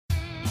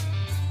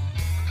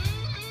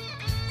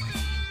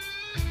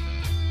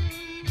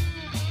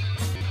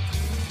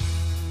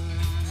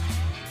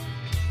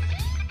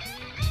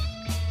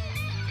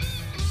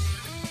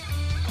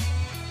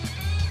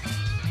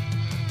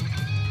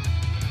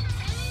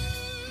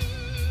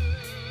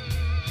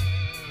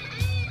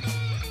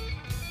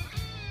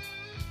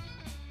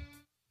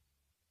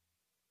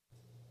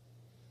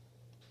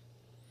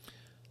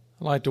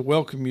I'd like to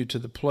welcome you to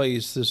the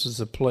place. This is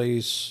a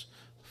place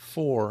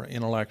for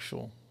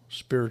intellectual,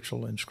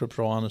 spiritual, and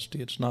scriptural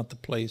honesty. It's not the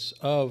place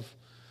of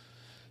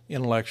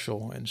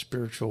intellectual and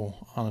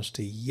spiritual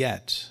honesty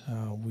yet.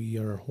 We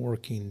are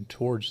working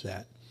towards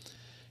that.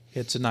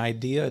 It's an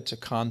idea, it's a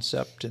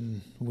concept,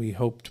 and we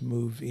hope to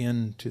move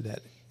into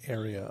that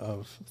area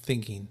of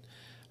thinking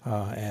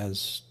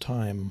as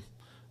time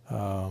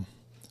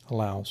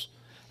allows.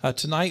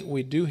 Tonight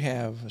we do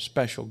have a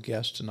special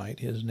guest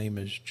tonight. His name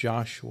is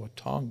Joshua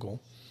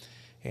Tongol,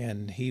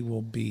 and he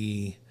will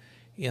be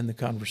in the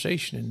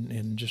conversation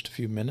in just a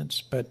few minutes.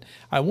 But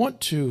I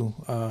want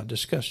to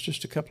discuss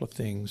just a couple of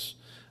things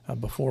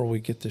before we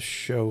get the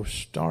show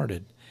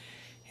started,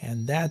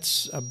 and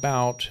that's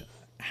about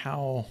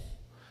how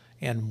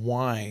and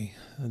why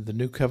the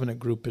New Covenant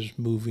group is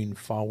moving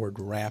forward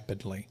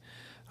rapidly.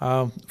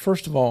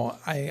 First of all,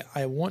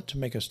 I want to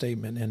make a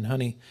statement, and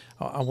honey,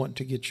 I want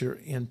to get your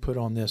input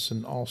on this,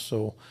 and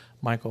also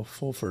Michael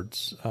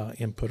Fulford's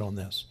input on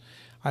this.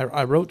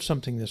 I wrote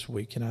something this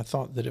week, and I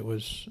thought that it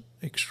was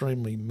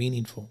extremely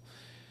meaningful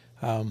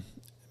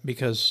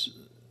because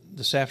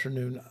this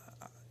afternoon,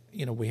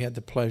 we had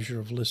the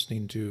pleasure of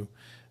listening to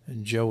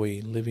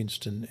Joey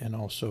Livingston and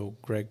also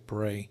Greg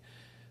Bray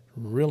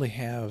really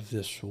have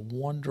this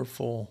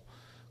wonderful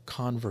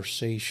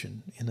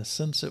conversation. In a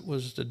sense, it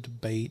was a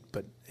debate,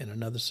 but in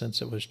another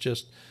sense, it was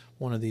just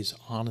one of these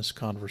honest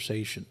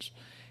conversations.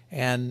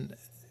 And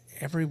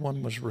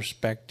everyone was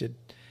respected,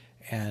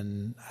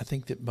 and I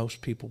think that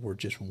most people were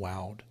just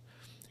wowed.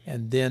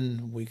 And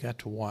then we got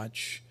to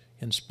watch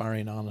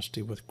Inspiring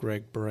Honesty with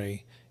Greg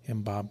Bray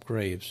and Bob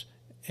Graves,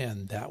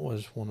 and that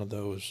was one of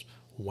those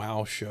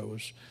wow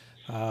shows.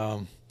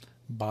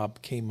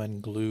 Bob came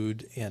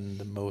unglued in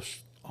the most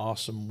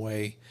awesome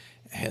way,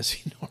 as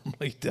he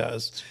normally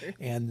does.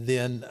 And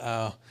then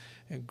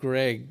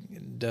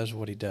Greg does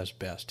what he does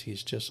best.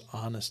 He's just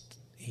honest.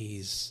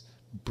 He's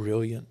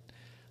brilliant.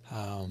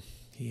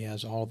 He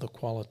has all the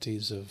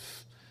qualities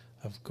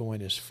of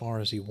going as far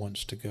as he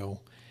wants to go.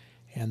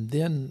 And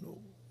then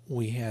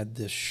we had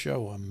this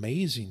show,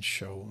 amazing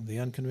show, The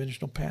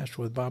Unconventional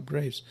Pastor with Bob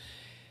Graves.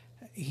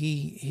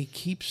 He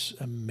keeps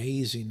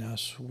amazing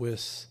us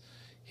with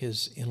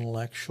his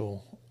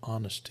intellectual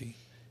honesty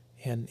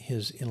and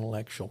his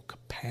intellectual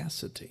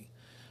capacity.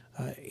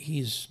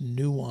 He's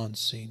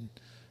nuancing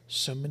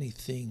so many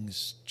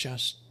things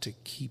just to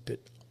keep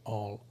it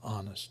all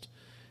honest.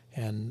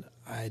 And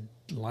I'd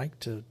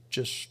like to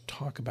just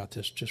talk about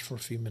this just for a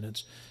few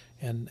minutes,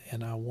 and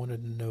I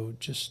wanted to know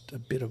just a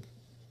bit of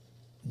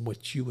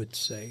what you would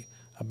say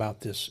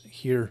about this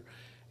here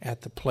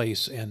at the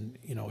place. And,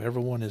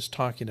 everyone is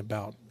talking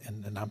about,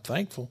 and I'm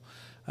thankful,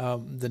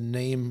 the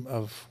name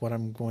of what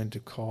I'm going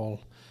to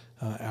call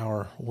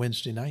our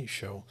Wednesday night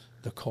show,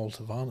 The Cult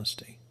of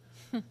Honesty.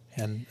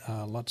 And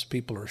lots of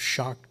people are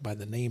shocked by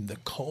the name, The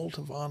Cult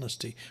of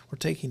Honesty. We're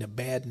taking a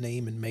bad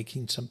name and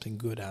making something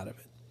good out of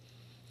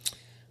it.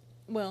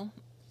 Well,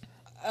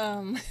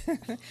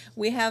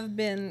 we have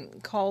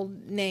been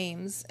called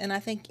names, and I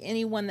think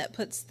anyone that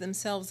puts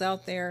themselves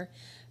out there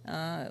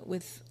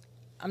with,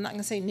 I'm not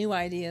going to say new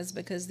ideas,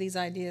 because these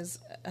ideas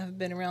have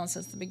been around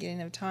since the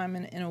beginning of time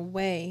in a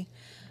way,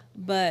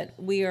 but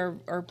we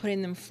are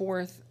putting them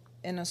forth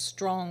in a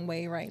strong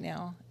way right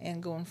now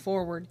and going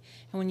forward.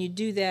 And when you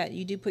do that,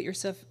 you do put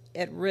yourself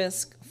at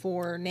risk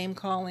for name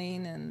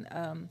calling and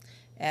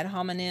ad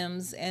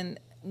hominems, and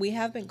we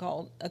have been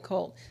called a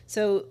cult.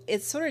 So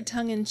it's sort of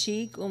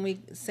tongue-in-cheek when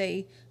we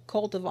say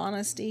cult of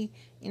honesty.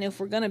 If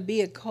we're going to be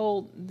a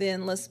cult,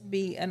 then let's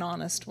be an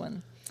honest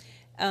one.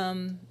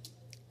 And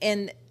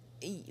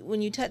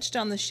when you touched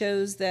on the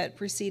shows that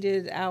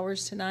preceded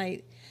ours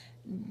tonight,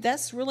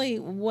 that's really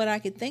what I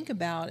could think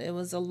about. It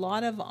was a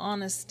lot of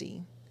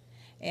honesty.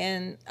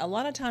 And a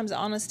lot of times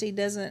honesty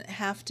doesn't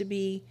have to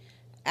be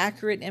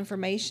accurate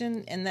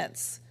information, and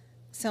that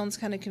sounds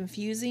kind of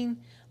confusing,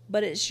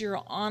 but it's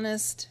your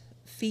honest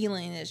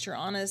feeling, it's your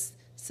honest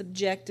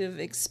subjective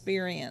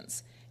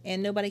experience,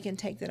 and nobody can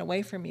take that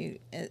away from you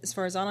as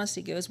far as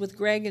honesty goes. With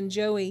Greg and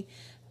Joey,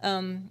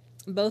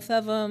 both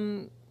of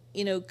them,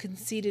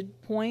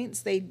 conceded points.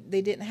 They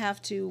didn't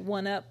have to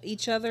one-up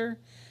each other.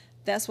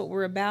 That's what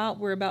we're about.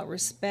 We're about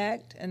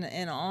respect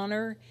and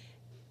honor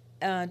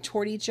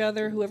toward each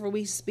other, whoever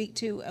we speak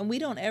to. And we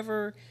don't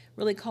ever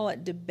really call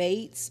it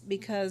debates,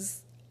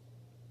 because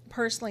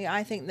personally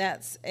I think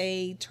that's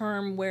a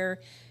term where,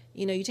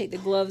 you take the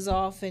gloves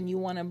off and you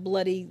want to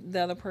bloody the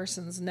other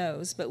person's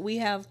nose. But we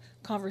have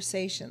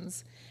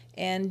conversations.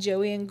 And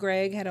Joey and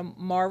Greg had a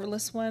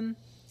marvelous one.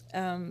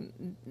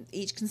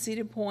 Each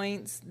conceded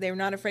points. They were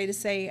not afraid to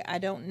say, I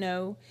don't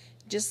know,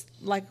 just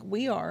like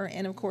we are.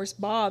 And of course,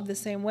 Bob the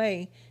same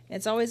way.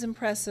 It's always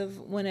impressive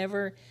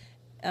whenever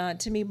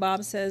to me,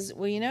 Bob says,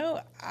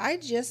 well, I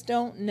just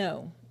don't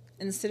know.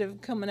 Instead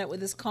of coming up with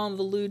this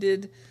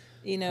convoluted,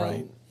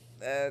 Right.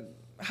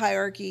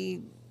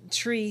 Hierarchy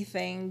tree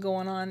thing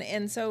going on.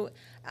 And so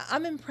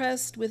I'm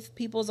impressed with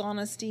people's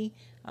honesty.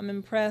 I'm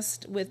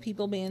impressed with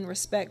people being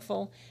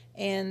respectful.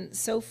 And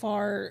so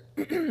far,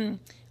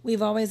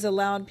 we've always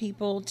allowed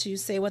people to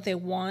say what they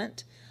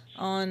want.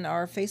 on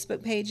our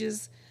Facebook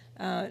pages.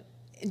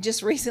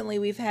 Just recently,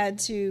 we've had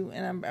to,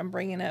 and I'm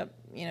bringing up,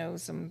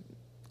 some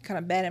kind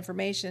of bad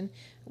information.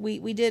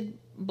 We did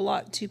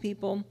block 2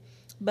 people,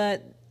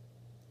 but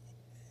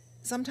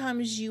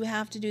sometimes you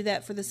have to do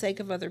that for the sake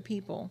of other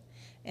people.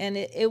 And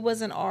it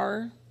wasn't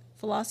our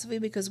philosophy,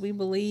 because we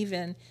believe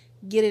in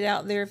get it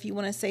out there. If you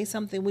want to say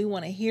something, we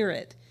want to hear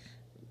it.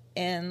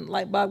 And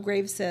like Bob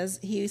Graves says,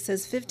 he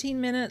says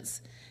 15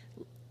 minutes,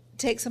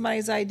 take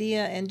somebody's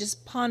idea and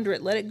just ponder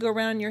it. Let it go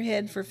around in your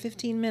head for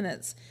 15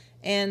 minutes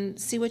and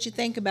see what you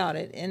think about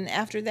it. And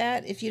after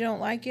that, if you don't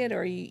like it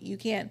or you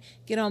can't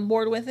get on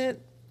board with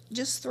it,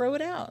 just throw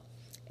it out.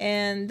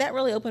 And that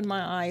really opened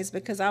my eyes,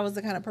 because I was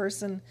the kind of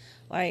person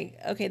like,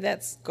 okay,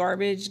 that's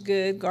garbage,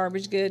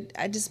 good.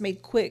 I just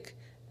made quick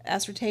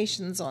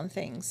assertions on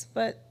things.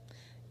 But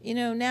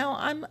now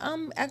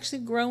I'm actually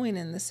growing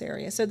in this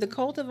area. So the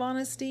cult of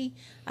honesty,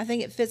 I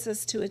think it fits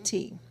us to a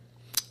T.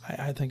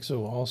 I think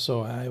so.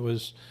 Also, I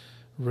was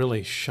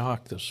really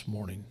shocked this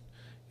morning.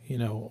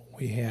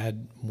 We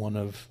had one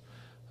of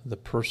the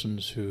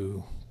persons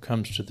who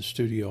comes to the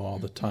studio all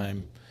the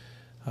time.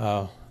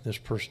 This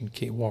person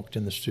walked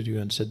in the studio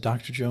and said,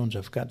 "Dr. Jones,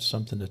 I've got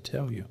something to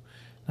tell you."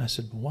 And I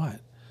said, "What?"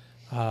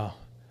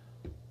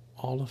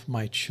 All of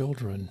my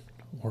children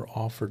were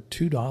offered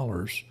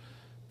 $2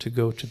 to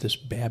go to this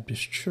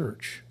Baptist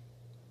church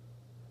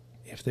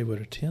if they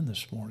would attend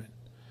this morning.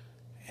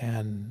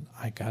 And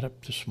I got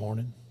up this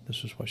morning.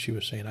 This is what she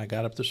was saying. I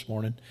got up this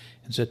morning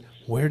and said,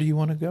 "Where do you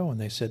want to go?" And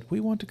they said, "We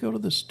want to go to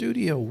the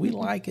studio. We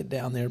like it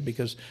down there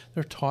because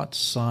they're taught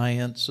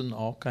science and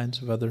all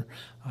kinds of other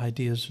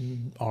ideas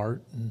and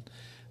art and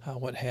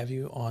what have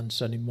you on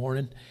Sunday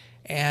morning."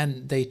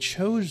 And they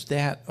chose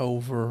that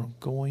over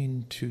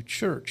going to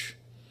church.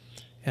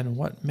 And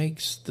what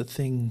makes the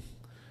thing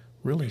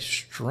really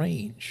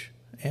strange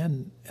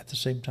and at the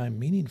same time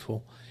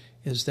meaningful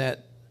is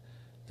that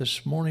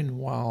this morning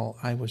while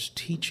I was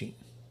teaching,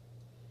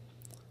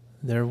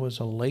 there was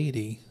a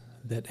lady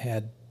that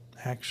had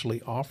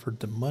actually offered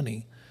the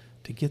money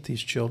to get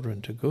these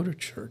children to go to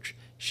church.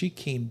 She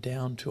came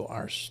down to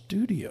our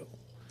studio.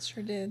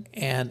 Sure did.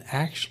 And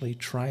actually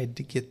tried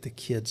to get the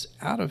kids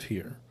out of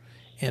here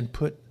and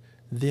put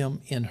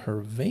them in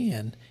her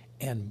van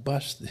and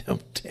bus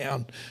them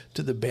down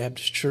to the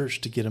Baptist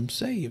church to get them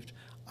saved.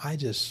 I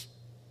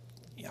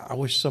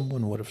wish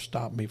someone would have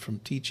stopped me from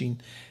teaching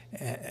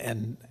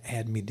and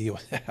had me deal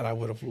with that. I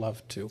would have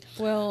loved to.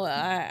 Well,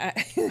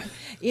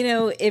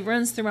 it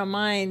runs through my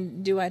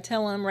mind, do I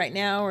tell him right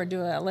now or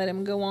do I let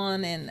him go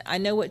on? And I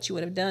know what you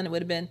would have done. It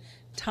would have been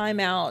time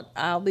out.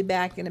 I'll be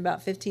back in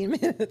about 15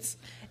 minutes.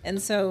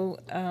 And so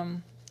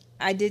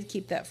I did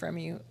keep that from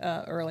you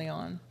early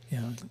on.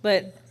 Yeah.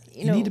 But,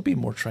 you need to be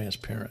more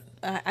transparent.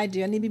 I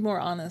do. I need to be more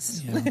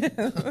honest. Yeah.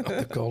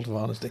 The cult of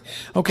honesty.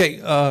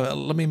 Okay,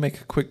 let me make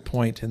a quick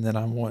point, and then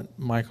I want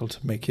Michael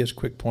to make his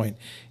quick point,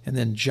 and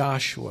then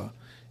Joshua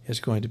is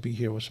going to be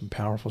here with some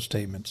powerful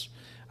statements.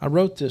 I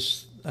wrote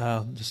this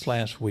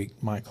last week,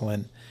 Michael,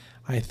 and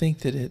I think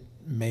that it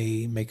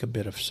may make a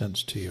bit of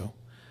sense to you.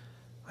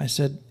 I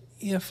said,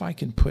 if I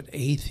can put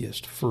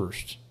atheist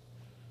first,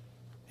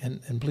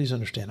 and please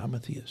understand, I'm a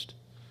theist,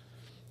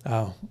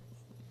 a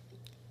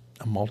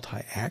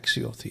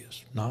multi-axial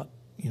theist, not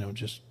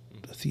just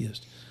a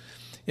theist.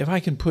 If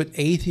I can put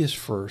atheist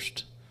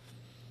first,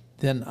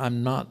 then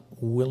I'm not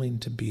willing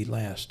to be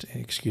last.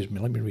 Excuse me,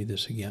 let me read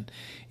this again.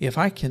 If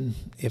I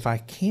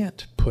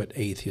can't put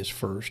atheist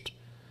first,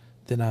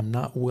 then I'm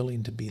not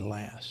willing to be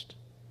last.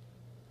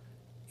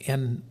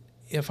 And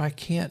if I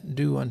can't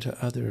do unto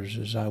others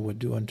as I would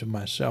do unto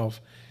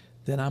myself,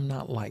 then I'm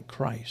not like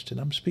Christ. And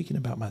I'm speaking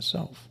about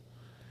myself.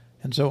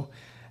 And so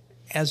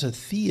as a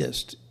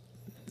theist,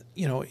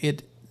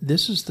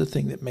 this is the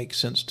thing that makes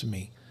sense to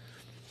me.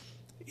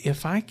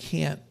 If I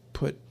can't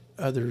put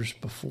others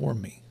before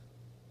me,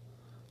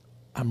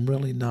 I'm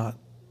really not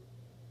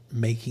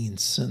making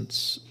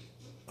sense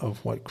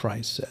of what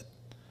Christ said.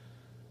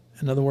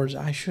 In other words,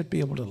 I should be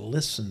able to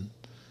listen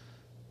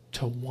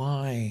to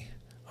why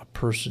a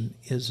person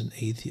is an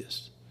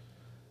atheist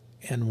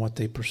and what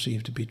they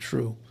perceive to be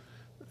true.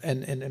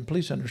 And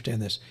please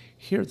understand this.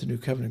 Here at the New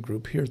Covenant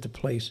Group, here at the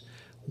place,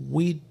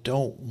 we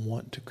don't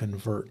want to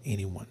convert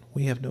anyone.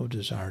 We have no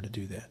desire to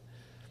do that.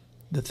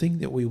 The thing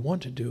that we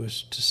want to do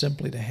is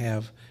simply to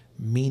have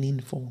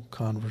meaningful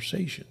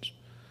conversations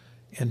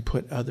and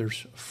put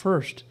others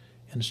first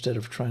instead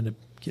of trying to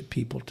get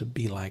people to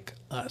be like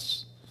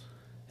us.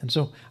 And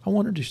so I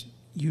wanted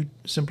you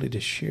simply to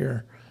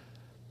share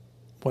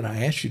what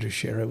I asked you to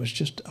share. It was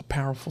just a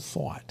powerful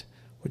thought.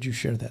 Would you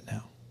share that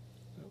now?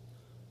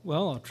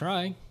 Well, I'll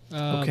try.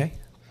 Okay.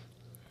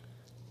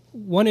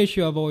 One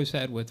issue I've always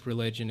had with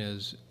religion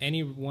is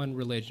any one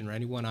religion or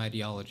any one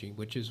ideology,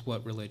 which is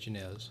what religion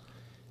is,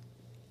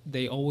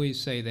 they always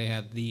say they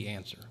have the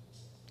answer.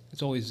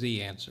 It's always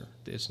the answer.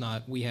 It's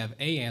not, we have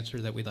a answer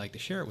that we'd like to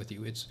share it with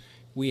you. It's,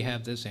 we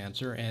have this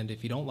answer, and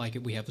if you don't like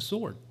it, we have a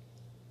sword.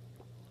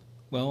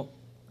 Well,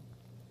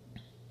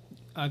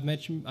 I've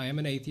mentioned I am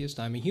an atheist.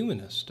 I'm a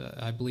humanist.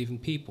 I believe in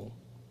people,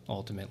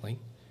 ultimately.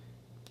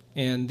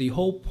 And the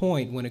whole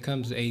point when it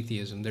comes to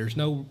atheism, there's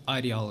no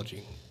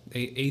ideology.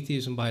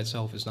 Atheism by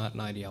itself is not an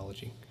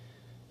ideology.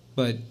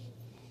 But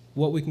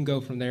what we can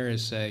go from there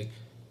is say,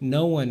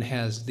 no one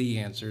has the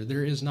answer.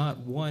 There is not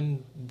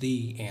one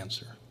the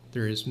answer.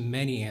 There is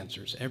many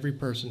answers. Every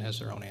person has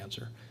their own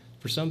answer.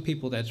 For some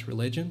people, that's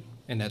religion,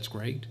 and that's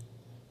great.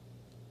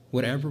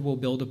 Whatever will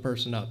build a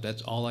person up,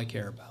 that's all I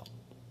care about.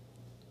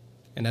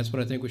 And that's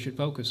what I think we should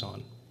focus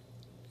on,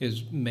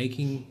 is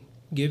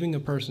giving a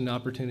person the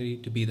opportunity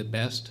to be the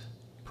best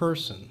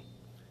person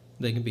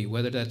they can be,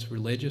 whether that's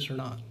religious or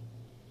not.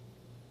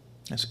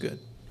 That's good.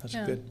 That's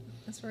good.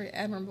 That's very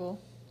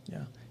admirable.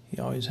 Yeah, he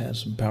always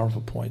has some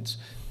powerful points.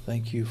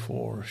 Thank you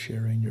for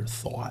sharing your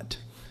thought.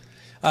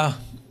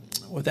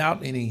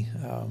 Without any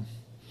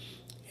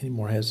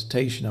more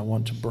hesitation, I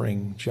want to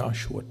bring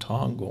Joshua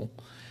Tongol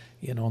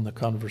in on the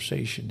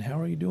conversation. How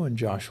are you doing,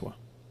 Joshua?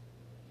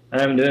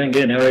 I'm doing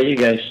good. How are you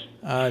guys?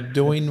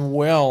 Doing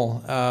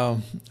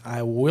well.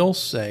 I will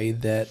say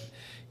that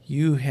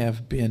you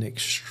have been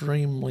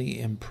extremely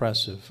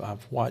impressive.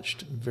 I've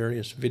watched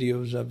various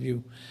videos of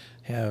you,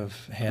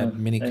 have had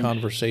many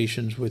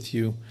conversations with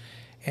you,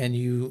 and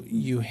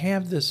you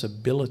have this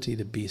ability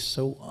to be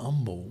so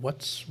humble.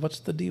 What's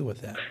the deal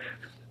with that?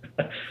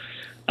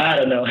 I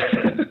don't know.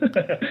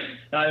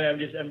 I'm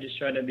just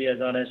trying to be as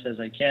honest as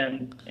I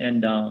can,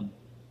 and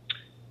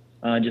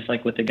just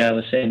like what the guy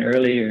was saying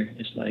earlier,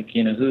 it's like,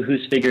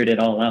 who's figured it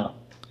all out,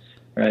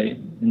 right?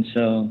 And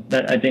so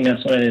I think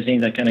that's one of the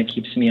things that kind of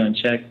keeps me on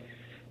check,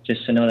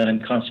 just to know that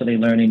I'm constantly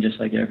learning, just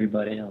like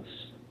everybody else.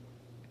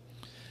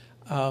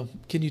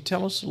 Can you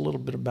tell us a little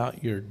bit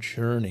about your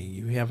journey?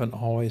 You haven't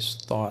always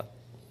thought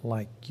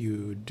like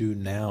you do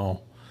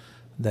now,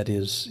 that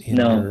is, in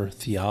your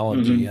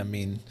theology. I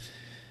mean,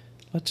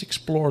 let's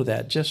explore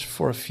that just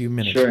for a few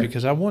minutes,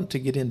 because I want to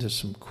get into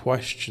some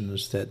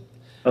questions that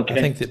I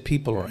think that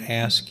people are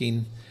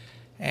asking.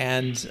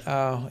 And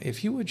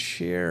if you would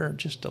share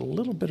just a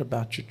little bit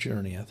about your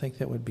journey, I think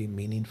that would be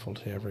meaningful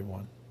to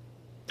everyone.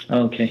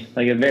 Okay,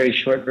 like a very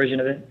short version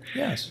of it?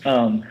 Yes.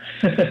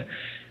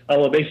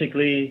 Well,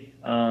 basically,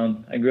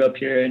 I grew up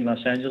here in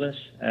Los Angeles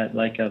at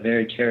like a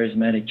very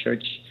charismatic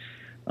church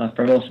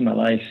for most of my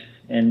life.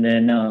 And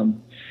then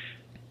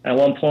at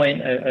one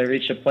point, I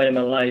reached a point in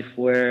my life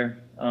where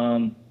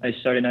I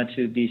started not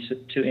to be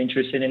too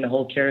interested in the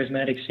whole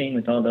charismatic scene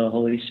with all the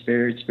Holy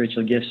Spirit,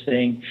 spiritual gifts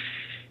thing.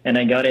 And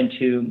I got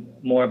into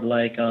more of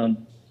like the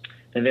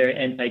very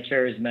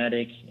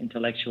anti-charismatic,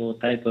 intellectual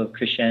type of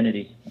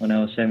Christianity when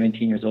I was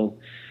 17 years old.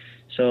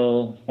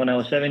 So when I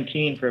was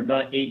 17, for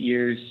about 8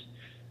 years,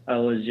 I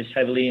was just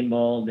heavily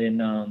involved in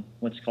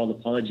what's called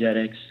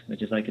apologetics,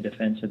 which is like a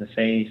defense of the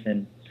faith.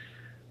 And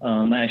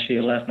I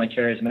actually left my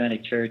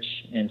charismatic church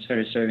and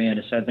started serving at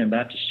a Southern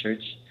Baptist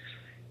church.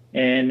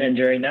 And then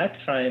during that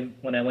time,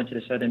 when I went to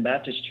the Southern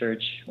Baptist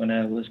church, when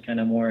I was kind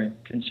of more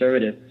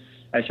conservative,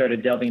 I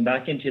started delving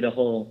back into the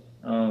whole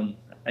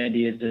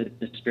idea of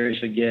the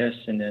spiritual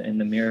gifts and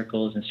the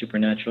miracles and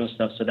supernatural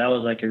stuff. So that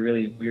was like a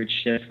really weird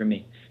shift for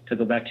me, to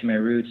go back to my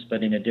roots,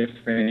 but in a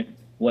different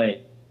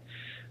way.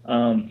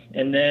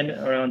 And then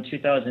around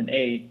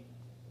 2008,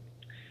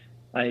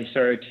 I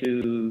started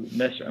to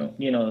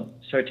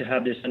start to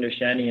have this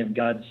understanding of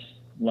God's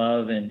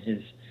love and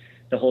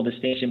the whole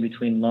distinction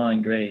between law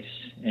and grace.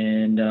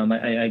 And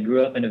I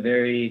grew up in a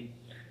very,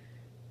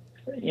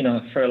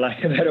 for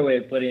lack of a better way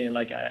of putting it,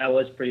 like I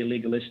was pretty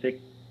legalistic.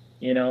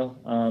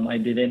 I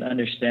didn't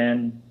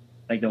understand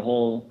like the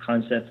whole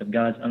concept of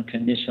God's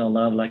unconditional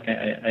love. Like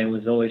I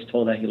was always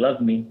told that He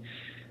loved me,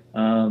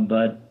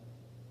 but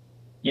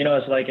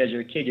it's like as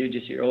you're a kid,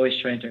 you're always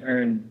trying to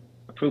earn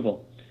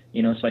approval.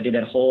 So I did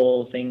that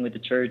whole thing with the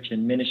church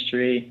and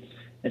ministry.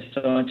 And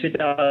so in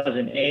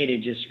 2008,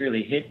 it just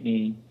really hit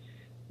me,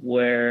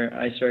 where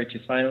I started to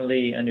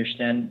finally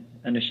understand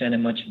it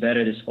much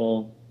better, this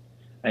whole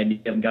idea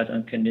of God's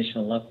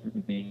unconditional love for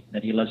me,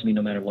 that He loves me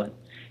no matter what.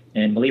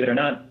 And believe it or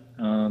not,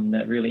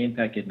 that really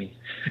impacted me.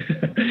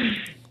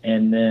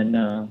 And then,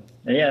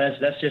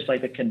 that's just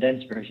like the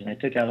condensed version. I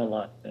took out a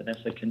lot, but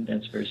that's the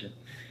condensed version.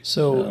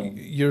 So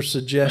you're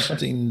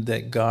suggesting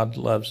that God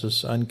loves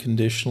us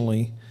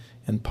unconditionally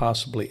and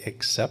possibly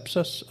accepts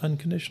us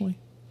unconditionally?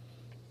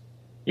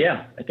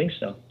 Yeah, I think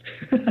so.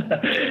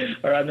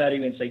 Or I'm not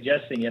even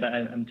suggesting it.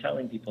 I'm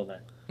telling people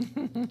that.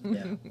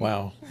 Yeah.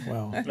 Wow.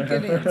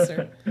 Good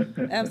answer.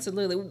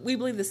 Absolutely. We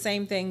believe the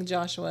same thing,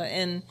 Joshua.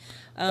 And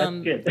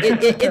That's good.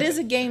 it is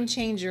a game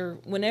changer.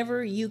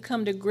 Whenever you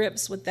come to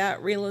grips with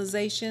that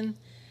realization,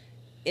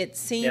 it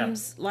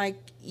seems like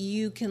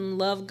you can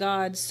love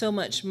God so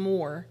much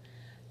more.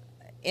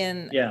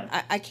 And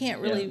I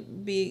can't really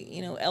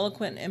be,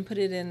 eloquent and put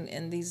it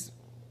in these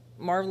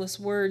marvelous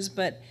words,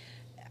 but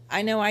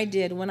I know I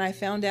did when I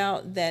found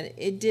out that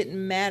it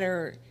didn't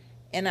matter,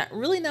 and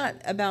really not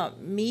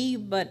about me,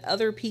 but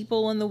other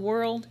people in the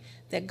world,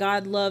 that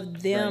God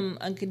loved them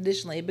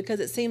unconditionally. Because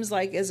it seems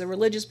like as a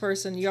religious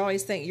person, you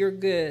always think you're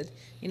good,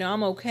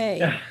 I'm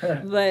okay.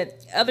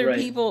 But other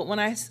people, when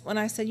I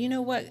said, you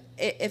know what,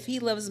 if He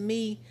loves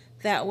me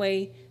that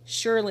way,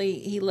 surely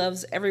He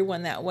loves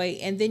everyone that way.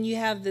 And then you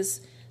have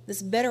this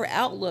this better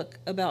outlook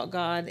about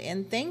God,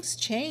 and things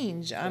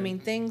change. I mean,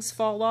 things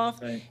fall off,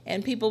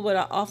 and people would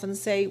often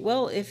say,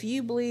 well, if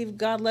you believe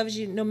God loves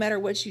you no matter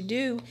what you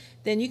do,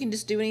 then you can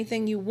just do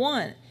anything you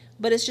want.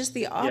 But it's just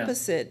the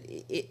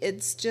opposite.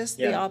 It's just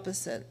the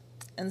opposite.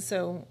 And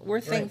so we're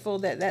thankful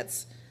that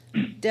that's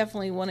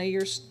definitely one of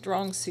your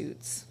strong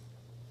suits.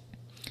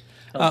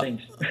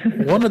 Thanks.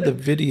 One of the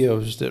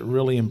videos that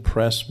really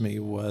impressed me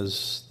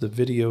was the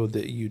video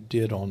that you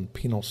did on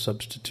penal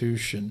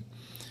substitution.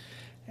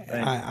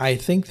 I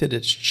think that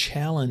it's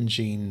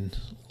challenging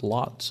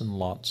lots and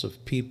lots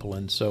of people,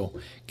 and so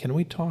can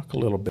we talk a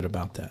little bit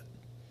about that?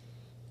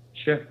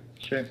 Sure.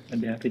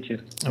 I'd be happy to.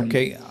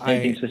 Okay.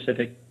 Anything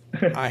specific?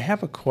 I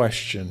have a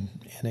question,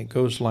 and it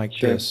goes like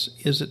this.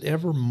 Is it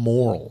ever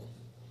moral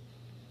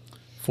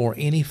for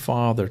any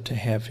father to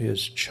have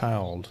his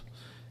child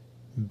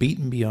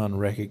beaten beyond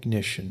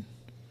recognition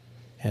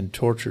and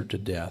tortured to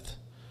death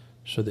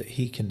so that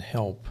he can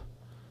help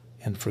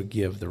and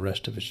forgive the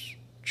rest of his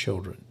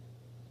children?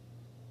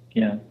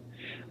 Yeah.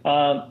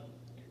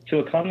 To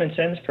a common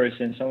sense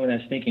person, someone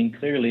that's thinking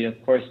clearly,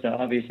 of course, the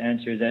obvious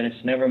answer is that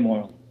it's never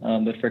moral.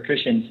 But for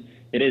Christians,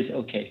 it is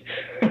okay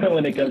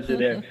when it comes to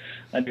their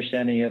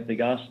understanding of the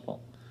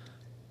gospel.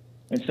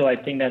 And so I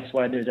think that's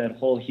why there's that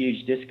whole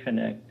huge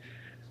disconnect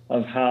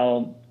of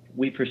how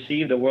we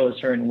perceive the world a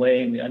certain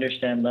way, and we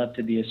understand love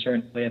to be a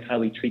certain way of how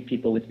we treat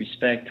people with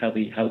respect, how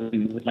we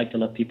would like to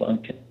love people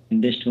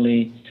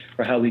unconditionally,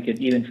 or how we could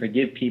even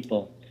forgive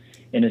people,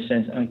 in a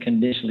sense,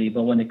 unconditionally.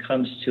 But when it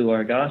comes to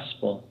our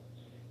gospel,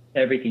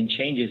 everything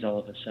changes all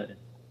of a sudden.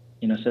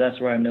 So that's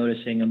where I'm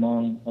noticing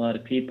among a lot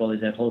of people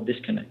is that whole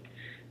disconnect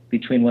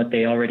between what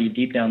they already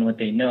deep down, what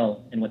they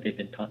know, and what they've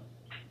been taught.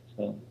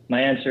 So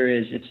my answer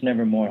is it's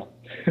never moral.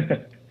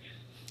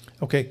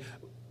 Okay.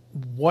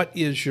 What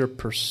is your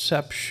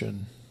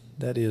perception,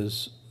 that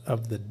is,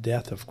 of the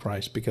death of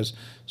Christ? Because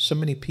so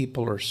many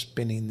people are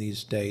spinning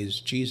these days.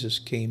 Jesus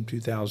came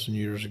 2,000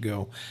 years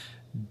ago,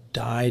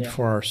 died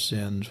for our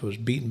sins, was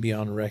beaten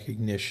beyond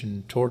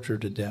recognition,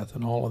 tortured to death,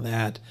 and all of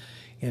that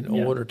in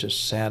order to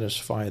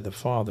satisfy the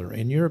Father.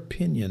 In your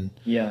opinion,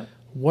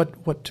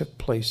 what took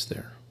place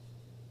there?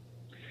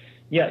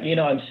 Yeah,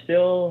 I'm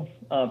still,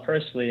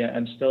 personally,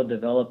 I'm still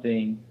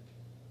developing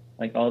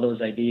like all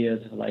those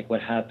ideas of like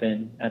what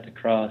happened at the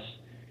cross.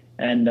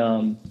 And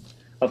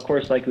of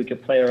course, like we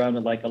could play around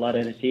with like a lot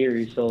of the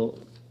theories. So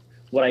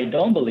what I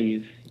don't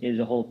believe is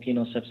a whole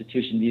penal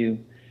substitution view,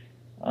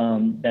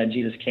 that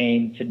Jesus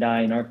came to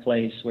die in our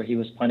place where he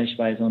was punished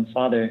by his own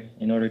Father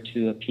in order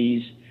to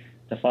appease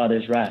the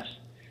Father's wrath.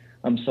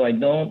 So I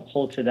don't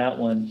hold to that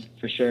one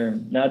for sure.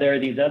 Now there are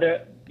these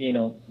other,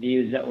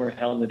 views that were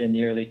held within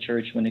the early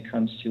church when it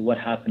comes to what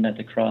happened at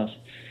the cross,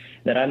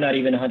 that I'm not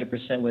even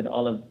 100% with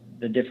all of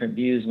the different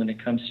views when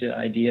it comes to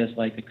ideas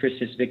like the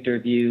Christus Victor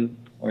view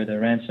or the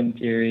ransom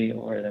theory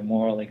or the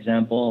moral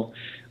example.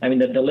 I mean,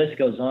 the list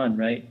goes on,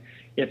 right?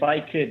 If I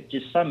could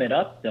just sum it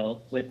up,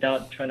 though,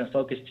 without trying to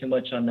focus too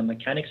much on the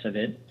mechanics of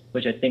it,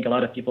 which I think a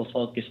lot of people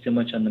focus too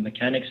much on the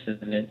mechanics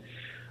of it,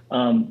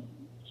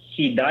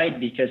 he died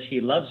because he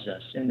loves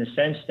us, in the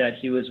sense that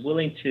he was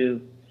willing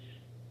to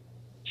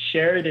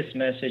share this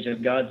message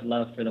of God's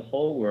love for the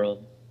whole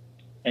world,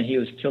 and he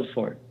was killed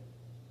for it.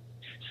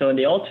 So in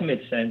the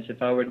ultimate sense,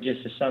 if I were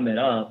just to sum it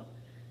up,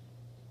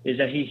 is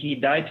that he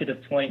died to the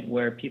point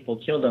where people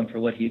killed him for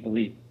what he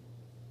believed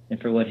and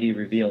for what he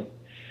revealed.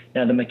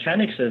 Now, the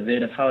mechanics of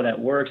it, of how that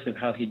works, of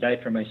how he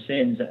died for my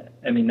sins,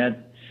 I mean,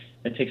 that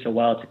takes a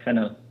while to kind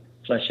of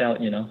flesh out,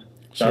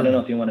 So I don't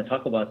know if you want to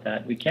talk about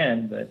that. We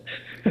can, but...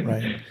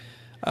 Right.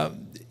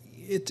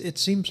 It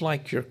seems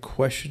like you're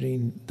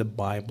questioning the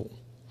Bible.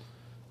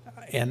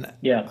 And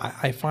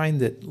I find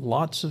that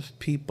lots of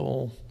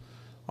people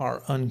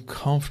are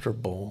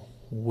uncomfortable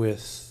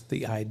with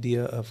the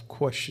idea of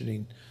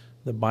questioning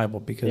the Bible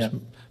because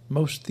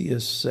most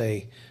theists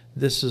say,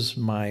 this is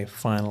my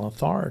final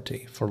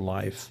authority for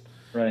life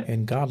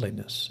and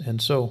godliness.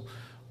 And so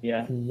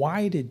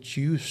why did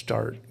you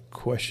start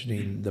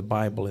questioning the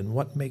Bible, and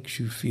what makes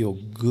you feel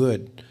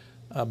good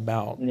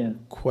about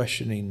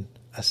questioning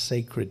a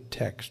sacred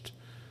text,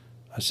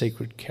 a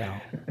sacred cow?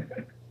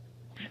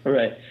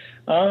 Right.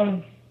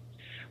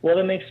 Well,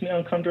 it makes me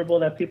uncomfortable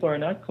that people are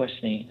not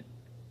questioning it,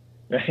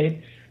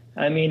 right?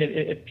 I mean,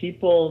 if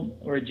people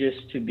were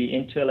just to be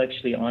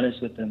intellectually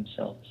honest with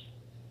themselves,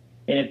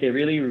 and if they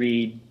really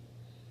read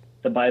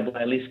the Bible,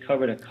 at least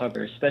cover to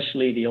cover,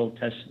 especially the Old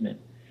Testament,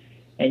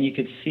 and you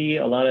could see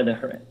a lot of the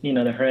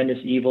horrendous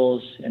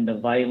evils and the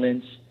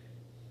violence,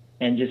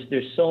 and just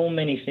there's so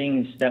many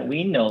things that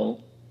we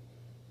know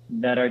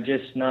that are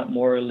just not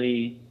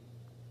morally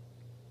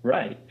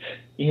right,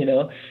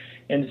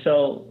 and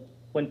so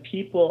when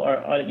people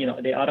are,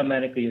 they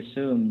automatically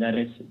assume that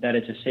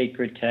it's a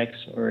sacred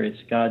text, or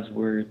it's God's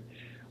word,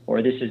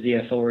 or this is the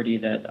authority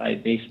that I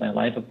base my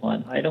life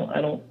upon.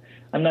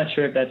 I'm not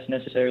sure if that's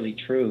necessarily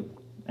true.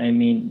 I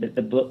mean,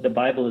 the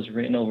Bible is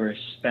written over a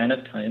span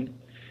of time,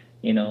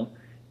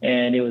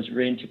 and it was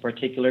written to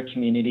particular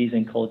communities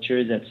and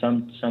cultures that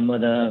some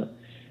of the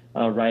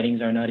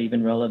writings are not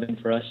even relevant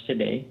for us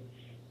today.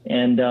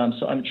 And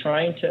so I'm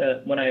trying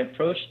to, when I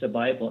approach the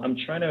Bible, I'm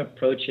trying to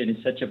approach it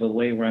in such of a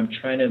way where I'm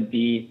trying to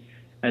be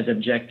as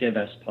objective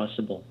as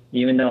possible,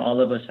 even though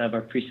all of us have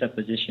our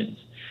presuppositions.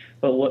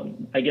 But what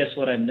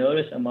I've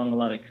noticed among a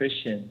lot of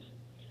Christians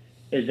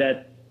is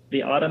that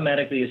they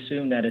automatically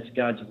assume that it's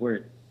God's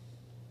word,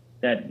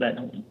 that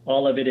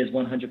all of it is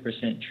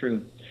 100%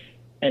 true.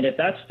 And if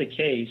that's the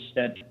case,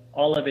 that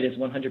all of it is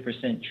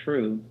 100%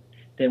 true,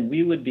 then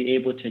we would be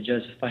able to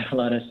justify a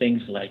lot of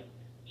things like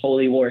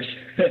holy wars,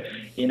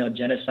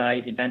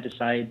 genocide,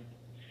 infanticide,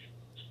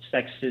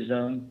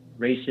 sexism,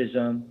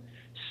 racism,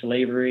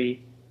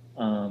 slavery.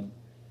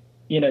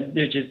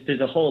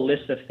 There's a whole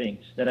list of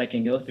things that I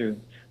can go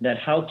through. That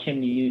how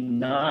can you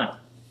not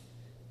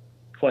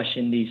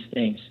question these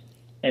things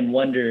and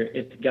wonder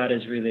if God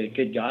is really a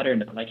good God or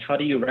not? Like, how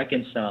do you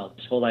reconcile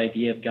this whole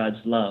idea of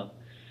God's love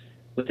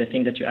with the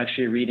things that you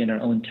actually read in our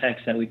own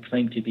text that we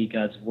claim to be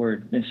God's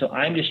word? And so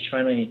I'm just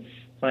trying to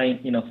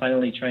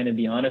finally trying to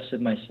be honest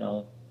with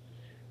myself,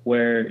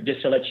 where,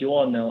 just to let you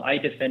all know, I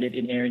defended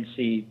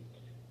inerrancy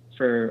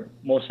for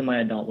most of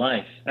my adult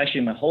life,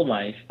 actually my whole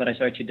life, but I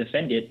started to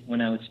defend it when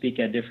I would speak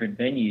at different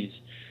venues,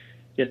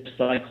 just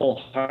like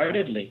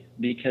wholeheartedly,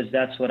 because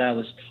that's what I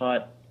was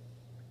taught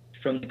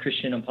from the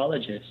Christian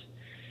apologists.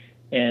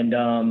 And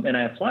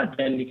I applaud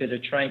them because they're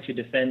trying to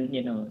defend,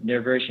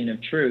 their version of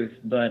truth,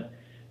 but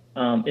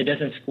it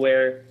doesn't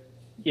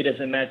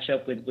match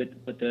up with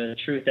the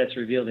truth that's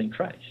revealed in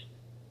Christ,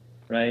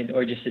 right?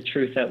 Or just the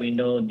truth that we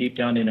know deep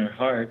down in our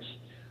hearts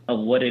of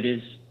what it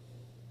is,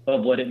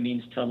 of what it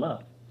means to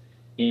love.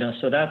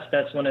 So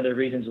that's one of the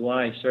reasons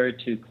why I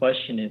started to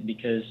question it,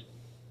 because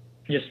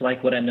just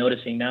like what I'm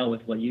noticing now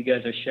with what you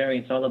guys are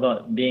sharing, it's all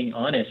about being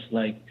honest.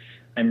 Like,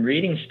 I'm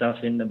reading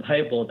stuff in the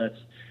Bible that's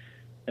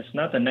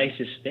not the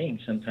nicest thing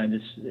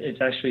sometimes. It's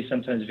actually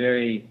sometimes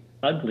very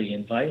ugly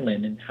and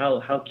violent, and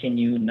how can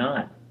you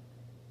not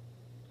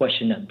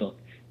question that book?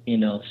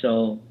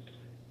 So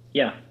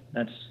yeah,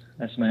 that's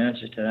my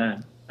answer to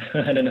that.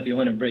 I don't know if you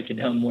want to break it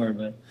down more,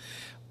 but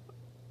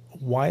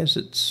why is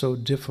it so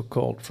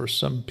difficult for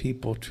some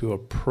people to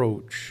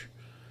approach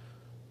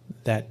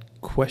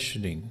that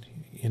questioning?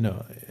 In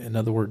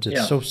other words,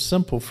 it's so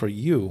simple for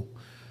you,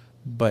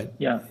 but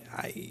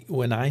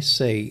when I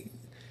say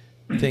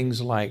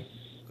things like,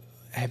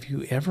 have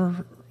you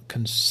ever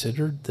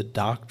considered the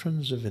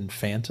doctrines of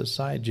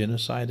infanticide,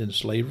 genocide, and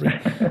slavery?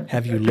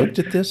 Have you looked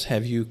at this?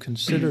 Have you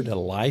considered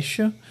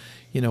Elisha?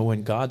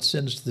 When God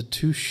sends the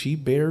 2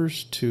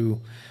 she-bears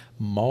to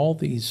maul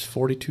these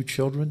 42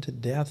 children to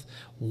death,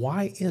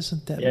 why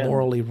isn't that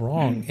morally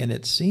wrong? And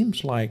it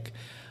seems like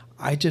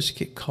I just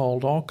get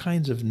called all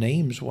kinds of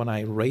names when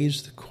I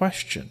raise the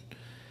question.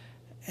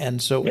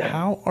 And so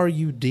how are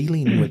you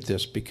dealing with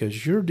this?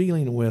 Because you're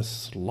dealing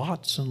with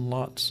lots and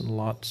lots and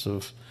lots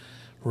of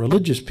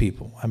religious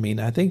people. I mean,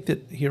 I think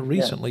that here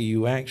recently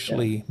you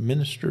actually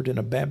ministered in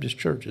a Baptist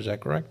church. Is that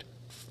correct?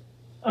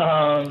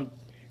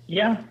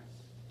 Yeah.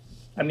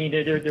 I mean,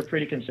 they're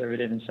pretty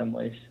conservative in some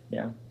ways.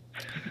 Yeah.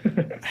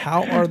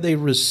 How are they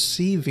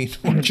receiving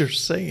what you're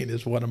saying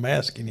is what I'm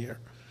asking here.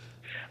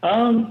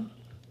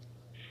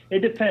 It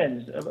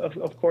depends.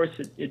 Of course,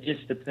 it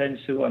just depends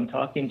who I'm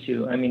talking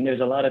to. I mean,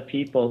 there's a lot of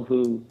people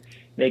who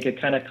they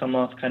could kind of come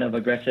off kind of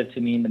aggressive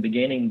to me in the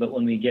beginning, but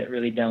when we get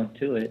really down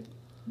to it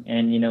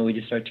and, we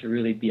just start to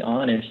really be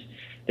honest,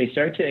 they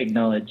start to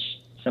acknowledge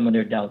some of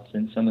their doubts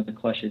and some of the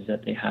questions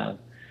that they have.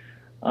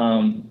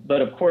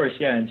 But of course,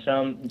 in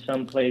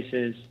some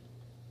places,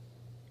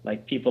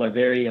 like, people are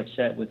very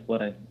upset with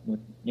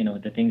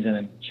the things that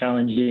I'm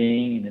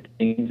challenging and the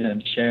things that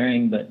I'm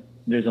sharing, but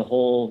there's a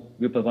whole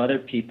group of other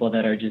people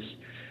that are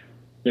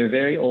they're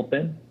very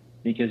open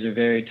because they're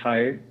very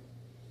tired,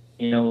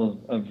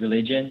 of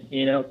religion,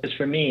 because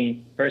for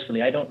me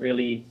personally, I don't go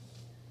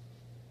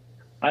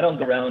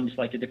around just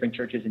like the different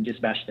churches and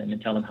just bash them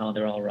and tell them how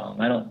they're all wrong.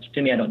 I don't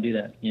do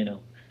that,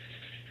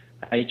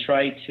 I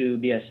try to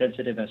be as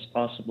sensitive as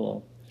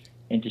possible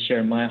and to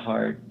share my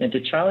heart and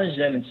to challenge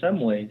them in some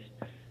ways.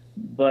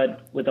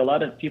 But with a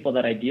lot of people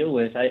that I deal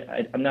with,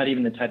 I'm not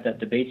even the type that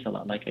debates a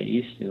lot like I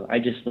used to. I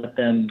just let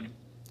them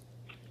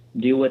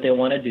do what they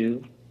want to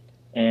do.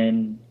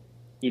 And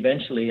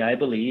eventually, I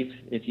believe,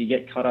 if you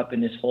get caught up in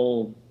this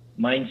whole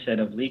mindset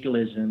of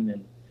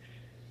legalism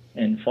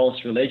and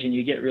false religion,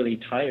 you get really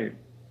tired.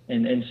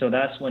 And so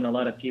that's when a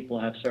lot of people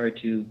have started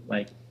to,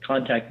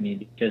 contact me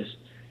because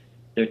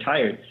they're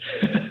tired.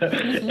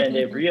 And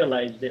they've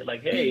realized that,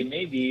 hey,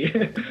 maybe,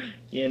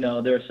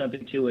 there's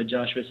something to what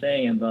Josh was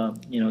saying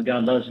about,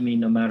 God loves me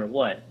no matter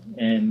what.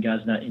 And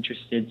God's not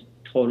interested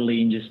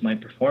totally in just my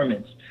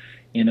performance,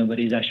 but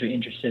he's actually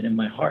interested in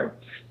my heart.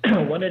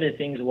 One of the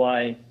things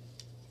why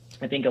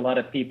I think a lot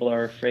of people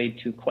are afraid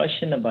to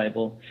question the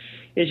Bible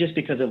is just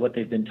because of what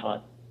they've been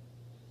taught.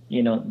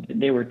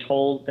 They were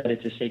told that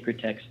it's a sacred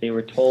text. They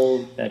were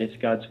told that it's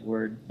God's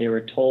word. They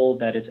were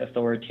told that it's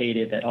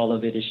authoritative, that all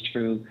of it is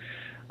true.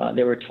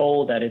 They were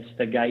told that it's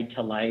the guide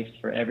to life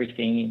for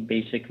everything,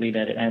 basically,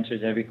 that it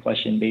answers every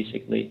question,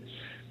 basically.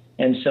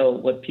 And so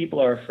what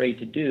people are afraid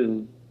to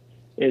do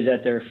is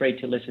that they're afraid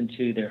to listen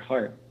to their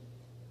heart.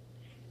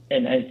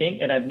 and I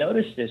think, and I've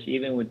noticed this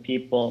even with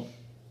people,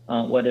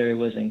 whether it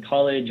was in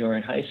college or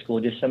in high school,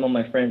 just some of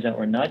my friends that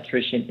were not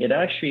Christian, it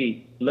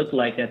actually looked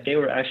like that they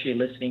were actually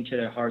listening to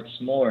their hearts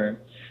more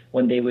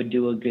when they would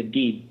do a good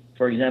deed.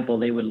 For example,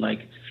 they would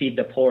like feed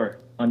the poor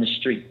on the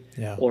street,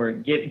 Yeah. or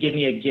give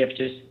me a gift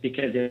just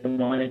because they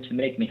wanted to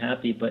make me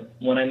happy. But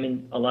when I'm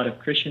in a lot of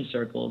Christian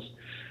circles,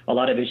 a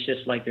lot of it's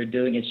just like they're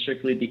doing it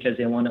strictly because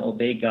they want to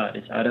obey God.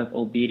 It's out of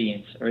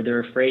obedience, or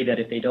they're afraid that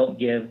if they don't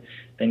give,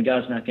 then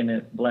God's not going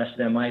to bless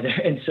them either.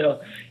 And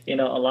so, a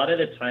lot of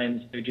the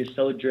times they're just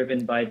so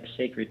driven by the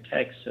sacred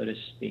text, so to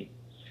speak,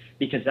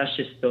 because that's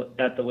just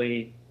the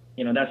way,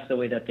 that's the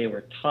way that they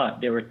were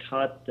taught. They were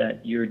taught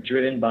that you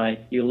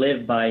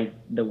live by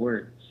the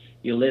word,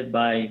 you live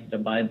by the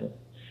Bible.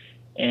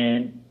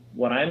 And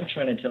what I'm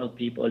trying to tell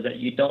people is that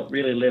you don't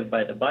really live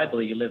by the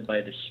Bible, you live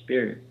by the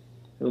Spirit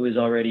who is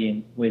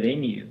already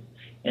within you.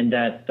 And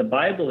that the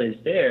Bible is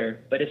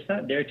there, but it's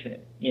not there to,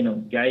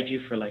 guide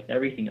you for like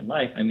everything in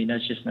life. I mean,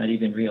 that's just not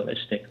even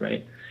realistic,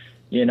 right?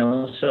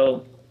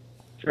 So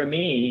for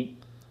me,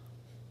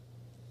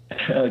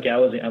 okay,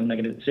 I'm not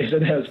going to say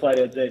something that was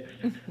funny. I'd say,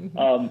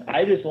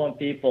 I just want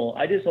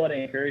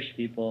to encourage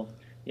people,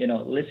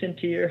 listen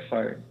to your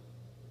heart.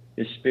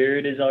 The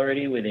Spirit is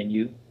already within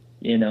you,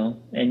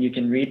 and you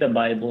can read the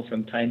Bible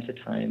from time to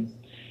time,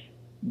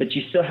 but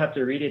you still have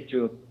to read it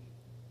through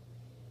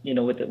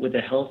with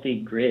a healthy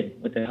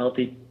grid, with a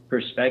healthy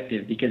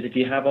perspective. Because if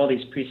you have all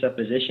these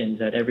presuppositions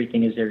that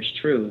everything is there is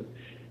true,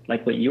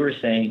 like what you were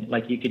saying,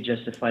 like you could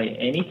justify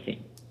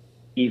anything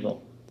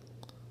evil,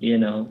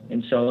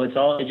 and so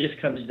it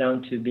just comes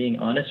down to being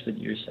honest with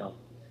yourself.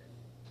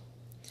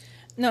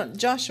 Now,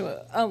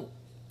 Joshua,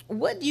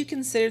 what do you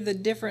consider the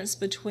difference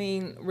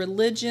between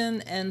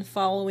religion and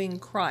following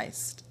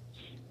Christ?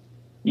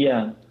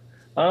 Yeah.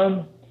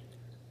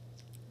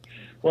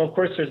 Well, of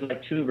course, there's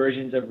like two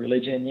versions of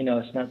religion.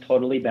 It's not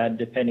totally bad,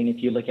 depending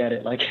if you look at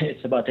it like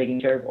it's about taking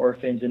care of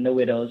orphans and the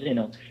widows.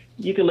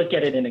 You can look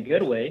at it in a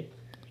good way.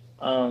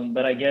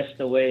 But I guess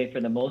the way, for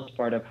the most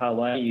part, of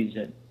how I use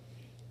it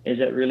is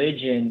that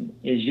religion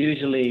is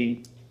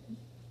usually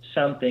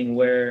something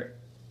where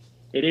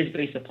it is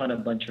based upon a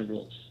bunch of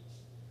rules.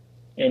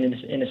 And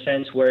in a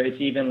sense where it's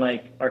even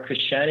like our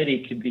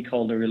Christianity could be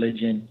called a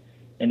religion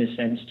in a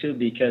sense too,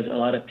 because a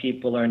lot of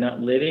people are not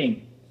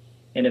living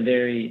in a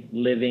very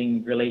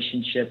living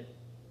relationship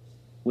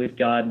with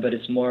God, but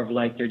it's more of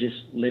like they're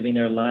just living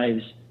their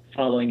lives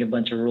following a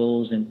bunch of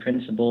rules and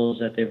principles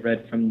that they've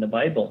read from the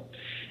Bible.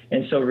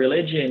 And so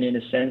religion, in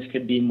a sense,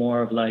 could be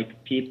more of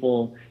like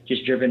people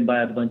just driven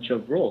by a bunch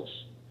of rules,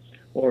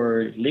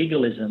 or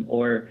legalism,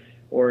 or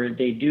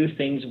they do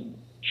things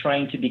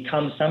trying to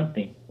become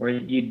something, or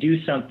you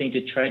do something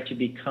to try to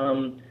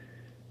become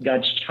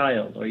God's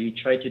child, or you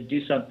try to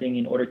do something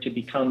in order to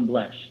become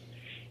blessed.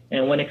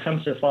 And when it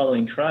comes to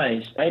following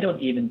Christ, I don't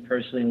even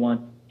personally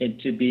want it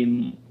to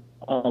be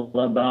all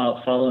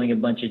about following a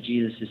bunch of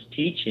Jesus'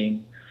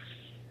 teaching,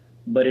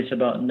 but it's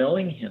about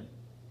knowing him,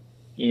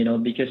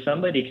 because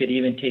somebody could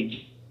even take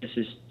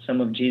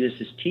some of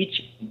Jesus'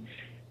 teaching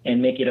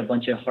and make it a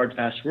bunch of hard,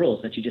 fast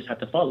rules that you just have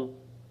to follow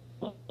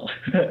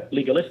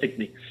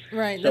legalistically.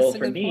 Right, so that's a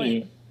for good me,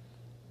 point.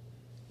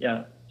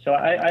 Yeah. So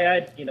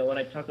I when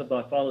I talk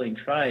about following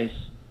Christ,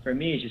 for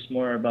me, it's just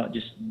more about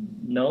just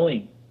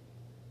knowing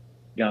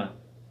God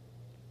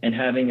and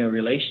having a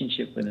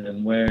relationship with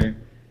him,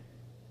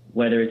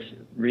 whether it's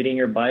reading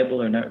your Bible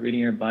or not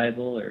reading your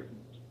Bible, or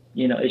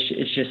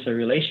it's just a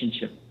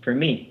relationship for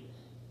me.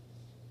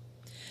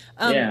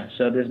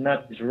 So there's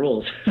not these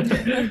rules.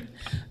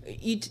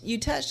 You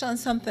touched on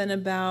something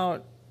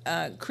about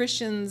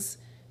Christians,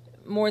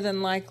 more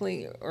than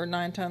likely, or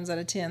 9 times out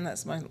of 10,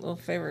 that's my little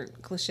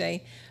favorite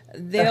cliche,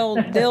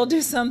 they'll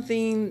do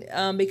something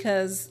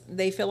because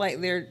they feel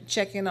like they're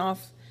checking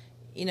off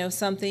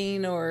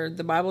something, or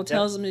the Bible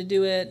tells them to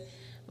do it.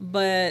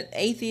 But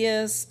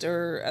atheists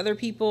or other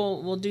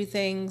people will do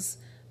things,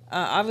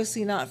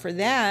 obviously not for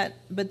that,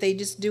 but they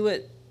just do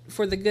it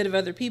for the good of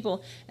other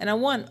people. And I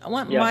want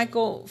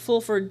Michael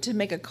Fulford to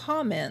make a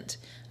comment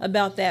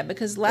about that,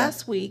 because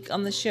last week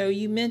on the show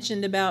you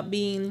mentioned about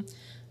being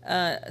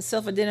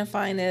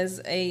self-identifying as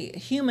a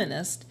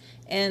humanist.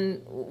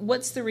 And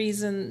what's the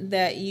reason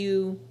that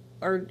you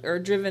are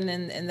driven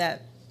in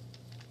that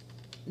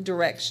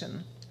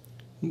direction?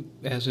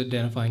 As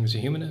identifying as a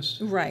humanist?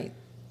 Right.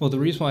 Well, the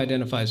reason why I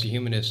identify as a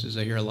humanist is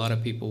I hear a lot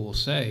of people will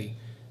say,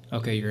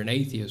 okay, you're an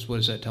atheist. What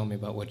does that tell me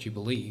about what you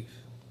believe?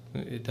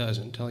 It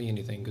doesn't tell you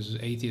anything, because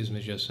atheism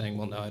is just saying,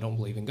 well, no, I don't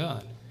believe in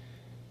God.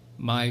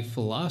 My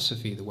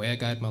philosophy, the way I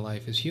guide my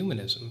life, is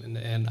humanism.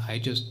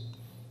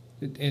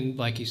 And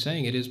like he's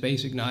saying, it is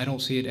basic. Now, I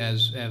don't see it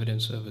as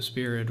evidence of a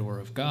spirit or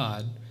of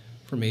God.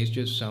 For me, it's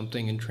just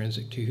something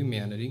intrinsic to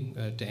humanity,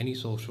 to any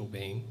social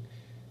being,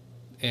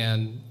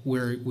 and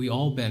where we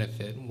all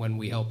benefit when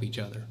we help each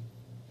other.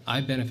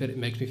 I benefit, it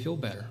makes me feel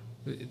better.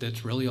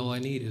 That's really all I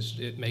need, is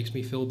it makes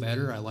me feel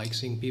better. I like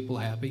seeing people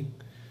happy.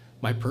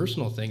 My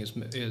personal thing is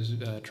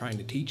trying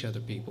to teach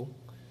other people.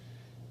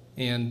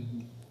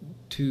 And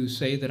to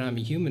say that I'm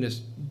a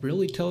humanist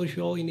really tells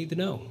you all you need to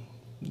know.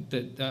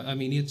 That I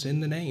mean, it's in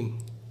the name.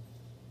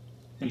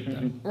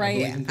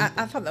 Right.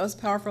 I thought that was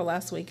powerful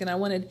last week, and I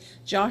wanted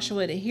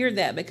Joshua to hear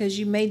that because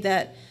you made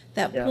that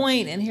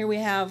point, and here we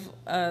have.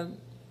 I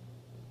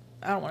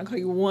don't want to call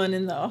you one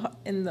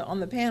on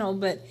the panel,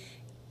 but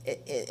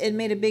it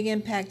made a big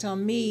impact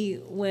on me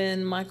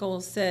when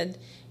Michael said,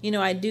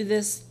 I do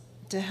this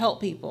to help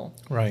people.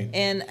 Right.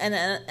 And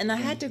I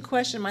had to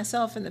question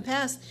myself in the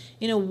past,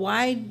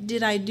 why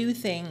did I do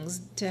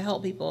things to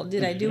help people?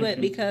 Did I do it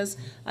because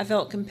I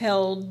felt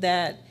compelled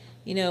that,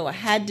 I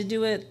had to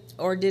do it,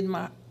 or did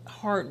my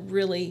heart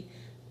really,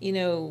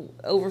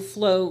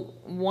 overflow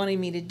wanting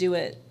me to do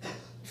it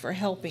for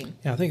helping?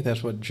 Yeah, I think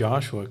that's what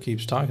Joshua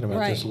keeps talking about,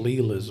 this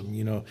legalism.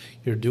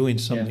 You're doing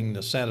something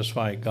to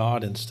satisfy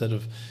God instead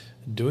of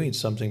doing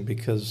something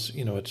because,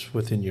 it's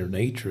within your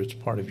nature, it's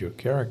part of your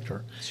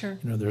character. Sure.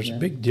 There's a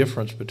big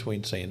difference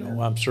between saying,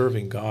 I'm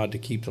serving God to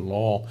keep the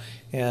law,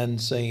 and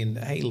saying,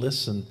 hey,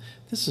 listen,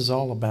 this is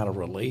all about a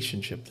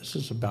relationship. This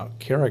is about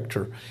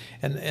character.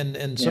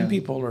 And some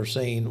people are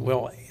saying,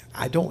 well,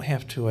 I don't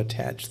have to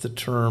attach the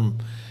term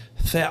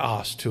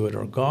theos to it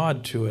or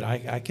God to it.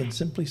 I can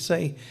simply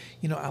say,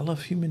 I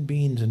love human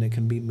beings, and it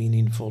can be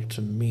meaningful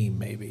to me,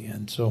 maybe.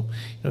 And so,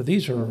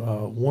 these are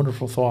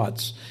wonderful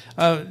thoughts.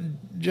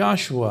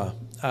 Joshua,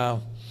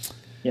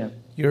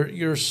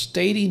 you're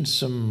stating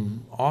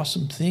some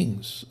awesome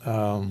things.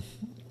 How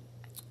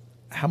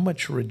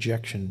much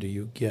rejection do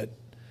you get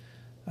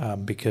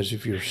because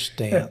of your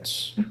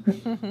stance?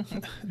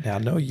 Now, I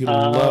know you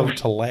love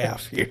to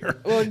laugh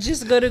here. Well,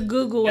 just go to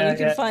Google and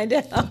you can find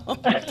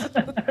out.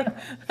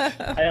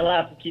 I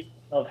laugh to keep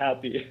myself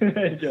happy.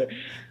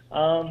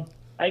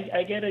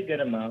 I get a good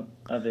amount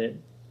of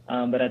it,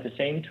 but at the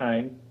same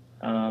time,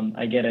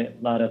 I get a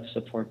lot of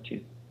support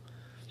too.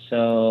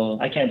 So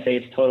I can't say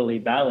it's totally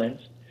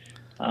balanced,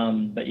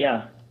 but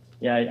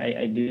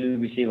I do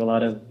receive a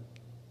lot of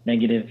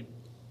negative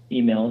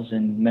emails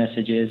and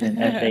messages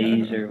and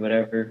essays or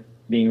whatever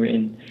being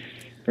written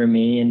for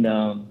me, and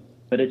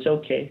but it's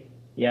okay.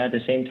 Yeah, at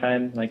the same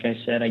time, like I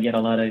said, I get a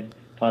lot of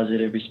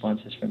positive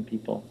responses from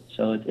people,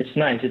 so it's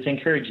nice. It's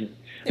encouraging.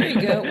 There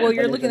you go. Well,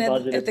 you're looking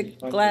at the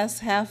glass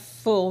half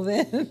full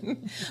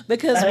then,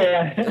 because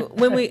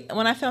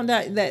when I found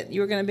out that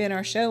you were going to be on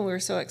our show, we were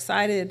so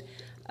excited.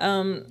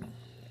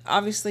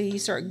 Obviously, you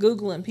start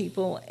Googling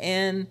people,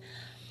 and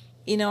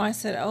I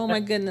said, "Oh my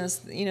goodness,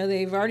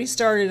 they've already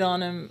started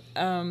on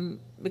him,"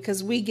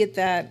 because we get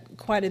that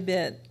quite a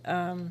bit.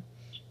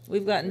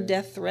 We've gotten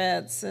death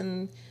threats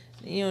and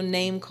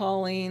name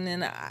calling,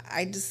 and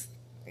I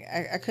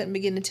couldn't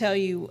begin to tell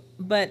you.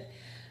 But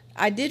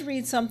I did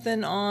read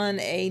something on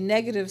a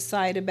negative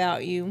site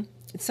about you.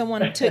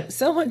 Someone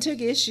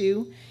took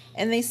issue,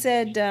 and they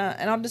said,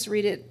 and I'll just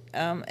read it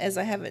as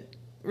I have it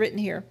written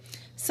here.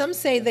 Some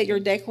say that your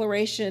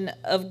declaration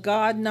of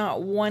God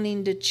not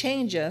wanting to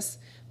change us,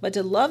 but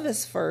to love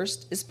us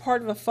first, is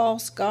part of a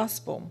false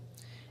gospel.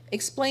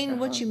 Explain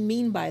what you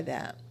mean by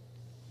that.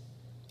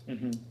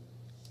 Mm-hmm.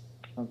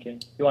 Okay.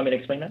 You want me to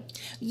explain that?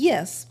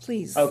 Yes,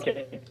 please.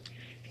 Okay.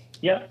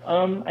 Yeah,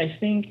 I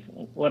think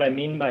what I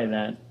mean by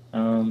that,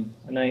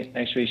 and I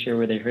actually share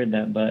where they heard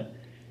that, but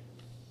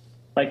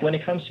like when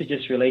it comes to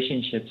just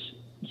relationships,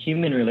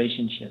 human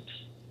relationships,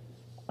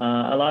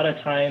 a lot of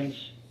times,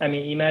 I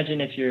mean,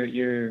 imagine if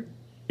you're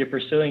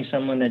pursuing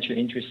someone that you're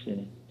interested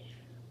in.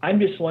 I'm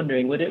just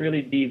wondering, would it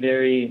really be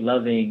very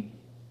loving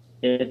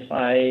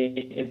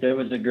if there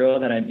was a girl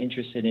that I'm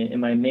interested in, and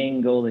my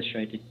main goal is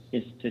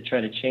to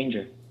try to change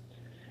her?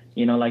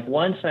 Like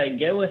once I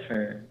get with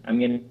her, I'm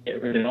gonna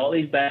get rid of all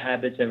these bad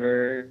habits of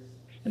her,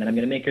 and then I'm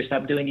gonna make her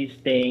stop doing these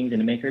things,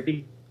 and make her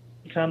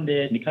become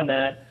this, become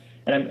that.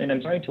 And I'm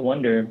starting to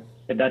wonder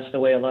if that's the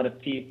way a lot of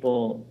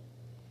people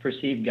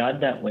perceive God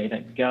that way.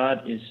 That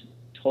God is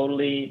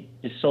solely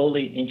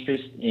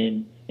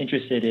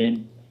interested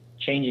in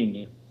changing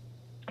you,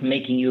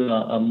 making you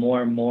a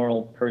more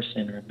moral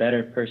person or a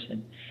better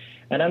person.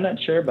 And I'm not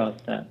sure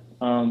about that.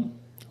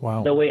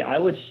 Wow. The way I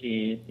would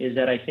see it is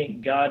that I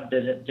think God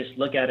doesn't just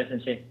look at us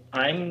and say,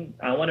 I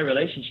want a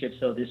relationship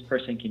so this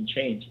person can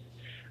change.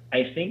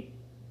 I think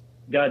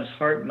God's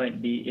heart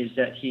might be is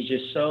that he's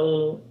just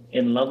so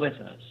in love with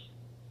us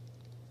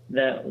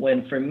that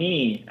when, for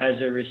me,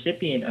 as a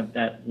recipient of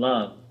that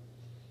love,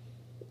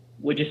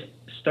 would just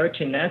start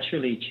to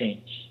naturally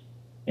change.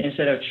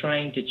 Instead of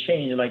trying to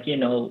change, like,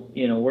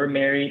 we're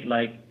married,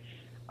 like,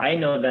 I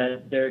know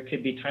that there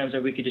could be times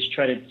where we could just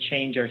try to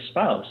change our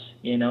spouse,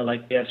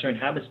 like we have certain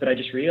habits, but I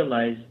just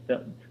realized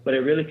that what it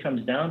really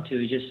comes down to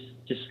is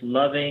just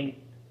loving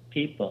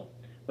people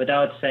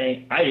without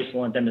saying, I just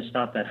want them to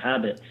stop that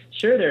habit.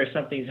 Sure, there are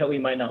some things that we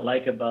might not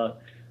like about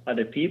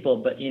other people,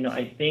 but,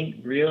 I think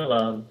real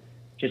love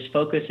just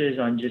focuses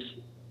on just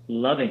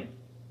loving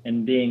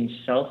and being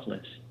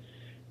selfless.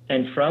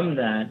 And from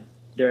that,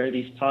 there are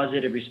these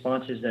positive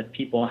responses that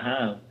people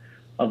have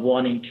of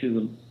wanting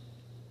to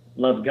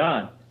love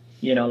God.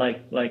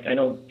 Like I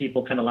know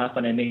people kind of laugh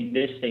when I make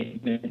this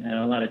statement, and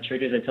a lot of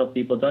churches, I tell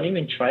people, don't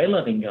even try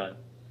loving God.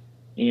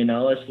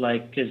 It's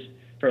like, because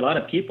for a lot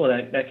of people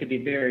that could be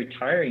very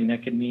tiring.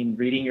 That could mean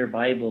reading your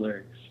Bible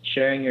or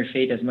sharing your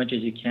faith as much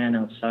as you can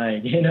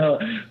outside, you know,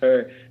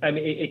 or I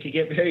mean, it could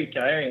get very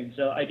tiring.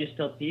 So I just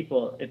tell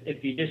people,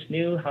 if you just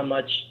knew how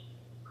much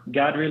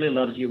God really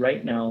loves you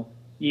right now,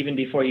 even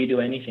before you do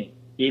anything,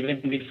 even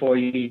before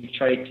you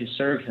try to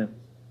serve him,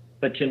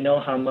 but to know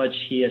how much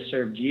he has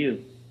served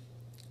you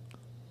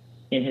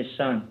in his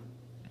son.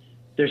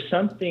 There's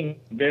something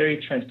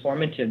very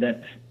transformative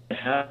that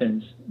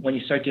happens when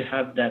you start to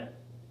have that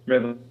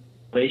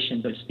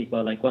revelation, so to speak,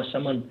 well, like, well,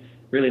 someone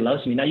really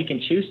loves me. Now you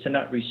can choose to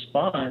not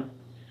respond,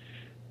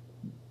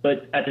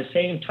 but at the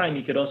same time,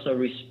 you could also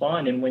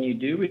respond. And when you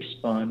do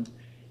respond,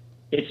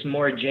 it's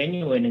more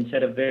genuine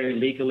instead of very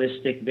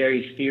legalistic,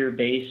 very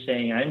fear-based,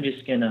 saying, I'm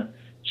just going to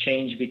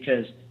change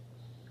because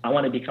I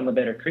want to become a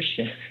better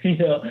Christian, you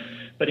know.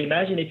 But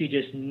imagine if you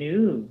just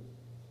knew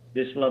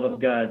this love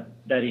of God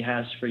that he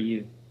has for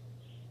you.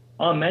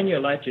 Oh man, your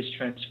life just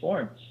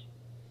transforms,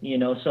 you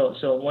know.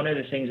 So one of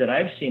the things that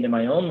I've seen in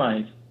my own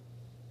life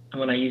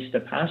when I used to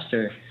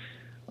pastor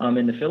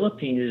in the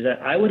Philippines is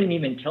that I wouldn't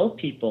even tell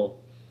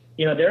people,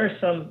 you know, there are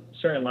some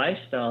certain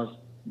lifestyles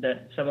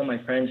that some of my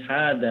friends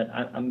had that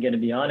I'm going to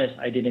be honest,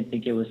 I didn't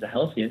think it was the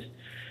healthiest.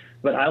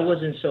 But I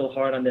wasn't so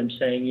hard on them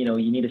saying, you know,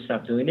 you need to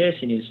stop doing this,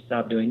 you need to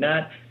stop doing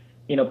that.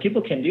 You know,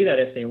 people can do that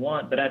if they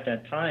want, but at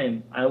that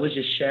time, I was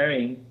just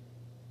sharing,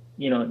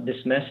 you know,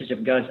 this message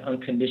of God's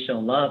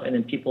unconditional love. And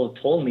then people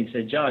told me,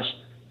 said, Josh,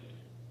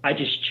 I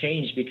just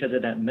changed because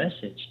of that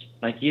message.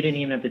 Like, you didn't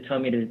even have to tell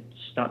me to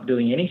stop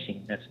doing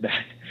anything that's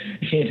bad,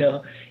 you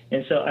know?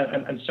 And so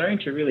I'm starting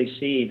to really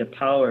see the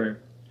power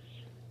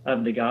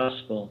of the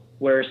gospel,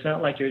 where it's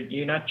not like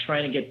you're not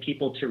trying to get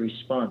people to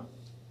respond.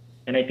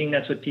 And I think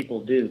that's what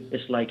people do.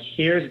 It's like,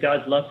 here's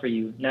God's love for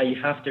you. Now you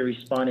have to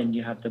respond and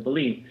you have to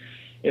believe.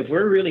 If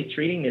we're really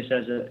treating this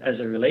as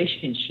a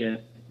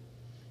relationship,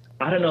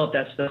 I don't know if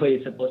that's the way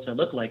it's supposed to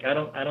look like. I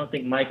don't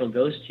think Michael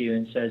goes to you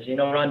and says, you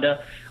know,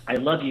 Rhonda, I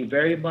love you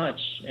very much.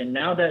 And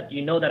now that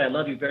you know that I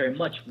love you very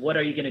much, what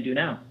are you going to do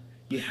now?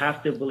 You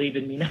have to believe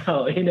in me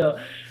now. You know,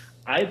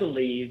 I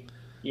believe,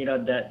 you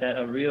know, that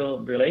a real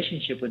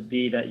relationship would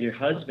be that your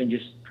husband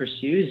just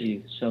pursues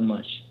you so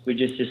much with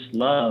just this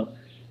love.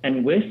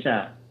 And with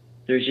that,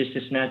 there's just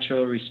this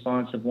natural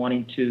response of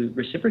wanting to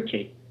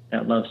reciprocate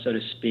that love, so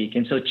to speak.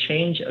 And so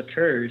change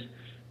occurs,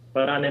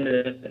 but not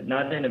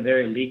in a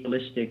very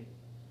legalistic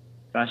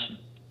fashion.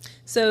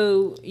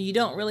 So you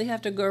don't really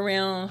have to go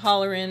around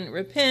hollering,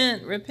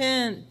 repent,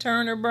 repent,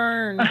 turn or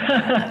burn. No,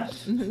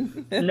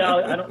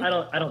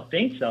 I don't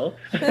think so.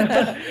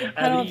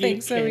 I don't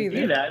think so either.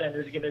 Do that, and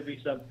there's going to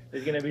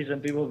be some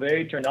people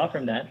very turned off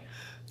from that.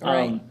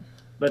 Right.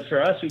 But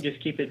for us, we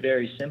just keep it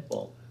very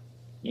simple.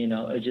 You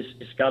know,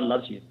 it's God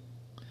loves you,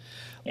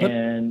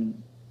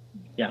 and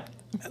yeah.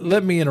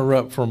 Let me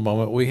interrupt for a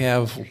moment. We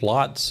have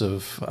lots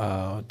of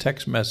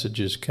text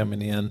messages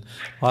coming in,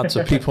 lots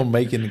of people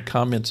making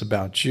comments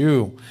about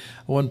you.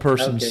 One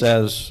person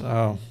says,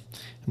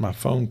 my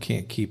phone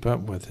can't keep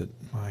up with it.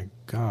 My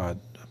God,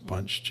 a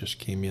bunch just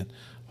came in.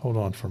 Hold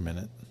on for a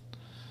minute.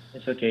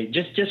 It's okay.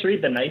 Just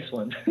read the nice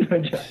one.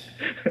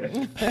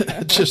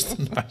 Just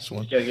the nice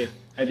one.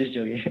 I'm just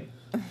joking.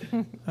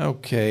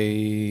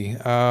 Okay.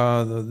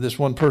 This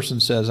one person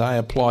says, I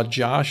applaud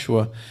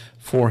Joshua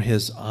for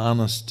his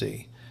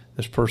honesty.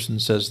 This person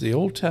says, the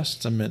Old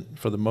Testament,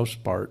 for the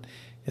most part,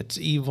 it's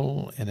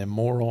evil and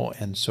immoral,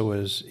 and so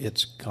is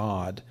its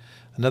God.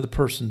 Another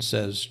person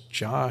says,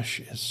 Josh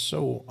is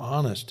so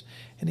honest,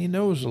 and he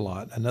knows a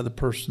lot. Another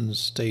person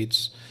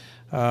states,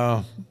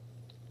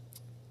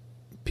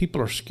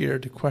 people are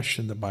scared to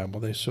question the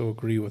Bible. They so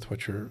agree with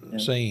what you're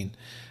saying.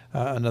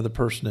 Another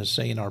person is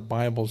saying our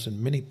Bibles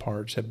in many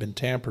parts have been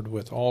tampered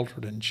with,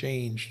 altered, and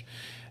changed,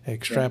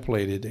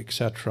 extrapolated,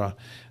 etc.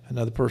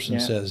 Another person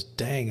says,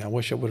 dang, I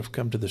wish I would have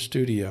come to the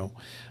studio.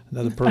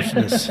 Another person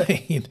is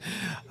saying,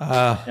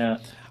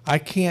 I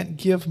can't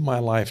give my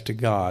life to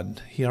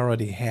God. He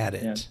already had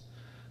it.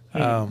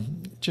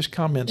 Just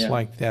comments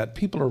like that.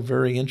 People are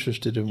very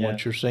interested in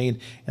what you're saying,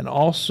 and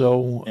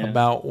also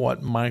about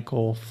what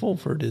Michael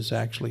Fulford is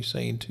actually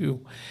saying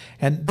too.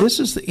 And this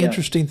is the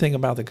interesting thing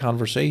about the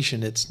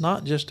conversation. It's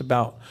not just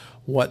about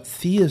what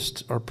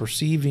theists are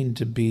perceiving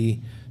to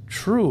be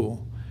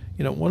true.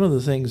 You know, one of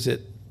the things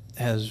that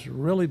has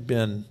really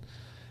been,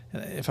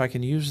 if I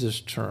can use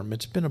this term,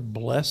 it's been a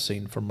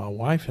blessing for my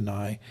wife and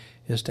I,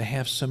 is to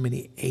have so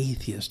many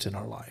atheists in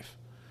our life.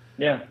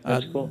 Yeah,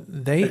 that's cool.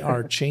 They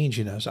are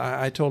changing us.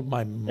 I told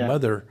my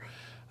mother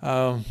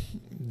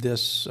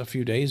this a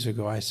few days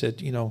ago. I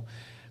said, you know,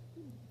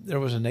 there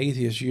was an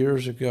atheist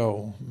years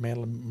ago,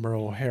 Madeline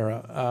Merle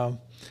O'Hara,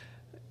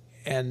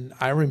 and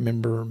I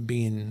remember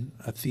being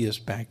a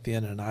theist back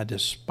then, and I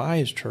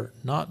despised her,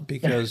 not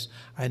because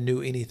I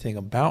knew anything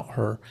about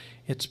her.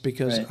 It's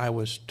because I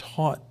was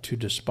taught to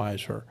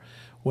despise her.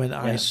 When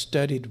I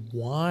studied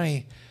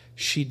why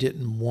she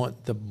didn't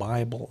want the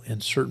Bible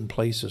in certain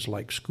places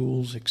like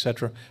schools,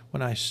 etc.,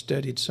 when I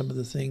studied some of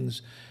the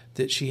things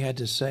that she had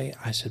to say,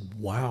 I said,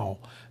 wow,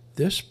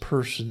 this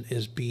person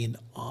is being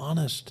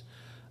honest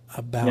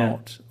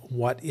about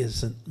what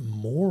isn't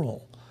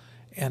moral.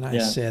 And I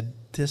said,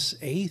 this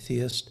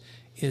atheist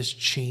is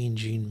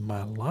changing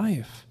my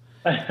life.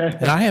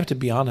 And I have to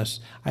be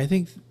honest, I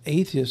think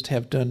atheists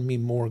have done me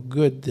more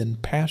good than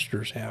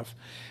pastors have.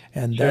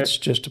 And Sure. that's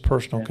just a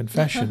personal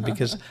confession,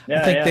 because I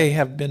Yeah, think yeah. they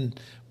have been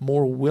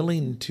more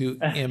willing to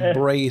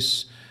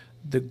embrace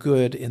the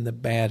good and the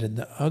bad and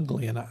the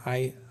ugly. And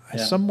I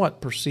Yeah.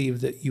 somewhat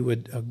perceive that you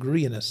would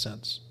agree in a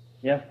sense.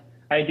 Yeah,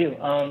 I do.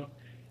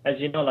 As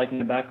you know, like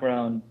my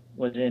background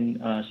was in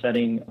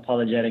studying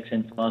apologetics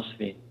and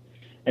philosophy.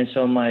 And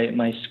so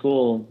my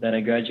school that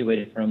I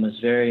graduated from was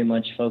very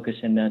much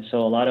focused in that.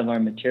 So a lot of our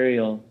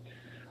material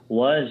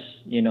was,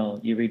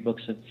 you read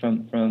books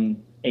from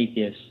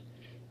atheists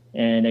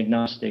and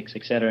agnostics,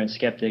 et cetera, and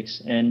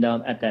skeptics. And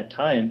at that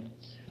time,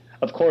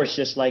 of course,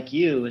 just like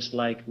you, it's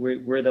like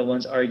we're the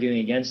ones arguing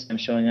against them,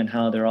 showing on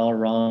how they're all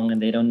wrong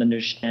and they don't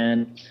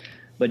understand.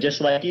 But just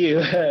like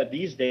you,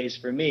 these days,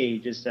 for me,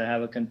 just to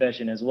have a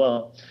confession as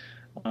well,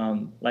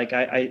 like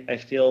I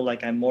feel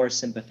like I'm more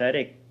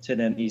sympathetic to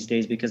them these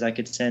days, because I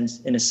could sense,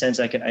 in a sense,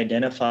 I could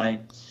identify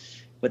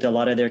with a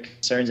lot of their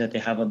concerns that they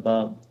have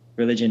about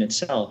religion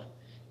itself.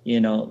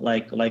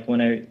 Like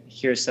when I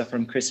hear stuff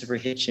from Christopher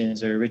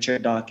Hitchens or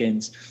Richard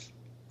Dawkins,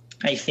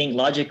 I think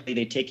logically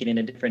they take it in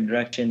a different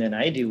direction than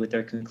I do with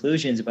their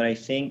conclusions, but I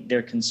think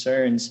their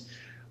concerns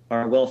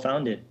are well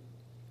founded,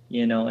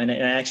 and I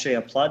actually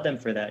applaud them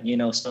for that.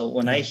 So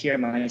when I hear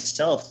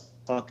myself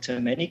talk to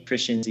many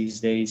Christians these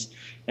days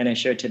and I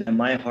share to them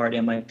my heart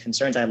and my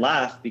concerns, I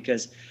laugh,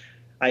 because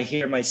I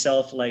hear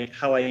myself, like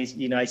how I used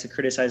to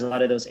criticize a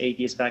lot of those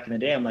atheists back in the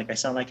day. I'm like, I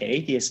sound like an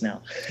atheist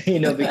now,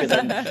 because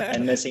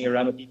I'm messing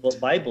around with people's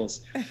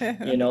Bibles,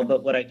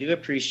 But what I do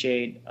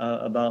appreciate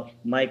about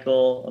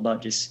Michael,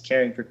 about just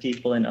caring for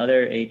people and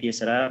other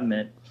atheists that I've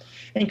met,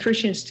 and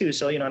Christians too.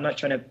 So, I'm not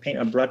trying to paint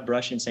a broad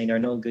brush and saying there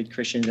are no good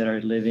Christians that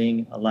are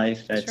living a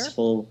life that's Sure.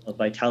 full of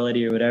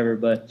vitality or whatever.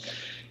 But,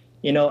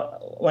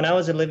 when I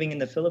was living in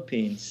the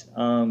Philippines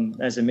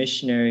as a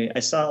missionary, I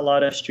saw a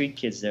lot of street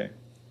kids there.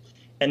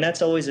 And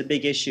that's always a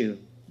big issue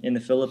in the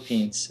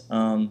Philippines.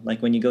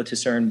 Like when you go to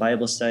certain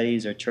Bible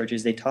studies or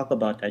churches, they talk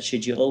about that.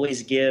 Should you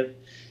always give,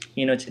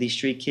 to these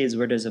street kids?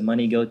 Where does the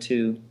money go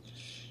to?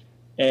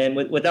 And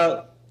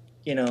without,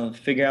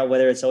 figuring out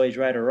whether it's always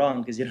right or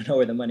wrong, because you don't know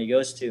where the money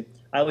goes to,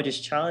 I would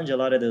just challenge a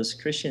lot of those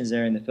Christians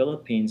there in the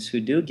Philippines who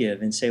do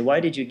give and say, why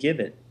did you give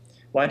it?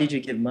 Why did you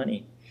give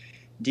money?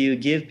 Do you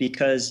give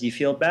because you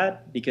feel bad?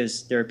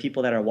 Because there are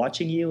people that are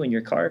watching you in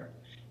your car?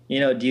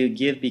 Do you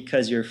give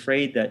because you're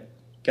afraid that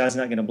God's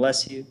not going to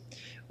bless you?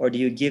 Or do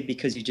you give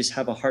because you just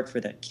have a heart for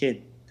that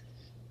kid?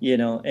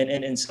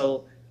 And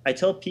so I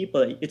tell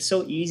people it's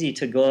so easy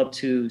to go up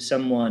to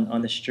someone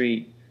on the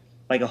street,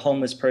 like a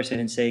homeless person,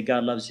 and say,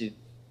 God loves you.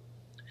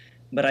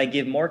 But I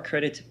give more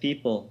credit to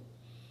people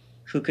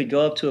who could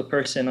go up to a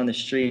person on the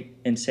street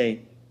and say,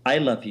 I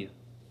love you.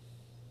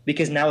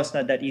 Because now it's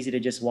not that easy to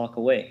just walk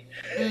away.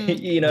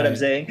 You know what I'm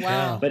saying?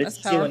 Wow, But it's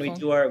that's easy when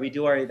powerful. we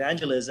do our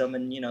evangelism,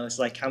 and it's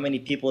like, how many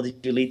people did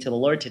you lead to the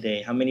Lord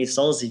today? How many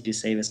souls did you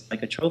save? It's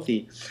like a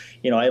trophy.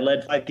 I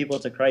led 5 people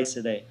to Christ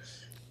today.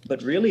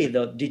 But really,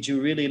 though, did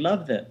you really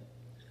love them?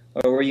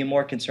 Or were you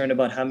more concerned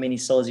about how many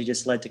souls you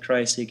just led to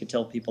Christ so you could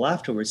tell people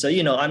afterwards? So,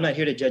 I'm not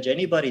here to judge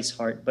anybody's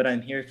heart, but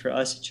I'm here for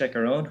us to check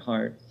our own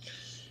heart.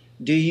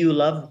 Do you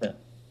love them?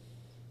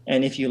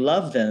 And if you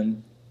love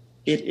them,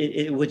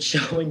 it would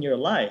show in your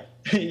life.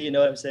 You know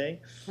what I'm saying?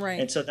 Right.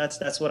 And so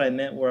that's what I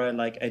meant, where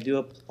I do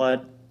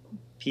applaud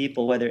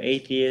people, whether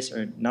atheists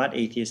or not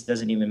atheists,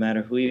 doesn't even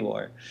matter who you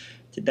are,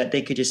 that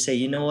they could just say,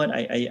 you know what,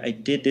 I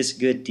did this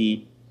good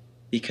deed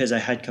because I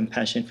had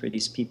compassion for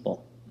these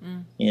people.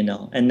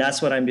 And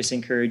that's what I'm just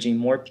encouraging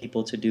more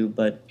people to do.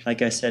 But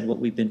like I said, what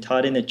we've been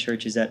taught in the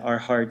church is that our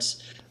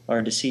hearts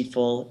are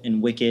deceitful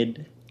and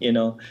wicked,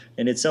 and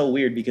it's so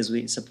weird, because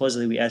we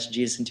supposedly ask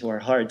Jesus into our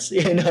hearts,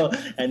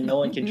 and no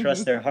one can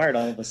trust their heart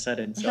all of a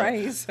sudden. So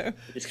Right. So, it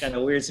just kind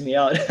of weirds me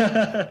out.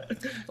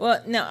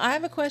 well, now I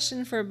have a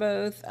question for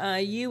both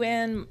you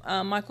and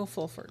Michael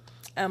Fulford.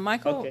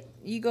 Michael, Okay.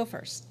 you go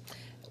first.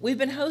 We've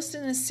been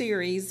hosting a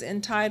series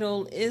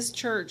entitled "Is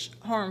Church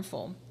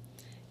Harmful?"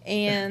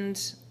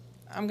 And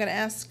I'm going to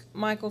ask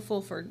Michael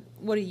Fulford,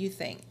 what do you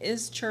think?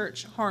 Is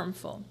church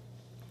harmful?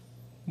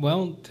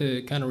 Well,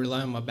 to kind of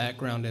rely on my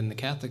background in the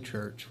Catholic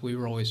Church, we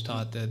were always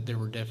taught that there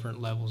were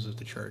different levels of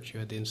the church. You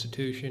had the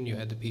institution, you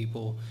had the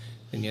people,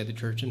 then you had the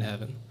church in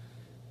heaven.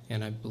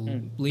 And I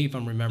believe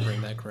I'm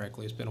remembering that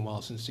correctly. It's been a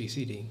while since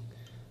CCD.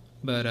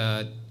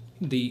 But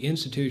the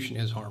institution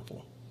is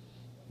harmful.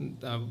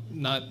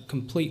 Not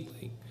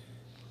completely,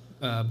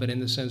 but in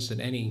the sense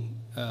that any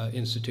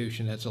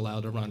institution that's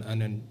allowed to run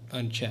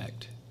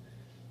unchecked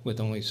with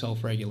only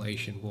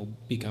self-regulation will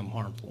become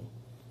harmful.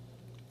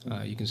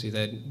 You can see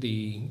that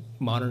the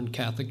modern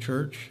Catholic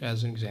Church,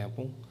 as an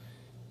example,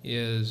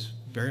 is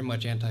very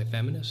much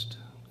anti-feminist,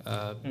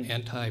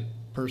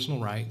 anti-personal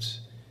rights,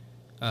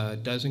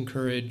 does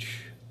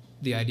encourage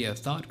the idea of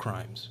thought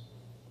crimes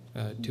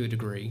to a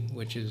degree,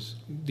 which is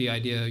the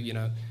idea,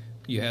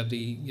 you have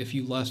if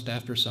you lust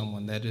after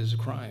someone, that is a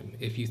crime.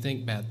 If you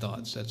think bad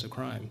thoughts, that's a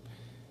crime.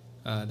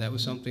 That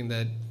was something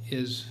that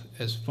is,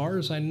 as far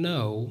as I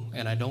know,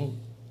 and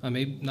I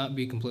may not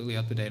be completely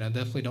up to date. I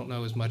definitely don't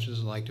know as much as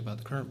I liked about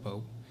the current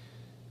Pope.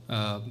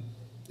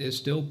 Is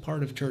still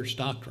part of church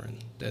doctrine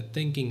that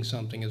thinking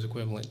something is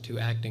equivalent to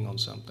acting on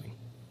something,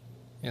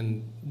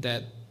 and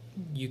that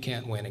you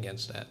can't win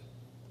against that.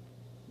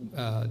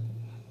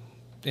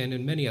 And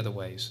in many other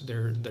ways,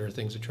 there are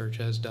things the church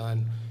has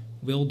done,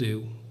 will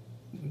do.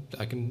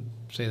 I can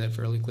say that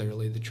fairly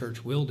clearly. The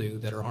church will do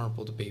that are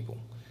harmful to people,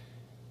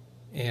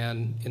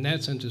 and in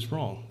that sense, is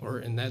wrong, or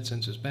in that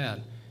sense, is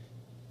bad.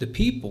 The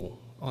people,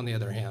 on the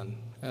other hand,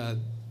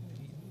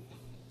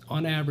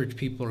 on average,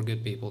 people are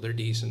good people. They're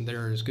decent.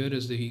 They're as good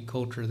as the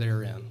culture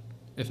they're in,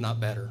 if not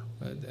better.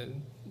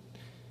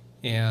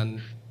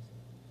 And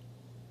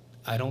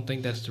I don't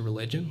think that's the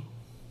religion.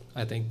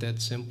 I think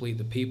that's simply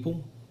the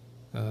people.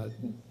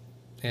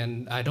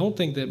 And I don't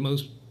think that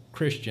most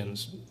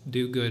Christians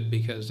do good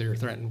because they're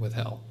threatened with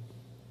hell.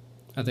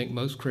 I think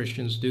most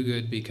Christians do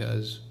good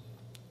because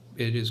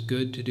it is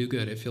good to do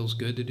good. It feels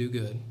good to do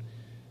good,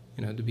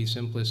 to be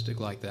simplistic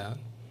like that.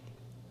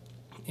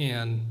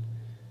 And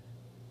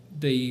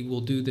they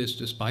will do this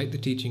despite the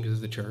teachings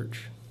of the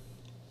church.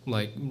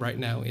 Like right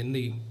now in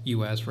the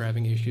U.S., we're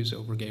having issues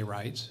over gay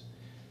rights.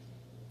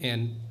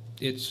 And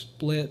it's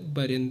split,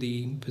 but in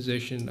the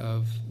position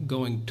of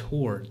going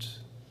towards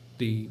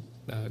the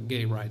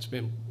gay rights,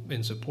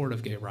 in support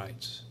of gay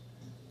rights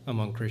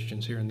among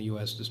Christians here in the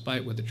U.S.,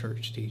 despite what the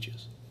church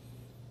teaches.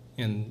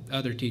 And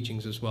other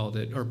teachings as well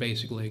that are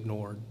basically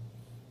ignored.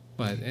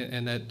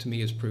 And that to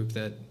me is proof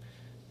that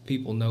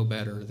people know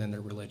better than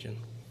their religion.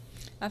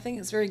 I think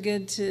it's very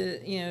good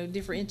to,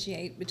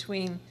 differentiate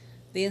between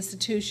the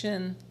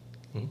institution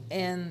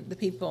and the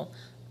people.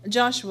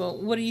 Joshua,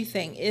 what do you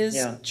think?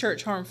 Is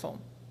church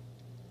harmful?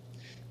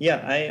 Yeah,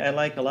 I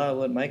like a lot of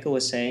what Michael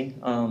was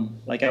saying.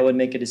 Like I would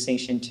make a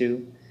distinction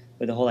too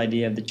with the whole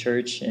idea of the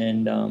church.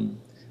 And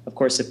of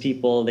course, the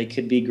people, they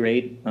could be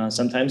great,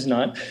 sometimes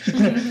not.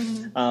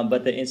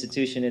 But the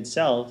institution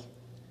itself,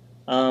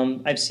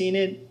 I've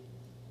seen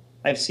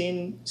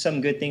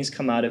some good things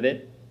come out of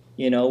it,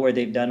 where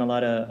they've done a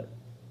lot of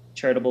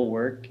charitable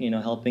work,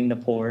 helping the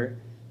poor.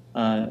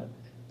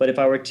 But if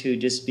I were to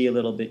just be a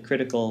little bit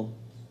critical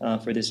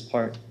for this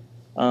part,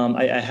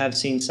 I have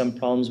seen some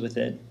problems with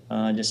it,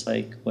 just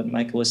like what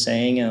Michael was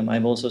saying.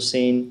 I've also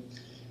seen,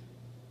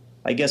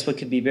 I guess what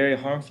could be very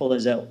harmful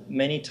is that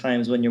many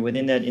times when you're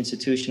within that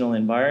institutional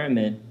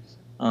environment,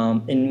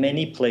 in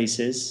many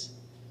places,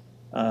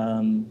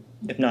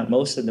 if not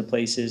most of the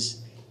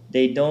places,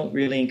 they don't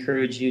really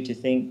encourage you to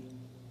think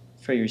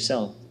for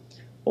yourself,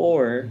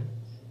 or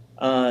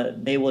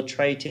they will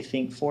try to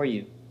think for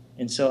you.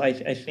 And so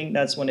I think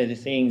that's one of the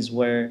things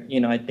where,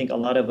 I think a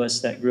lot of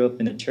us that grew up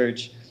in the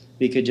church,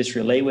 we could just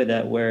relate with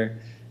that, where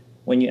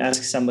when you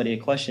ask somebody a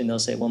question, they'll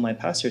say, well, my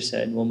pastor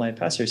said,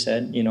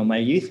 my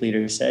youth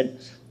leader said,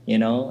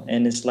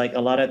 and it's like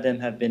a lot of them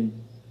have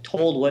been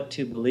told what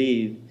to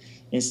believe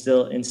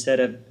instead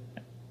of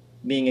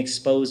being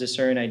exposed to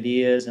certain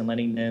ideas and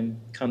letting them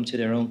come to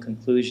their own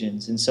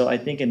conclusions. And so I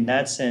think in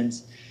that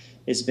sense,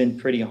 it's been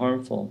pretty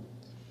harmful,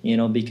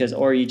 because,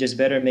 or you just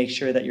better make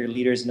sure that your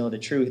leaders know the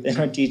truth and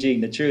are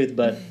teaching the truth.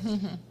 But,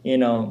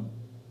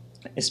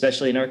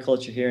 especially in our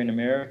culture here in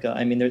America,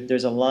 I mean,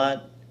 there's a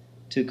lot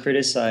to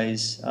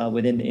criticize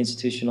within the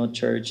institutional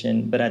church.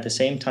 But at the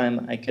same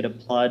time, I could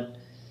applaud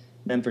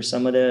them for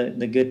some of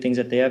the good things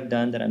that they have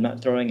done that I'm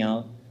not throwing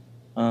out.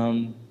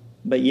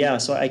 But yeah,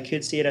 so I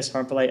could see it as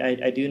harmful.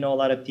 I do know a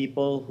lot of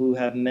people who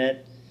have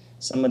met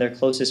some of their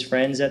closest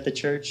friends at the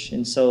church,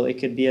 and so it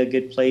could be a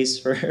good place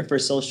for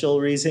social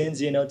reasons,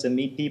 to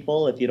meet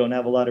people if you don't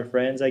have a lot of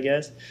friends, I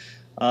guess.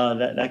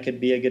 That could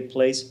be a good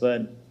place,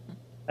 but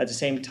at the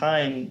same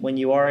time, when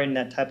you are in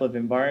that type of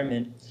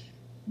environment,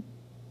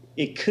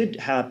 it could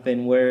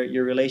happen where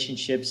your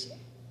relationships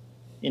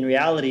in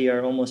reality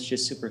are almost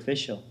just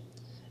superficial.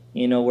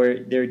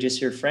 Where they're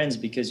just your friends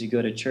because you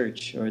go to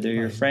church, or they're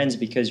your friends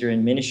because you're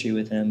in ministry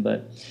with them.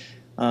 But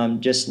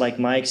just like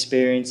my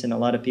experience and a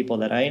lot of people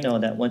that I know,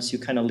 that once you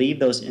kind of leave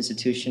those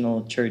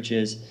institutional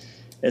churches,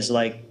 it's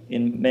like,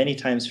 in many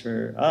times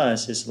for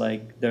us, it's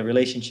like the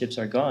relationships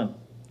are gone.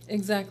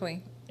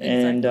 Exactly.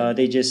 And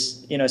they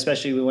just,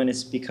 especially when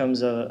it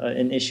becomes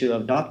an issue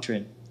of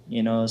doctrine,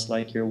 it's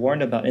like you're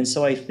warned about. And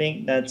so I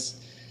think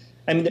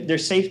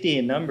there's safety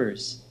in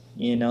numbers.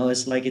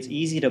 It's like it's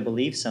easy to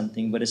believe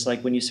something, but it's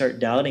like when you start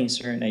doubting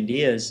certain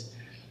ideas,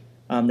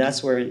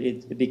 that's where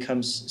it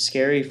becomes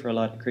scary for a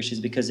lot of Christians,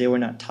 because they were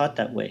not taught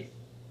that way.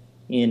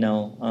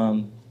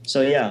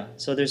 So yeah,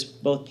 so there's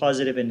both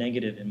positive and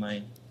negative in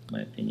my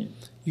opinion.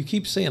 You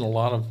keep saying a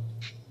lot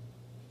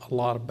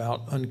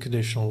about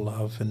unconditional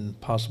love and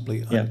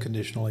possibly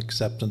unconditional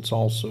acceptance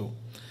also.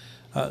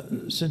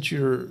 Since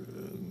you're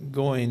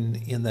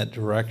going in that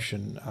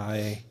direction,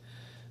 I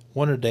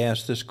wanted to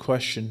ask this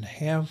question: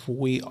 have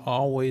we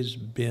always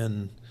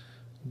been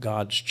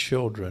God's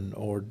children,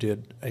 or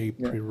did a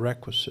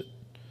prerequisite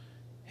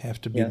have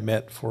to be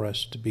met for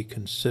us to be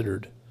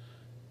considered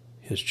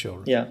His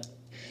children?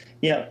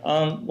 Yeah,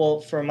 well,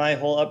 for my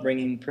whole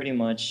upbringing, pretty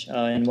much,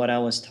 and what I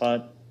was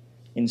taught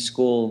in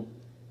school,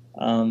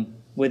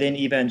 within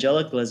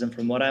evangelicalism,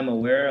 from what I'm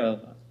aware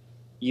of,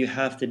 you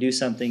have to do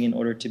something in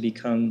order to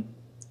become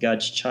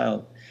God's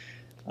child.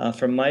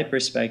 From my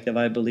perspective,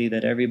 I believe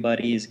that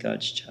everybody is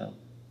God's child,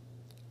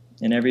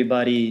 and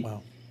everybody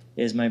Wow.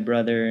 is my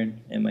brother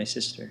and my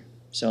sister.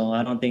 So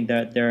I don't think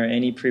that there are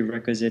any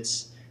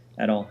prerequisites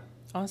at all.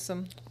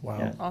 Awesome. Wow.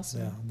 Yeah.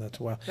 Awesome. Yeah, that's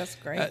wow. That's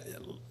great.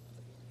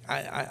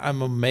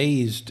 I'm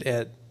amazed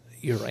at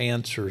your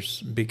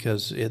answers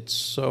because it's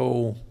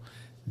so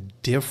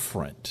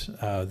different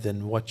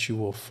than what you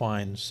will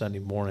find Sunday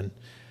morning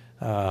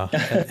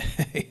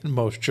in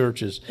most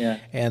churches. Yeah.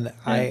 And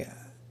Yeah.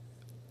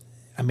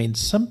 I mean,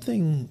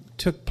 something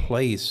took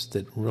place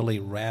that really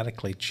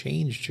radically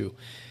changed you.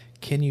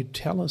 Can you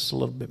tell us a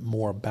little bit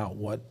more about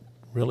what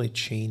really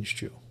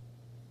changed you?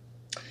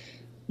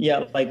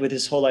 Yeah, like with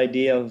this whole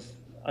idea of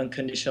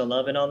unconditional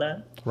love and all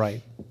that.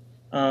 Right.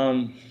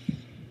 Um,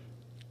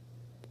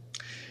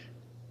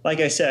 like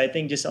I said, I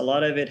think just a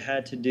lot of it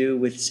had to do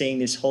with seeing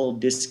this whole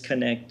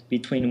disconnect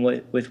between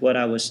what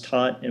I was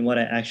taught and what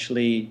I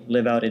actually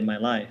live out in my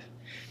life.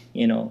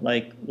 You know,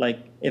 like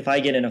if I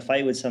get in a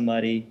fight with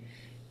somebody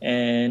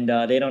and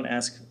they don't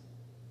ask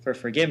for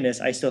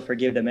forgiveness, I still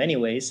forgive them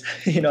anyways.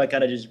 You know, I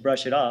kind of just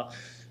brush it off.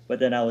 But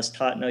then I was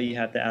taught, no, you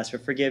have to ask for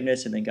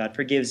forgiveness, and then God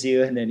forgives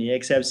you, and then He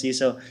accepts you.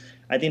 So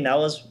I think that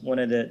was one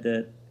of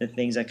the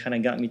things that kind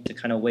of got me to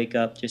kind of wake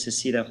up, just to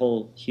see that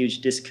whole huge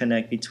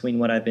disconnect between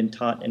what I've been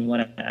taught and what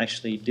I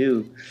actually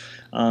do.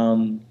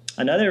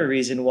 Another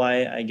reason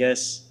why, I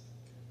guess,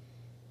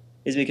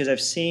 is because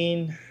I've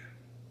seen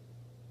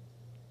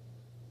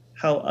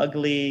how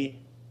ugly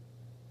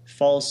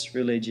false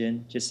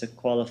religion, just to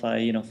qualify,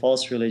 you know,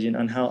 false religion,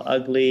 on how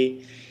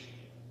ugly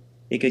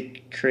it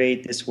could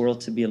create this world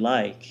to be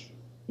like.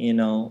 You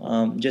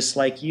know, just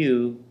like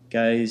you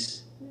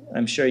guys,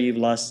 I'm sure you've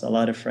lost a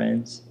lot of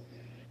friends.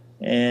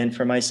 And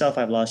for myself,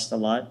 I've lost a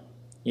lot,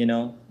 you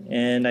know,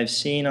 and I've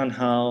seen on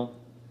how,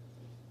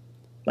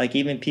 like,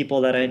 even people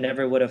that I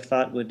never would have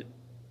thought would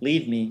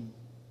leave me,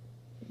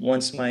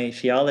 once my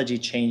theology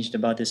changed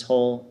about this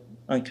whole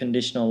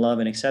unconditional love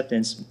and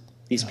acceptance,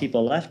 these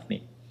people left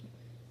me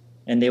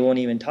and they won't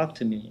even talk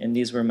to me. And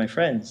these were my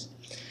friends.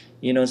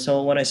 You know,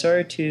 so when I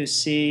started to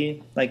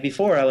see, like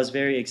before, I was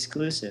very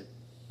exclusive,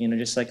 you know,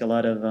 just like a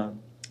lot of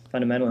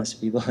fundamentalist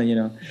people, you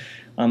know.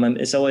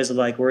 It's always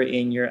like, we're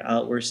in, you're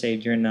out, we're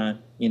saved, you're not.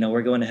 You know,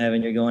 we're going to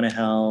heaven, you're going to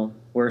hell,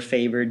 we're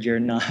favored, you're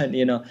not,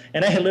 you know.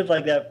 And I lived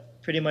like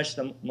that pretty much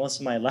most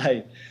of my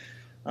life.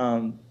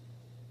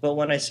 But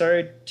when I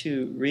started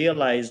to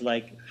realize,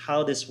 like,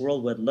 how this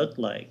world would look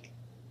like,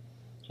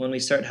 when we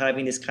start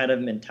having this kind of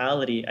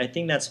mentality, I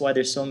think that's why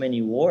there's so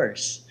many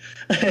wars,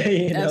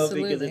 you know, because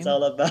Absolutely. it's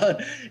all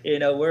about, you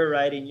know, we're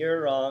right and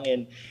you're wrong.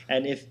 And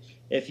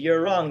if you're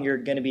wrong, you're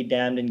going to be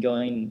damned and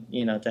going,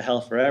 you know, to hell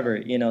forever,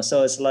 you know.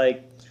 So it's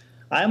like,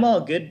 I'm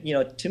all good. You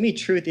know, to me,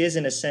 truth is,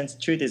 in a sense,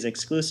 truth is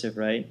exclusive,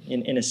 right?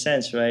 In a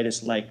sense, right?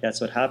 It's like, that's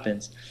what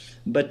happens.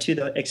 But to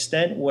the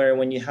extent where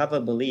when you have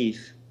a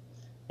belief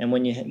and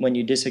when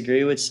you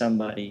disagree with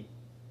somebody,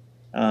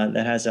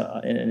 that has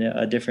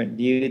a different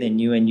view than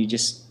you, and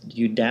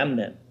you damn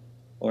them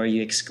or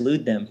you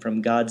exclude them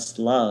from God's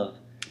love.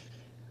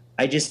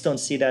 I just don't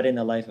see that in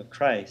the life of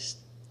Christ,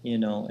 you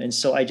know. And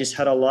so I just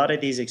had a lot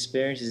of these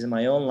experiences in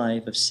my own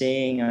life of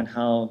seeing on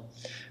how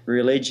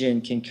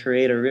religion can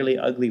create a really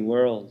ugly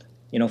world,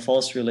 you know,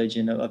 false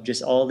religion, of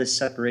just all this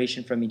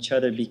separation from each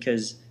other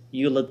because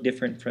you look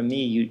different from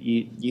me,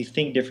 you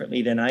think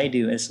differently than I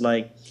do. It's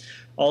like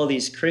all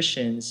these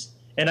Christians.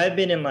 And I've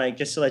been in, like,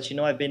 just to let you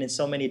know, I've been in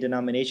so many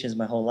denominations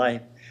my whole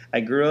life.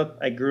 I grew up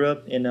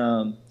in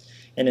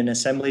an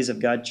Assemblies of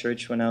God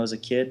church when I was a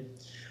kid.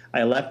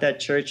 I left that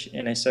church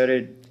and I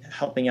started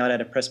helping out at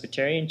a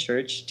Presbyterian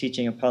church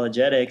teaching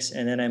apologetics,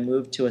 and then I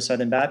moved to a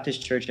Southern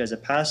Baptist church as a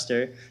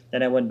pastor.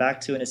 Then I went back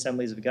to an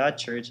Assemblies of God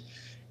church.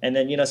 And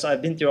then, you know, so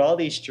I've been through all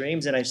these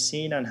streams, and I've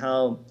seen on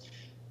how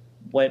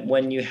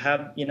when you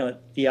have, you know,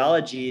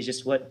 theology is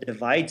just what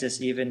divides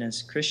us, even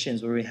as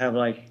Christians, where we have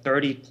like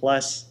 30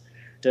 plus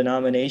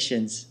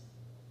denominations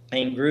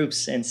and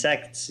groups and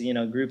sects, you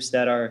know, groups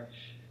that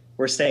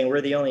we're saying we're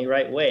the only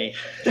right way.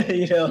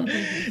 You know,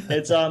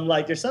 it's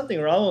like there's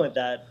something wrong with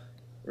that,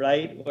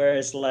 right? Where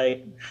it's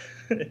like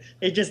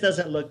it just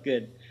doesn't look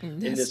good in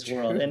this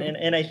world.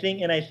 And I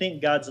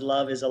think God's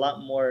love is a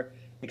lot more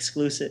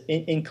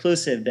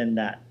inclusive than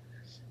that.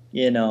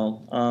 You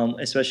know,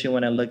 especially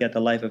when I look at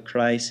the life of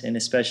Christ, and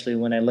especially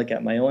when I look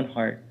at my own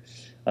heart,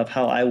 of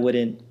how I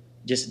wouldn't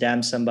just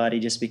damn somebody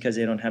just because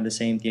they don't have the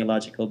same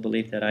theological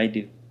belief that I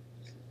do,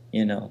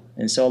 you know.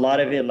 And so a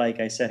lot of it, like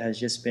I said, has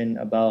just been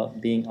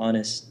about being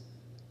honest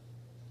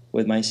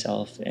with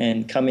myself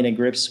and coming to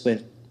grips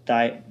with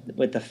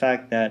the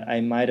fact that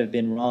I might have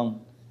been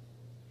wrong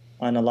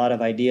on a lot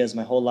of ideas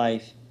my whole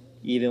life,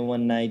 even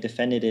when I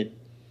defended it,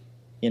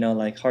 you know,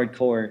 like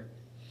hardcore.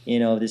 You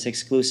know, this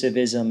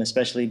exclusivism,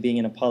 especially being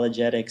in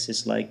apologetics,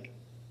 is like,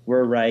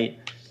 we're right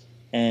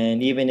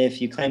And even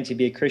if you claim to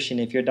be a Christian,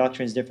 if your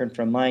doctrine is different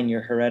from mine,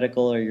 you're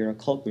heretical or you're a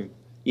cult group.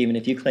 Even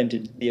if you claim to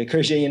be a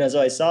Christian, so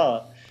I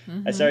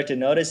started to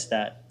notice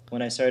that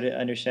when I started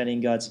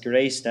understanding God's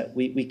grace, that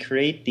we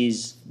create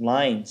these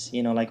lines,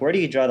 like where do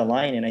you draw the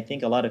line? And I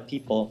think a lot of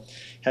people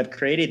have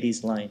created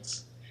these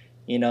lines,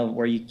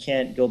 where you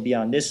can't go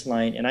beyond this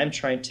line. And I'm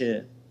trying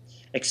to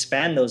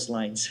expand those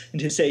lines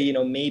to say,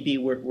 maybe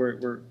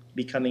we're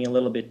becoming a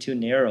little bit too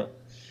narrow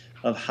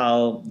of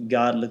how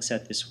God looks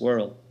at this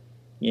world.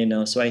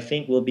 So I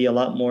think we'll be a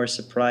lot more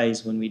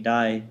surprised when we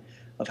die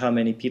of how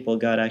many people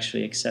God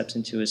actually accepts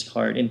into his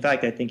heart. In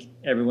fact, I think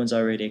everyone's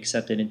already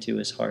accepted into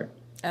his heart.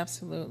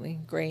 Absolutely.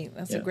 Great.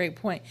 That's a great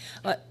point.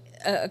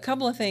 A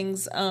couple of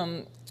things.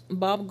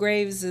 Bob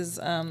Graves is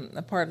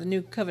a part of the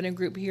New Covenant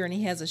group here, and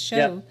he has a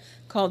show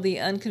called The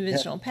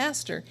Unconventional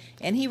Pastor.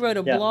 And he wrote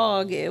a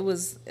blog. It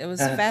was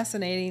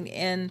fascinating.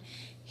 And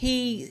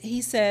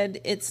he said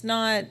it's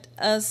not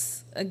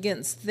us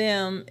against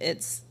them,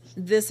 it's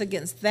this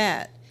against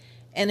that.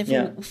 And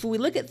if we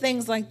look at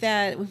things like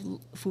that,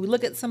 if we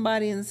look at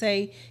somebody and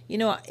say,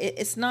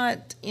 it's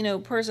not,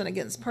 person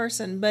against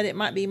person, but it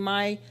might be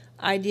my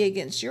idea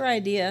against your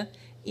idea,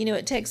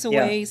 it takes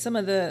away some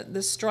of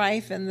the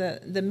strife and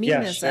the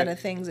meanness out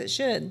of things. It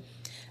should.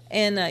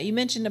 And you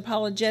mentioned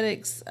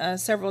apologetics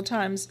several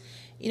times.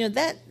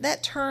 That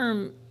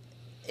term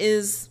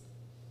is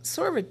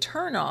sort of a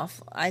turnoff,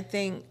 I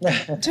think,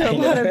 to a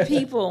lot of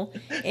people.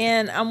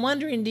 And I'm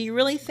wondering, do you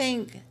really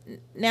think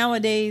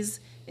nowadays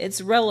it's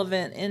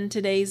relevant in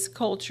today's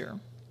culture?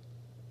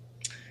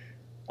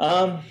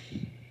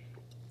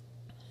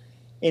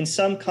 In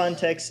some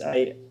contexts,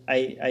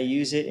 I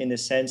use it in the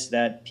sense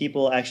that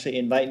people actually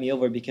invite me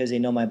over because they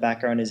know my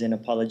background is in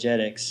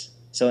apologetics.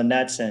 So in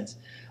that sense.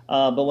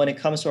 But when it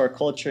comes to our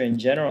culture in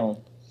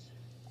general,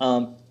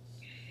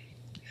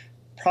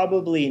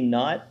 probably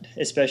not,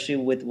 especially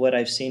with what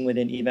I've seen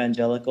within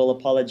evangelical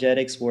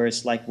apologetics, where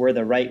it's like we're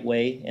the right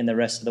way and the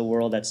rest of the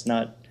world that's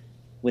not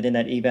within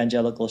that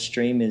evangelical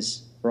stream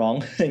is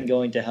wrong and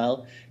going to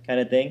hell kind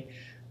of thing.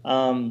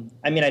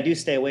 I do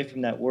stay away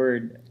from that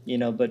word,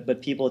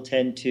 but people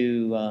tend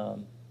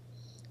to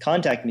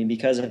contact me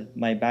because of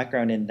my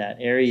background in that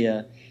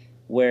area,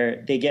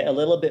 where they get a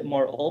little bit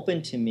more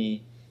open to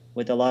me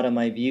with a lot of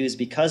my views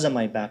because of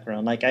my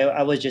background. Like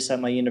I was just at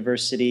my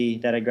university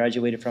that I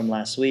graduated from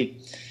last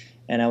week,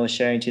 and I was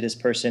sharing to this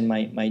person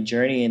my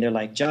journey, and they're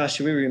like,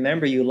 "Josh, we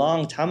remember you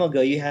long time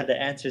ago. You had the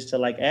answers to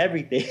like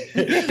everything.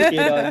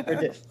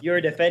 You were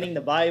defending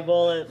the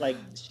Bible." Like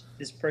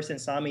this person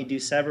saw me do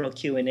several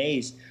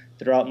Q&As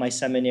throughout my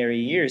seminary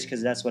years,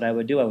 because that's what I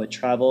would do. I would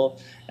travel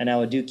and I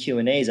would do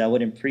Q&As. I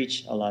wouldn't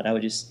preach a lot. I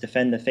would just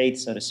defend the faith,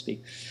 so to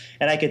speak.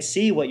 And I could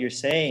see what you're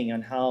saying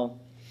on how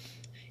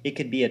it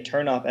could be a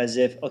turnoff, as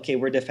if, okay,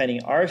 we're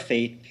defending our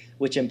faith,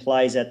 which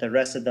implies that the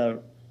rest of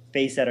the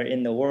faiths that are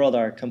in the world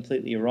are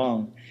completely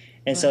wrong.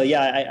 And so,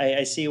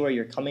 I see where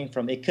you're coming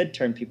from. It could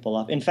turn people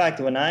off. In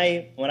fact, when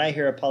I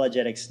hear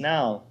apologetics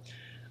now,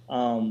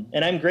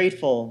 and I'm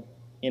grateful,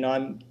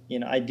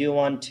 I do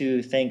want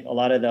to thank a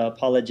lot of the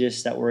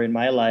apologists that were in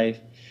my life,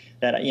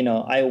 that,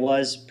 I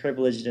was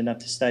privileged enough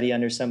to study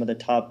under some of the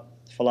top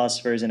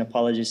philosophers and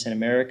apologists in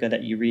America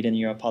that you read in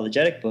your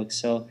apologetic books.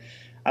 So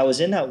I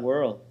was in that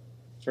world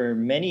for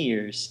many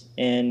years,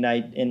 and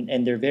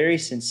they're very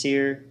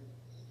sincere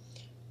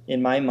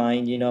in my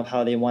mind, of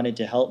how they wanted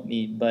to help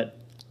me. But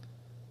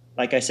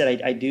like I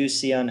said, I do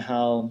see on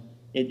how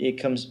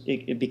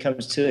it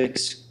becomes too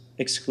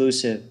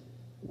exclusive,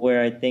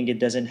 where I think it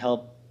doesn't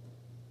help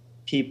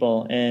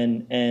people.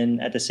 And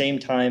at the same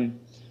time,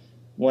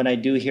 when I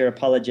do hear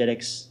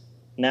apologetics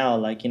now,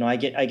 like, I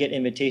get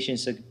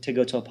invitations to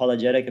go to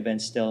apologetic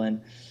events still,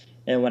 and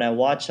when I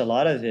watch a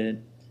lot of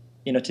it,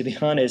 to be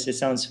honest, it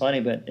sounds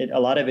funny, but a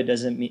lot of it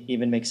doesn't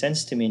even make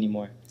sense to me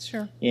anymore.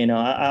 Sure.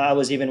 I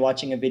was even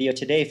watching a video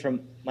today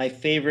from my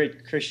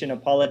favorite Christian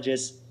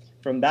apologist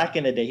from back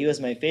in the day. He was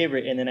my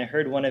favorite, and then I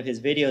heard one of his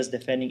videos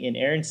defending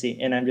inerrancy,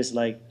 and I'm just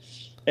like,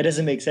 it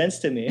doesn't make sense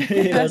to me.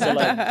 So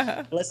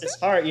like, bless his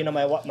heart.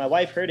 My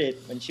wife heard it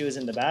when she was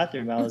in the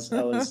bathroom. I was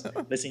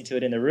listening to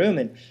it in the room,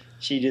 and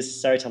she just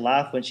started to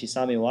laugh when she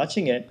saw me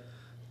watching it.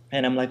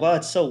 And I'm like, wow,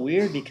 it's so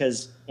weird,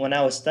 because when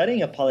I was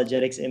studying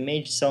apologetics, it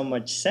made so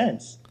much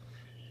sense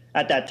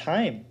at that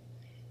time,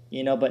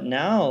 but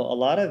now a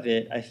lot of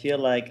it, I feel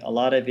like a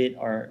lot of it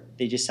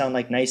they just sound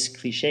like nice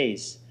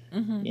cliches,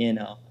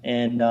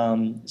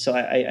 and so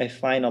I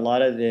find a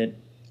lot of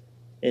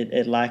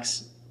it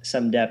lacks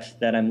some depth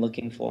that I'm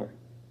looking for,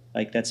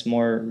 like that's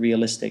more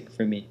realistic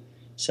for me.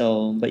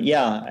 So, but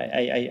yeah,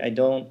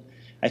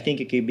 I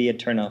think it could be a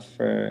turnoff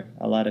for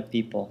a lot of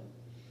people.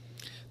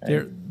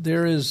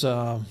 There is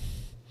a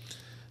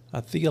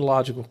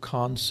theological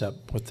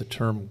concept with the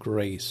term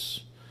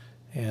grace,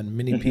 and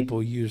many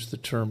people use the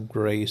term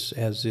grace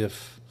as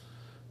if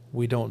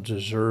we don't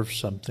deserve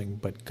something,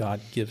 but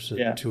God gives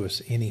it to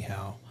us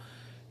anyhow.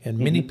 And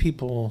many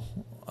people,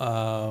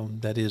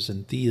 that is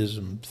in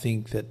theism,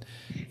 think that,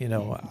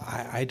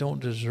 I don't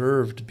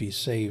deserve to be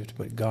saved,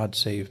 but God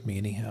saved me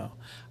anyhow.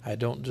 I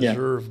don't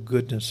deserve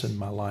goodness in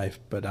my life,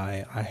 but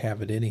I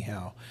have it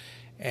anyhow.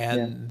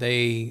 And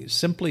they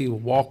simply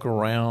walk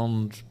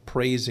around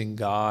praising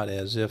God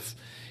as if,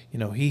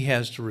 he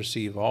has to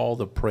receive all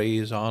the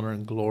praise, honor,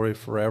 and glory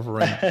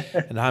forever,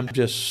 and I'm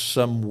just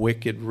some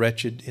wicked,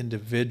 wretched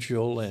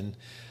individual. And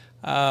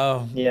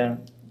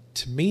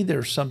to me,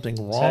 there's something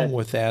wrong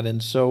with that.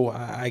 And so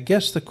I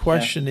guess the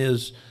question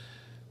is,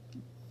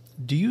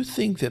 do you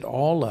think that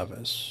all of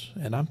us,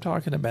 and I'm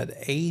talking about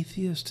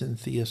atheists and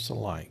theists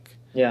alike,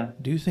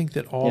 do you think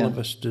that all of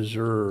us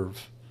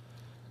deserve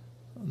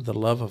the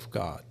love of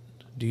God?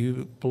 Do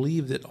you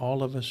believe that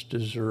all of us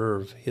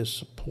deserve his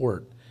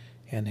support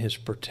and his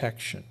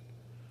protection?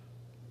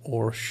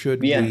 Or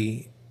should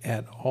we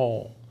at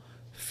all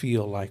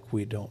feel like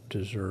we don't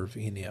deserve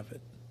any of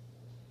it?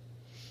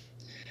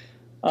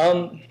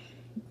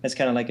 That's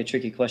kind of like a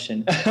tricky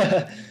question.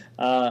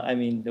 I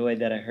mean, the way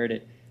that I heard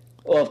it.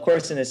 Well, of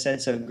course, in the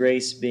sense of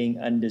grace being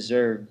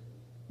undeserved,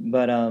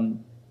 but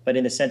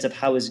in the sense of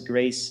how is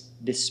grace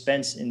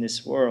dispensed in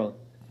this world,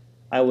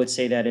 I would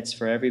say that it's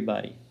for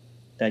everybody,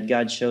 that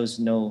God shows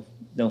no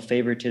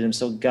favoritism.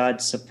 So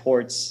God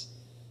supports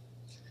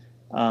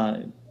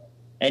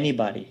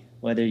anybody,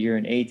 whether you're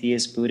an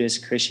atheist,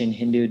 Buddhist, Christian,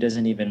 Hindu,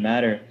 doesn't even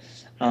matter.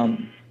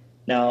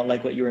 Now,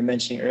 like what you were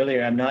mentioning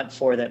earlier, I'm not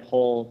for that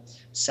whole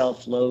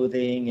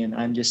self-loathing and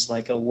I'm just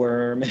like a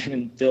worm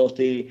and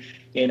filthy.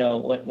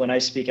 When I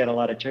speak at a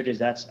lot of churches,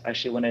 that's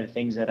actually one of the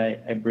things that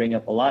I bring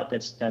up a lot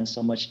that's done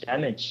so much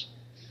damage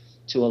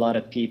to a lot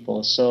of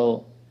people.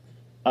 So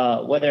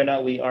whether or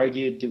not we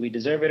argue, do we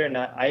deserve it or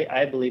not,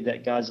 I believe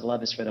that God's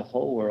love is for the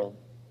whole world,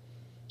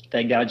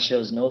 that God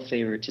shows no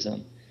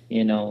favoritism.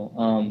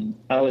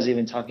 I was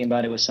even talking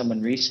about it with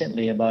someone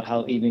recently about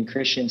how even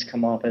Christians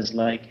come off as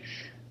like,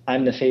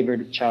 I'm the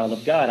favored child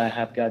of God. I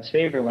have God's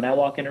favor. When I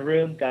walk in a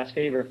room, God's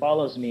favor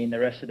follows me, and the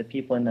rest of the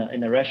people in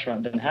the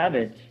restaurant don't have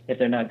it if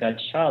they're not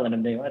God's child. And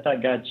I'm thinking, I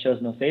thought God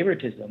shows no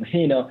favoritism.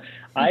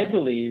 I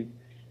believe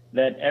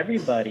that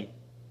everybody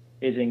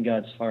is in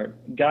God's heart.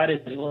 God is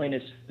willing to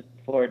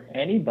support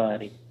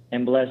anybody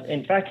and bless.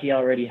 In fact, he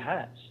already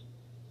has.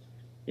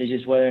 It's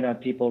just whether or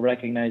not people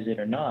recognize it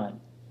or not.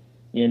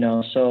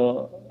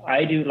 So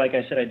I do, like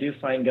I said, I do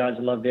find God's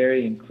love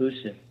very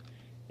inclusive.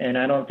 And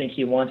I don't think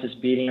he wants us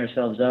beating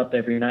ourselves up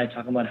every night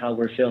talking about how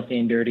we're filthy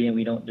and dirty and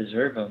we don't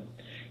deserve him.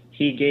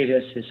 He gave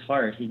us his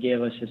heart. He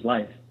gave us his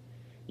life,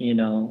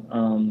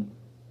 and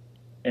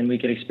we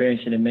could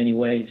experience it in many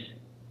ways.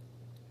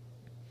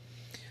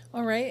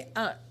 All right.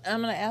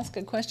 I'm going to ask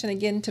a question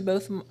again to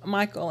both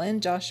Michael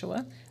and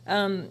Joshua.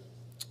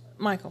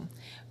 Michael,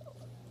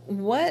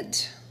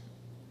 what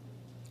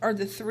are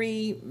the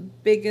 3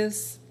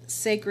 biggest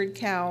sacred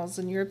cows,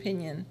 in your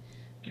opinion,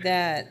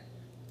 that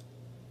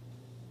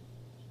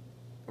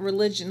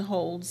religion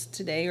holds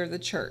today, or the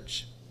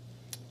church,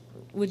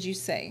 would you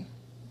say?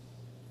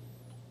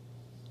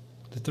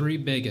 The 3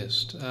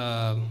 biggest.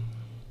 Well,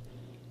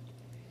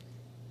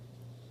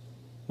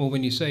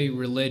 when you say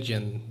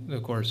religion,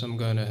 of course, I'm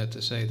going to have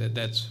to say that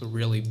that's a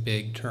really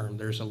big term.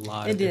 There's a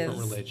lot of different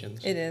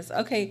religions. It is.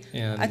 Okay.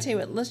 And I tell you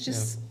what, let's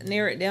just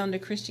narrow it down to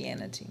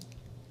Christianity.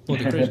 Well,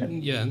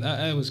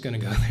 I was going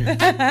to go there.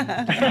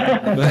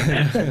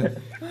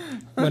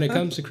 But when it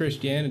comes to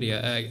Christianity,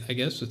 I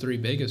guess the 3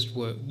 biggest,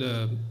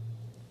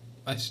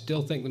 I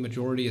still think the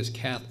majority is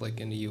Catholic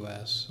in the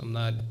U.S. I'm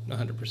not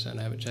 100%.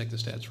 I haven't checked the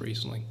stats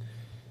recently.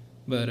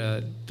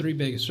 But 3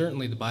 biggest,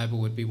 certainly the Bible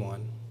would be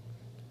one.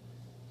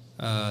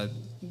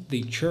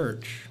 The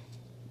church,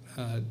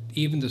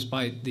 even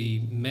despite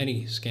the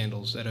many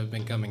scandals that have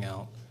been coming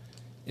out,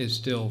 is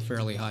still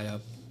fairly high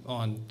up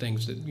on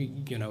things that,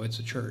 it's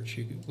a church.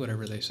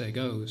 Whatever they say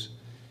goes,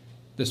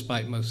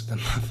 despite most of them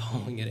not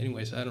following it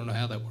anyways. I don't know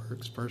how that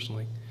works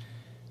personally.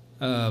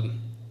 And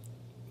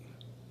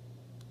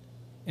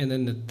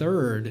then the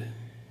 3rd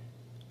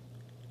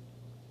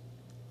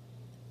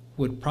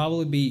would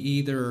probably be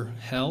either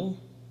hell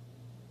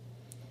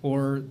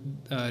or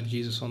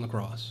Jesus on the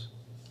cross.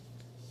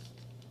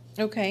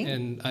 Okay.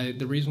 And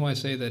the reason why I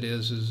say that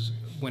is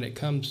when it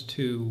comes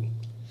to,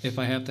 if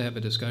I have to have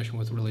a discussion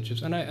with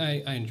religious, and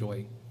I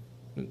enjoy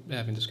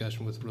having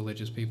discussion with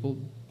religious people.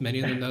 Many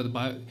of them know the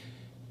Bible.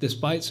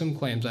 Despite some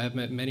claims, I have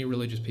met many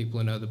religious people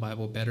who know the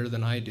Bible better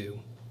than I do.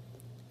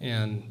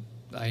 And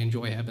I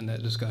enjoy having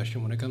that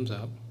discussion when it comes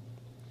up.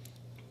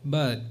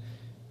 But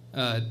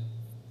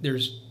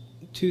there's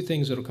 2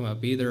 things that will come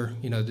up. Either,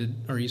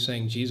 are you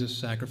saying Jesus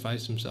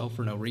sacrificed himself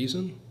for no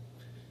reason?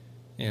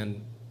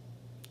 And,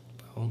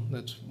 well,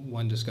 that's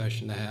one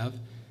discussion to have.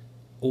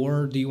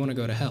 Or do you want to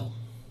go to hell?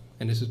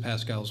 And this is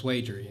Pascal's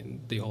wager,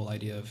 and the whole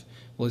idea of,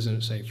 well, isn't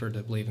it safer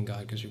to believe in God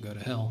because you go to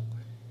hell?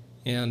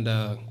 And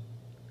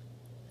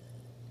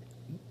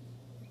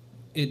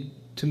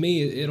to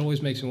me, it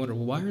always makes me wonder,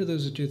 well, why are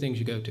those the 2 things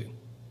you go to?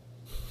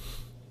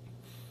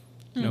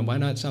 Why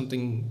not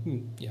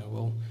something,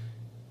 well,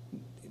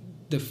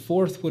 the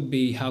 4th would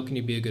be, how can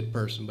you be a good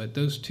person? But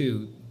those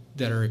 2,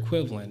 that are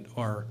equivalent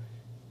are,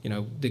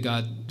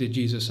 did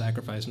Jesus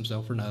sacrifice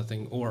himself for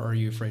nothing, or are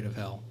you afraid of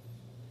hell?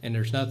 And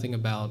there's nothing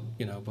about,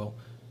 well,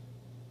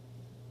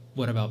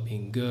 what about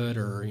being good,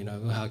 or,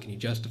 how can you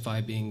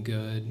justify being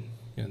good?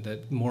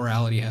 That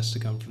morality has to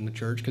come from the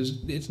church,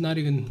 because it's not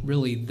even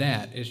really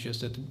that. It's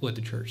just that what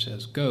the church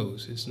says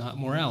goes. It's not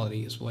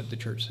morality, it's what the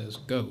church says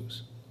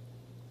goes.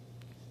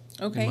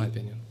 Okay. In my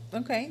opinion.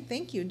 Okay,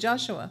 thank you.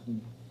 Joshua?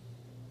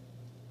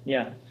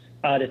 Yeah.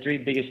 The three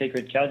biggest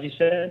sacred cows you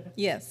said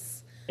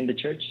Yes. in the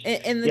church?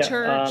 In the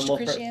church,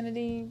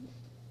 Christianity?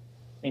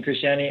 In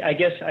Christianity, I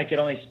guess I could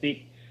only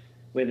speak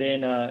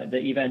within the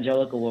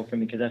evangelical world for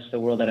me, because that's the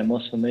world that I'm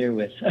most familiar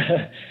with.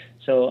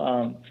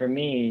 So for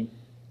me,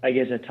 I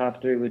guess the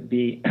top three would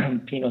be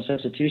penal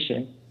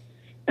substitution,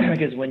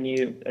 because when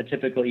a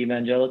typical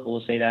evangelical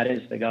will say that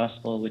is the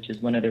gospel, which is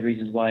one of the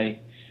reasons why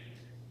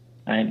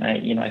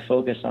I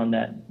focus on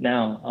that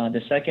now.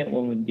 The second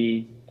one would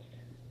be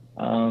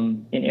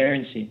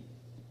inerrancy.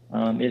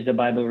 Is the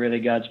Bible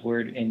really God's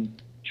word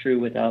and true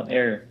without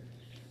error?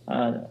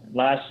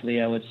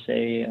 Lastly, I would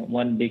say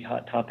one big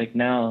hot topic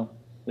now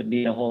would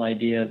be the whole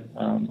idea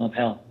of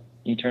hell,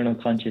 eternal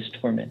conscious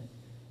torment.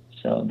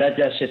 So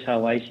that's just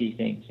how I see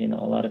things. A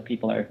lot of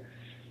people are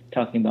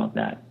talking about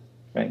that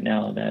right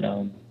now, that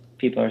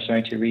people are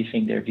starting to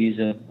rethink their views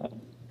of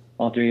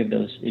all three of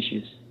those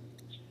issues.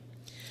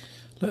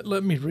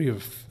 Let me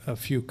read a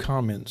few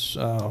comments.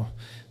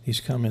 These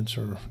comments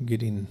are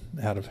getting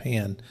out of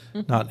hand,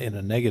 not in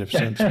a negative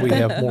sense. We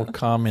have more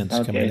comments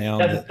coming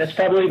out. That's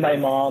probably my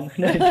mom.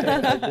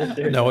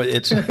 No,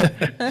 it's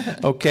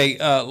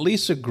okay.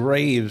 Lisa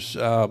Graves,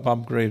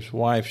 Bob Graves'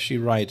 wife, she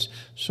writes,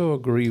 "So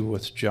agree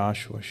with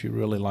Joshua. She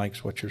really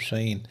likes what you're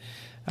saying."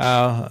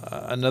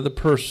 Another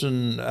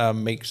person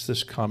makes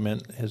this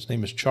comment. His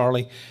name is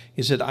Charlie.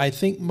 He said, "I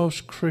think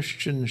most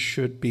Christians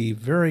should be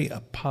very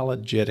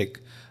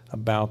apologetic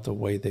about the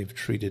way they've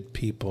treated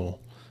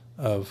people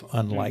of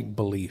unlike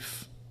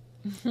belief."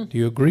 Do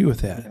you agree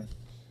with that?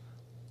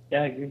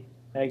 Yeah,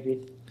 I agree.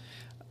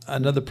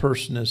 Another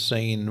person is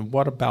saying,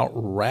 what about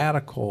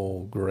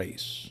radical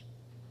grace?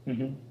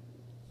 Mm-hmm.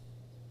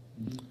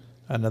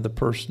 Another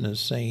person is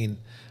saying,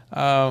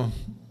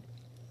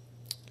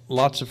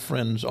 lots of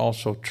friends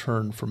also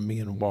turned from me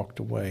and walked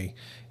away.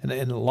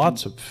 And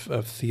lots of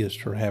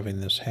theists are having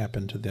this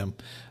happen to them.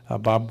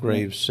 Bob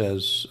Graves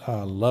says,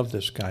 love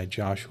this guy,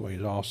 Joshua,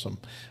 he's awesome.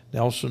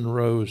 Nelson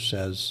Rose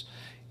says,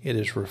 it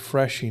is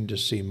refreshing to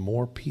see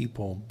more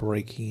people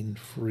breaking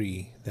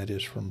free, that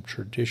is from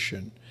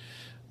tradition.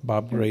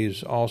 Bob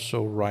Graves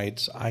also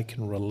writes, I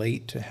can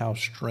relate to how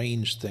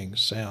strange things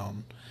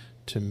sound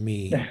to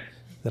me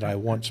that I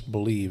once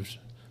believed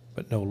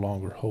but no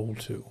longer hold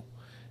to.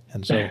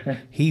 And so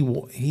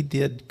he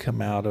did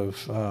come out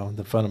of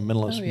the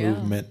fundamentalist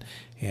movement,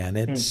 and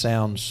it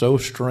sounds so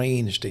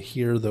strange to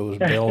hear those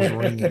bells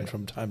ringing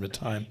from time to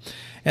time.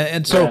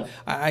 And so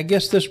I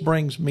guess this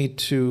brings me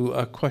to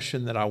a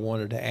question that I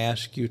wanted to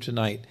ask you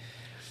tonight.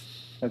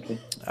 Okay.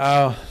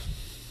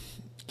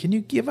 Can you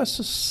give us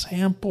a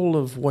sample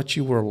of what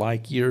you were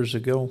like years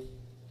ago?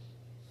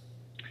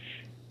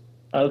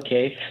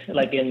 Okay,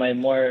 like in my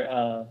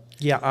more...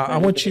 I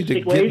want you to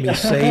get me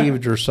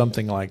saved or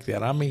something like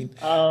that. I mean,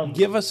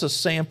 give us a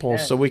sample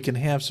so we can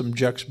have some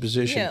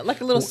juxtaposition. Yeah,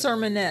 like a little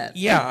sermonette.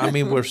 Yeah, I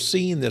mean, we're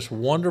seeing this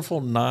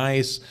wonderful,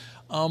 nice,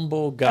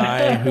 humble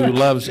guy who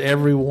loves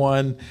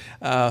everyone,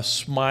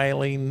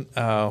 smiling,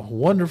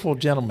 wonderful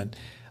gentleman.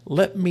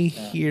 Let me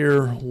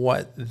hear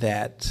what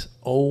that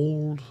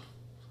old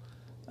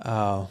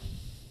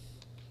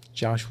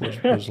Joshua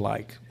was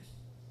like.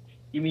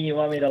 You mean you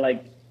want me to,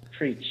 like,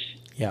 preach?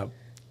 Yeah.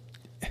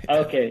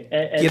 Okay.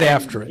 Get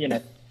after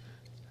it.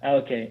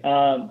 Okay.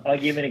 I'll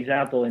give an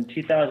example. In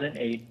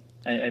 2008,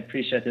 I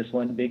preached at this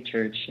one big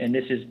church, and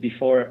this is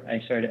before I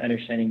started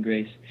understanding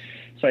grace.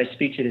 So I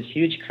speak to this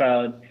huge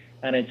crowd,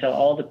 and I tell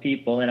all the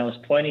people, and I was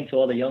pointing to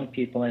all the young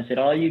people, and I said,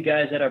 all you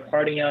guys that are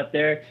partying out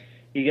there,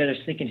 you guys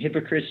are sneaking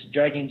hypocrites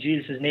dragging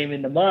Jesus' name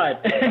in the mud.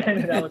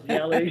 And I was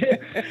yelling.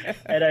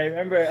 And I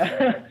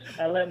remember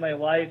I let my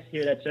wife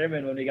hear that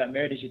sermon when we got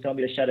married, and she told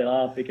me to shut it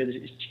off because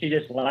she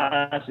just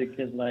laughs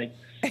because, like,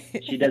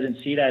 she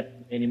doesn't see that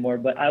anymore.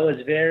 But I was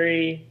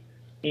very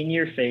in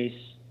your face.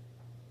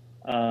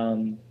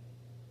 I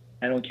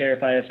don't care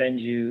if I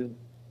offend you,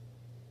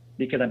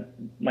 because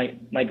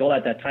my goal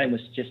at that time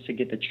was just to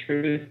get the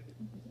truth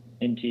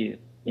into you,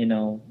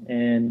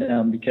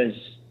 and because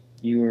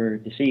you were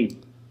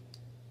deceived.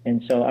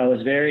 And so I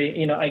was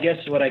very, I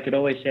guess what I could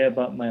always say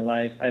about my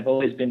life, I've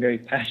always been very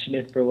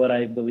passionate for what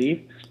I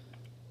believe,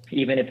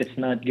 even if it's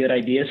not good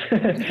ideas.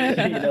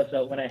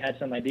 So when I had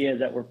some ideas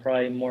that were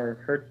probably more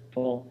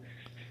hurtful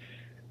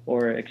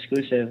or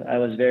exclusive, I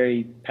was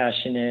very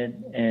passionate.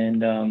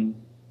 And and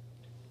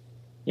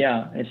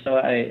so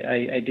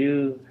I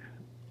do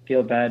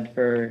feel bad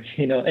for,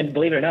 and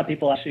believe it or not,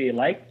 people actually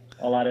like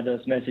a lot of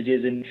those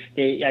messages, and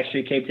they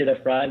actually came to the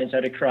front and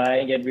started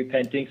crying and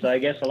repenting. So I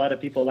guess a lot of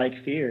people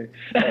like fear.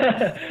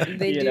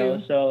 They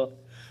do. So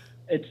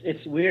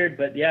it's weird,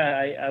 but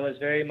I was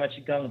very much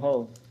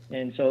gung-ho.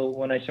 And so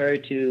when I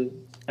started to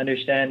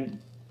understand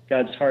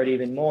God's heart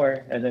even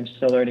more, as I'm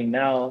still learning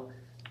now,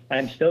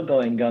 I'm still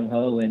going gung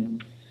ho,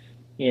 and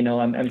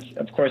I'm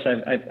of course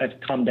I've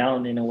calmed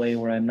down in a way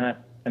where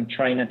I'm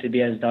trying not to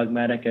be as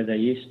dogmatic as I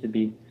used to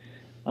be.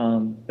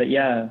 But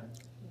yeah,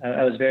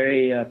 I was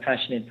very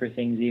passionate for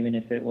things, even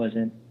if it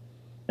wasn't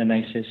the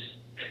nicest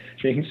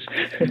things.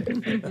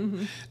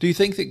 Do you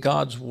think that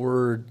God's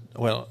Word,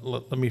 well,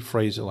 let me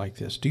phrase it like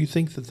this. Do you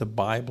think that the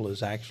Bible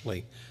is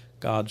actually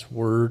God's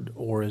Word,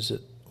 or is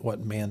it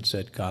what man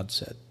said God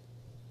said?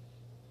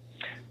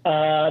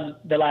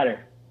 The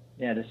latter.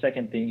 Yeah, the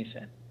second thing you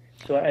said.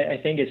 So I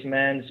think it's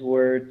man's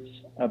words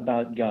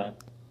about God.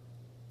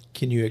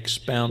 Can you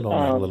expound on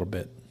that a little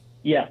bit?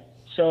 Yeah.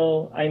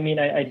 So, I mean,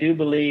 I do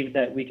believe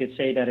that we could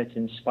say that it's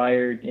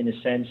inspired in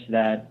the sense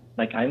that,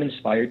 like, I'm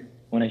inspired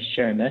when I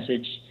share a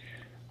message,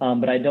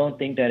 but I don't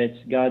think that it's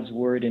God's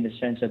word in the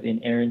sense of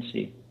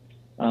inerrancy,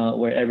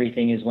 where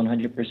everything is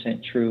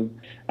 100% true.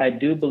 I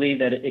do believe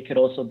that it could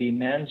also be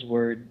man's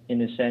word in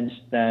the sense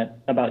that,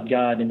 about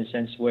God, in the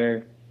sense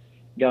where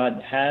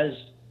God has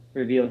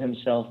revealed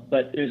himself,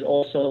 but there's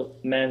also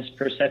man's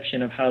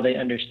perception of how they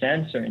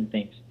understand certain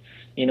things,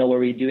 where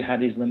we do have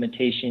these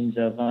limitations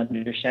of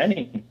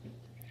understanding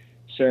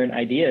certain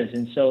ideas.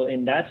 And so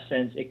in that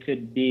sense, it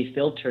could be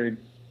filtered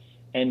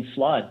and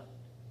flawed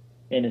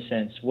in a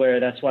sense, where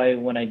that's why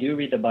when I do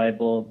read the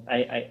Bible,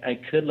 I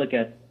could look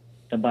at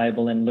the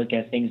Bible and look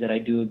at things that I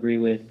do agree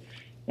with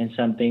and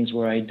some things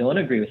where I don't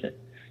agree with it.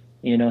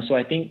 So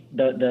I think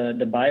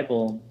the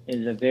Bible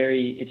is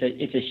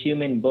it's a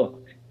human book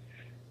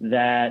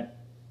that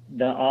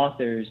the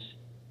authors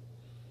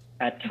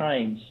at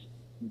times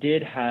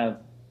did have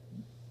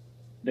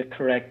the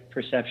correct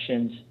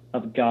perceptions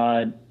of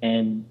God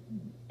and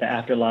the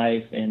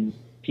afterlife and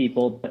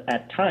people, but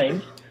at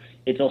times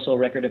it's also a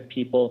record of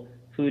people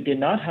who did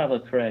not have a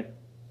correct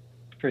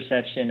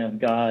perception of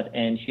God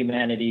and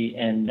humanity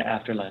and the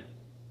afterlife.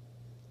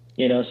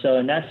 So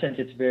in that sense,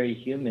 it's very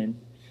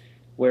human,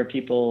 where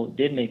people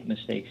did make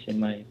mistakes, in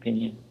my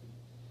opinion.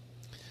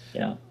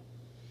 Yeah.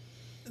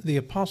 The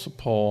Apostle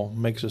Paul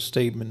makes a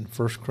statement in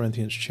 1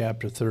 Corinthians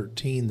chapter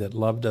 13 that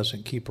love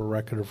doesn't keep a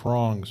record of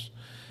wrongs.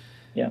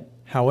 Yeah.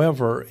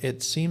 However,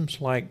 it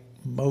seems like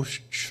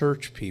most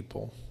church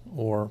people,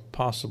 or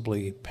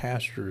possibly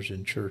pastors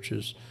in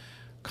churches,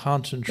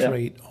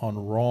 concentrate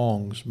on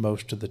wrongs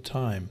most of the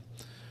time.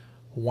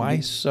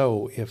 Why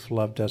so if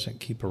love doesn't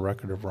keep a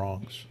record of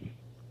wrongs?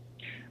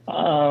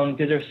 Because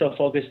they're so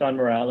focused on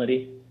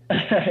morality.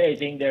 I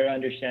think their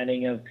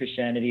understanding of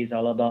Christianity is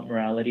all about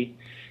morality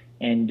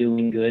and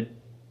doing good.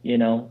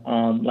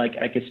 Like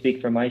I could speak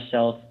for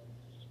myself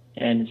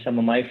and some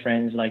of my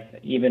friends, like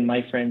even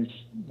my friends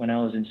when I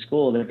was in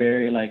school, they're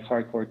very like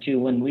hardcore too.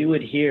 When we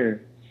would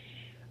hear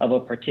of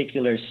a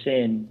particular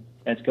sin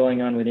that's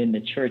going on within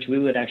the church, we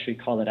would actually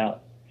call it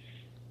out.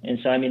 And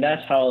so, I mean,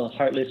 that's how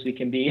heartless we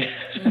can be,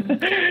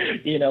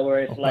 where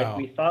it's like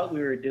we thought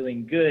we were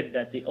doing good,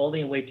 that the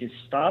only way to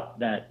stop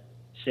that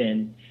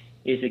sin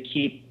is to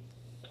keep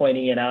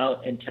pointing it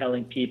out and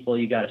telling people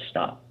you got to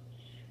stop.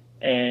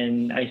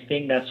 And I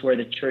think that's where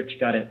the church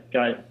got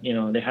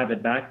they have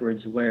it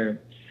backwards, where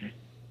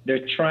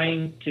they're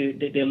trying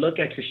to, they look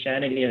at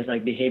Christianity as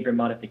like behavior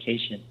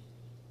modification,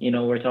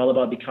 where it's all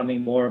about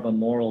becoming more of a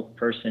moral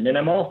person. And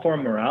I'm all for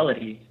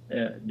morality,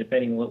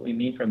 depending on what we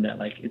mean from that.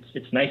 Like,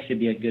 it's nice to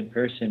be a good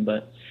person,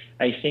 but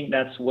I think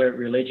that's where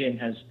religion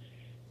has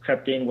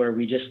crept in, where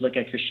we just look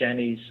at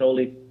Christianity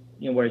solely,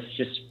 where it's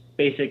just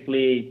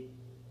basically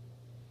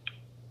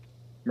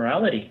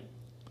morality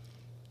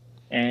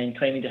and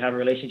claiming to have a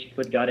relationship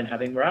with God and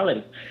having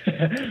morality.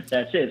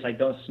 That's it. It's like,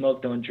 don't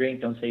smoke, don't drink,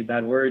 don't say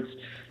bad words.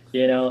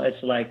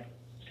 It's like,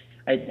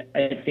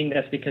 I think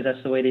that's because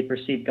that's the way they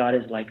perceive God,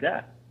 is like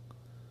that.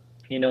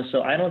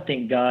 So I don't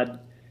think God,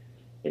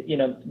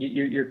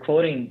 you're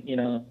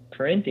quoting,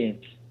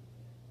 Corinthians.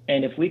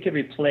 And if we could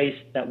replace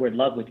that word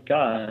love with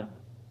God,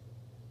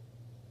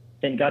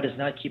 then God does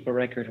not keep a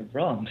record of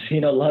wrongs.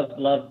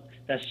 Love,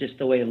 that's just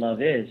the way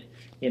love is.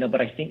 But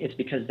I think it's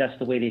because that's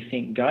the way they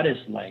think God is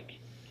like.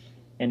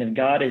 And if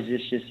God is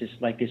just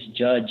like this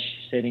judge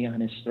sitting on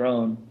his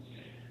throne,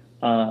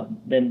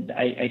 then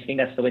I think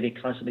that's the way they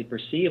constantly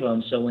perceive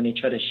him. So when they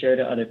try to share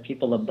to other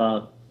people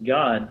about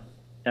God,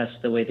 that's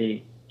the way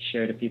they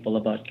share to people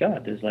about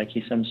God. There's like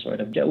he's some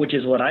sort of, which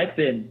is what I've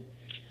been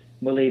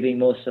believing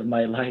most of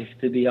my life,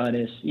 to be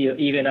honest.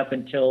 Even up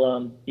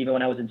until even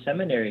when I was in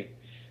seminary,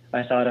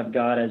 I thought of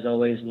God as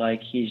always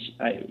like he's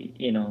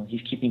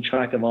keeping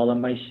track of all of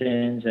my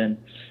sins, and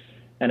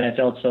I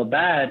felt so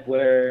bad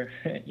where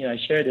I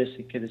share this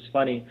because it's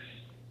funny,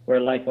 where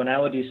like when I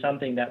would do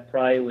something that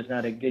probably was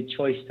not a good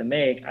choice to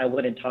make, I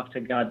wouldn't talk to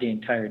God the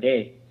entire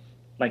day.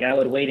 Like I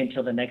would wait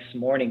until the next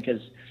morning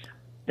because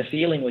the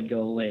feeling would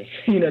go away,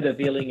 the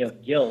feeling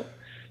of guilt,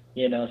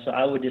 so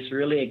I would just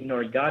really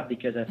ignore God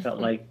because I felt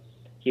like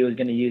he was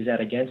going to use that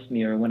against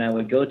me. Or when I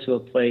would go to a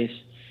place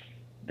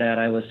that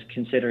I was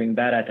considering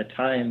bad at the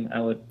time,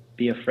 I would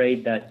be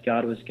afraid that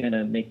God was going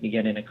to make me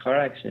get in a car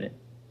accident.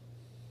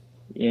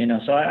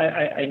 So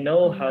I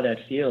know how that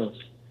feels,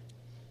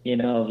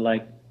 of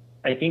like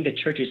I think the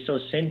church is so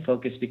sin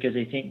focused because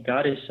they think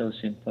God is so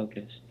sin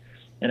focused,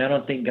 and I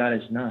don't think God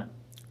is not.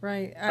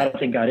 Right. I don't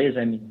think God is.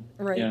 I mean,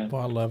 Right. yeah.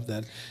 Well, I love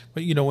that.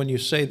 But, when you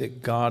say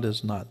that God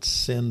is not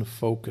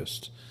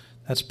sin-focused,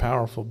 that's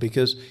powerful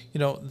because,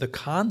 the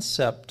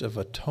concept of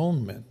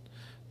atonement,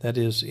 that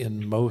is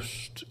in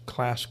most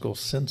classical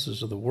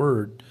senses of the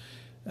word,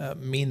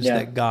 means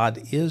that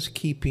God is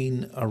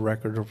keeping a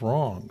record of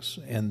wrongs,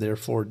 and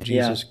therefore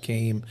Jesus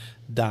came,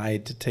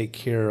 died to take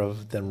care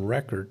of the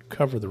record,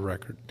 cover the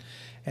record.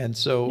 And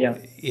so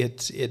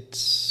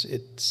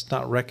it's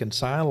not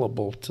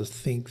reconcilable to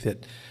think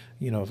that,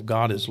 if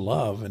God is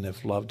love and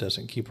if love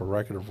doesn't keep a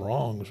record of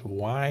wrongs,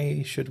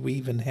 why should we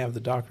even have the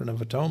doctrine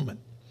of atonement?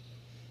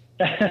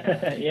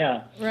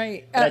 Yeah.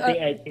 Right.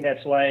 I think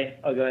that's why.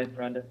 Oh, go ahead,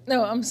 Rhonda.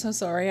 No, I'm so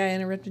sorry. I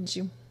interrupted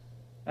you.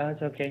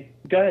 It's okay.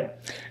 Go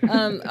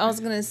ahead. I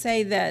was going to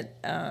say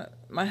that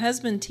my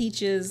husband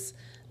teaches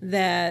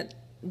that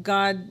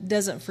God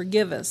doesn't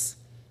forgive us.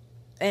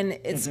 And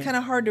it's kind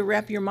of hard to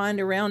wrap your mind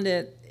around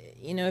it,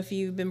 if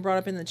you've been brought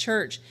up in the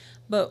church.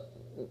 But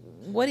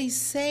what he's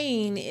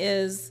saying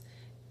is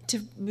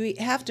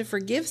have to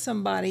forgive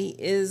somebody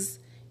is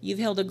you've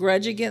held a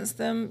grudge against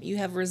them, you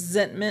have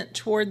resentment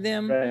toward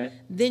them,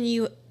 then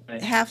you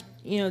have,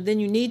 then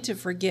you need to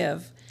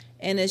forgive.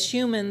 And as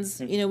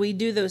humans, we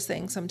do those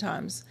things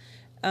sometimes.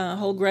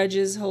 Hold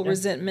grudges, hold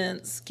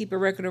resentments, keep a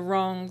record of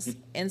wrongs.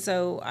 And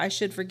so I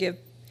should forgive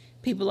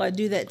people I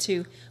do that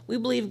to. We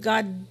believe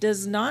God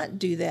does not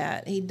do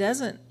that. He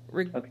doesn't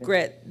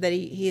regret that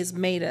he has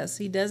made us.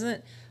 He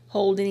doesn't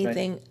hold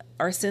anything,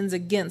 our sins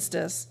against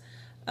us.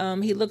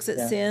 He looks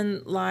at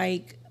sin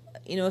like,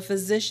 a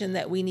physician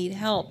that we need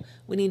help.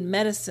 We need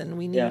medicine.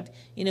 We need,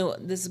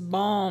 this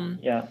balm.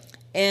 Yeah.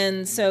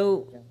 And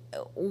so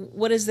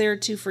what is there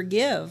to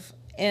forgive?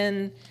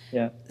 And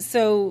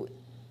so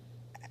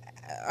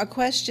a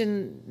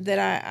question that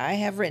I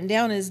have written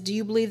down is, do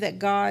you believe that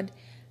God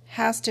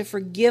has to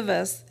forgive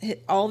us,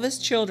 all of his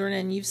children,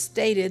 and you've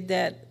stated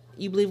that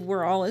you believe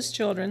we're all his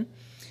children.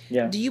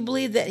 Yeah. Do you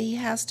believe that he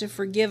has to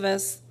forgive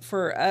us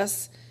for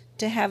us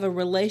to have a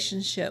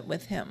relationship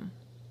with him?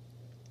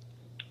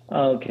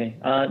 Okay.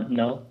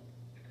 No.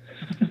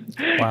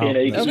 Wow.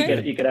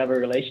 You could have a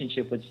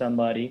relationship with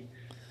somebody,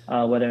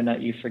 whether or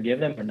not you forgive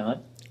them or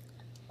not.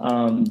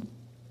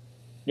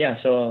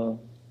 So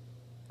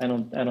I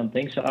don't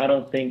think so. I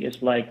don't think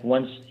it's like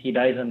once he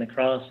dies on the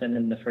cross and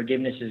then the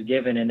forgiveness is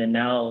given and then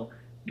now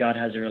God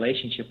has a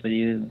relationship with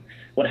you.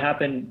 What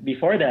happened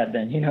before that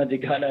then?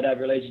 Did God not have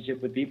a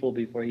relationship with people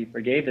before he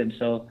forgave them?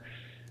 So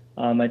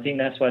I think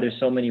that's why there's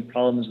so many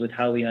problems with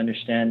how we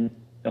understand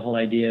the whole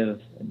idea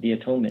of the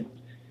atonement.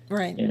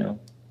 Right.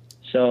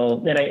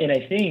 So and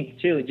I think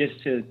too,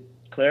 just to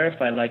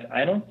clarify,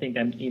 I don't think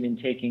I'm even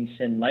taking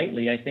sin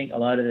lightly. I think a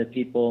lot of the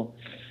people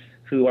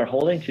who are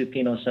holding to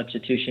penal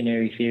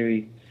substitutionary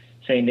theory,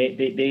 saying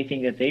they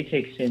think that they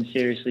take sin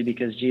seriously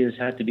because Jesus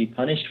had to be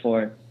punished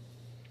for it.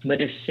 But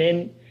if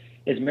sin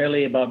is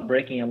merely about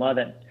breaking a law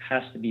that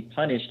has to be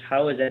punished,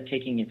 how is that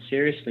taking it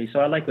seriously? So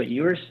I like what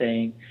you were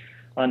saying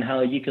on how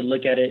you could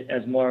look at it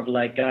as more of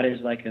like God is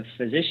like a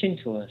physician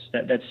to us,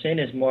 that sin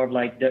is more of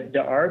like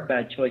there are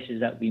bad choices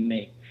that we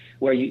make,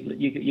 where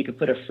you could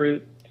put a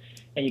fruit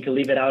and you could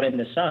leave it out in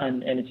the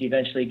sun and it's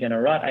eventually going to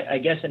rot. I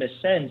guess in a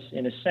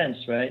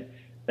sense, right,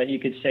 that you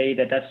could say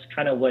that that's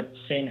kind of what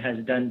sin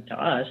has done to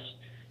us,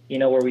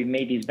 where we've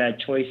made these bad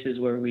choices,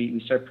 where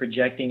we start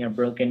projecting our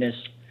brokenness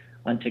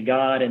onto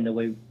God and the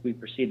way we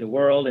perceive the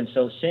world. And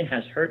so sin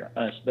has hurt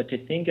us. But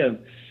to think of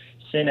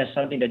sin as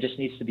something that just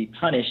needs to be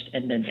punished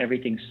and then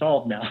everything's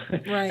solved now.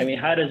 Right. I mean,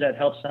 how does that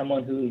help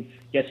someone who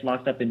gets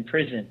locked up in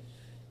prison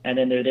and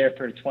then they're there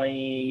for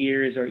 20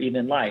 years or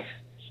even life,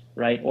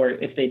 right? Or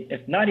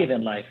if not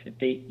even life, if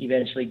they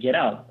eventually get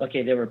out,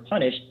 okay, they were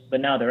punished, but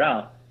now they're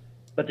out,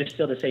 but they're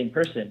still the same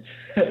person,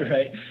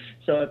 right?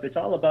 So if it's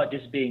all about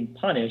just being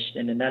punished,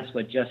 and then that's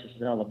what justice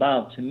is all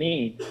about, to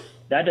me,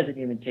 that doesn't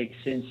even take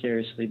sin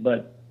seriously.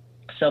 But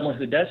someone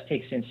who does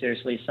take sin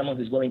seriously is someone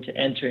who's willing to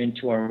enter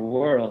into our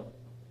world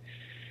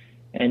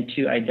and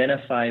to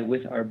identify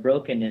with our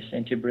brokenness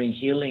and to bring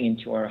healing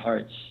into our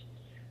hearts.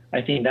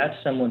 I think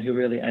that's someone who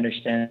really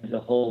understands the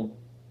whole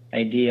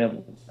idea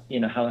of,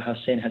 how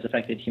sin has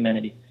affected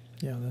humanity.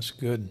 Yeah, that's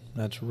good.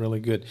 That's really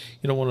good.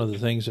 One of the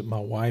things that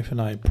my wife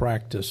and I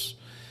practice,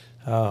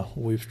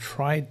 we've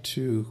tried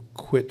to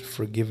quit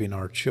forgiving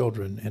our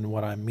children. And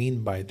what I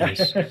mean by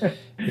this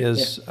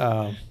is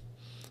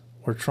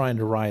we're trying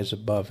to rise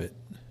above it,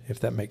 if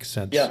that makes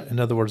sense. Yeah. In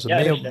other words,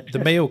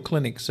 the Mayo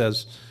Clinic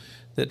says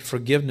that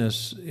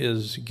forgiveness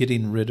is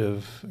getting rid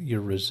of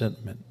your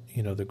resentment,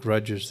 the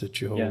grudges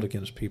that you hold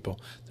against people,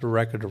 the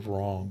record of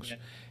wrongs. Yeah.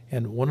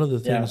 And one of the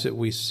things that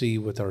we see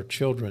with our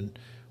children,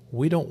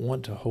 we don't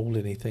want to hold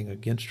anything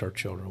against our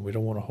children. We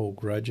don't want to hold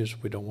grudges.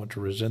 We don't want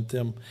to resent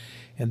them.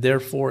 And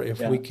therefore,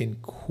 if we can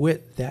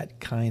quit that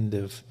kind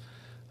of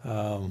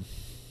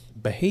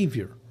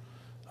behavior,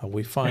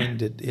 we find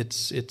that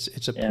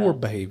it's a poor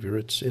behavior.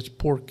 It's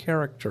poor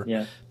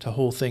character to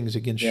hold things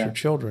against your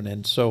children.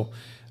 And so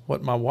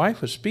what my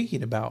wife was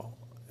speaking about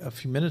a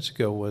few minutes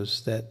ago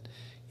was that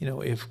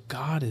if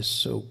God is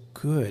so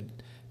good,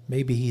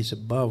 maybe he's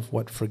above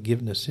what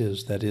forgiveness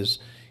is, that is,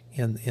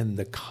 in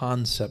the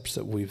concepts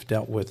that we've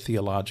dealt with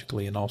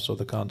theologically, and also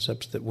the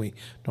concepts that we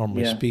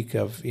normally speak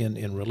of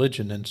in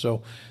religion. And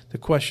so the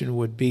question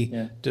would be,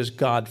 does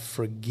God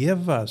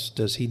forgive us?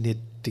 Does he need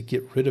to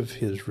get rid of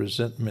his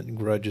resentment and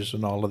grudges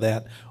and all of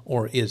that?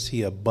 Or is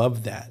he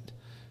above that?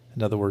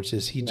 In other words,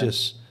 is he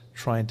just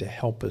trying to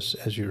help us,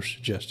 as you're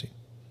suggesting?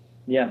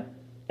 Yeah.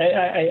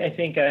 I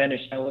think I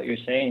understand what you're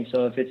saying.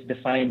 So if it's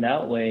defined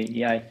that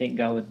way, I think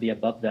God would be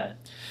above that.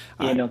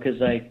 Because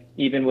like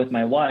even with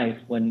my wife,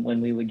 when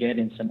we would get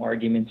in some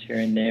arguments here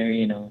and there,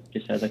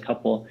 just as a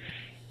couple,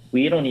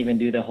 we don't even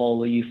do the whole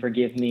 "will you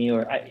forgive me?"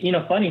 or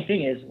funny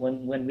thing is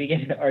when we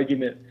get in an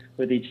argument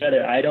with each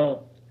other, I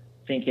don't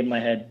think in my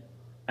head,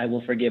 "I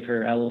will forgive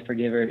her. I will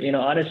forgive her."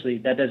 Honestly,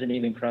 that doesn't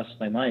even cross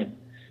my mind,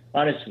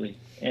 honestly,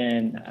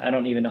 and I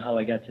don't even know how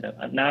I got to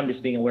that. Now I'm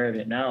just being aware of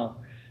it now.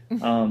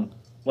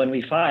 When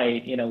we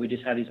fight, we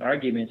just have these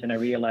arguments, and I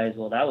realize,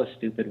 well, that was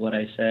stupid what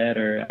I said,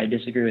 or I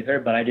disagree with her,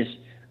 but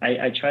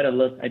I try to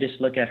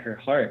look at her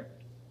heart.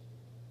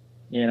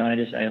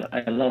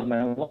 I love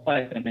my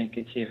wife, and I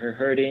could see her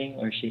hurting,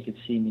 or she could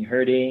see me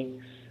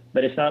hurting,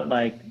 but it's not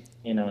like,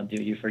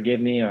 do you forgive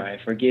me, or I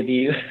forgive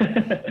you.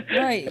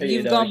 Right,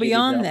 you've gone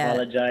beyond that.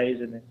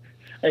 Apologize, and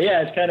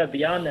it's kind of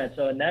beyond that.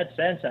 So in that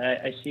sense,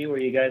 I see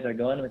where you guys are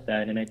going with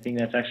that, and I think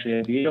that's actually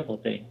a beautiful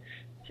thing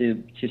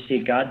to see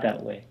God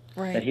that way.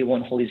 Right. That he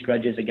won't hold these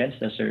grudges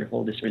against us or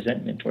hold this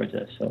resentment towards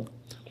us. So,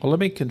 well, let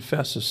me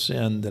confess a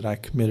sin that I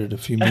committed a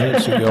few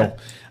minutes ago.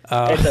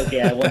 It's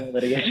okay. I won't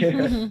litigate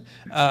you.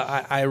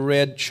 I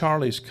read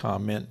Charlie's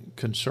comment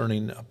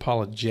concerning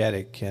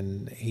apologetic,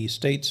 and he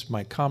states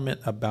my comment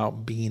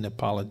about being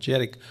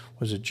apologetic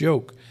was a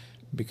joke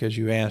because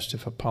you asked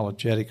if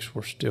apologetics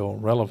were still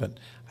relevant.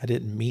 I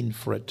didn't mean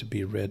for it to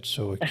be read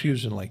so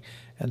accusingly,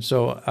 and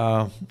so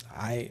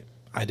I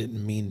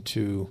didn't mean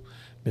to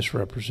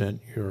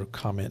misrepresent your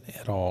comment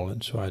at all,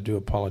 and so I do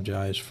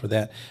apologize for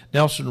that.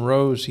 Nelson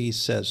Rose, he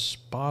says,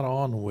 spot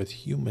on with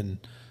human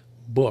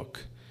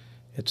book.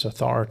 Its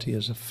authority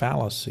is a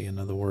fallacy. In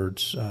other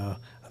words, I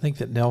think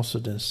that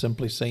Nelson is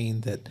simply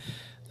saying that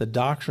the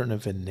doctrine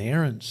of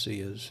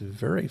inerrancy is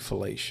very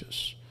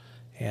fallacious,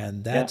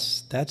 and that's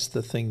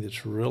the thing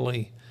that's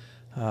really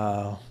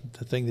the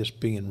thing that's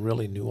being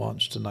really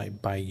nuanced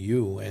tonight by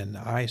you, and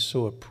I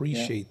so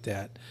appreciate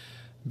that.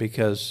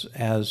 Because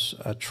as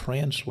a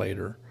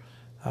translator,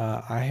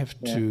 I have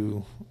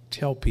to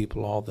tell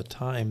people all the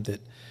time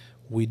that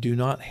we do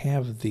not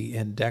have the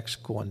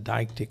indexical and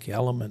deictic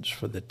elements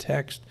for the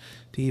text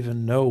to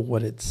even know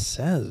what it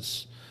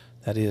says.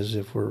 That is,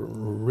 if we're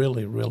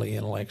really, really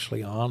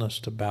intellectually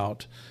honest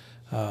about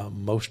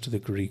most of the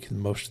Greek and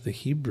most of the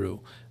Hebrew,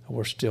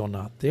 we're still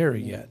not there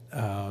yet.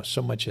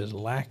 So much is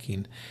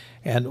lacking.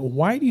 And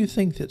why do you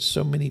think that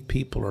so many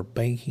people are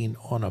banking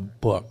on a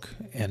book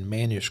and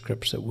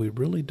manuscripts that we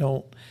really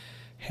don't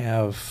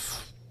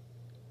have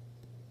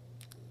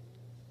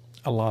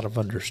a lot of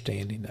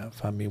understanding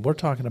of? I mean, we're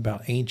talking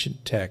about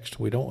ancient text.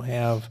 We don't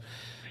have,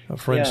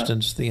 for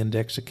instance, the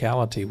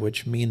indexicality,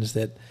 which means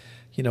that,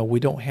 we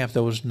don't have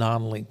those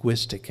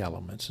non-linguistic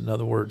elements. In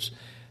other words,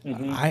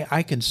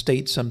 I can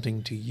state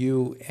something to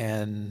you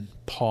and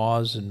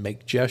pause and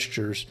make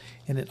gestures,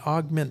 and it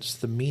augments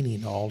the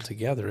meaning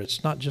altogether.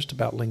 It's not just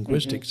about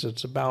linguistics.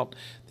 It's about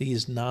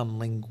these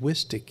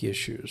non-linguistic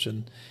issues.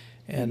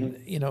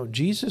 And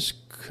Jesus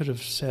could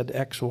have said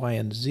X, Y,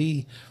 and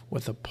Z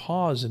with a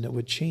pause, and it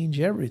would change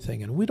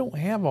everything. And we don't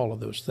have all of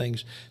those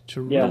things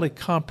to really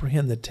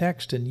comprehend the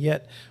text, and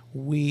yet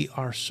we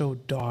are so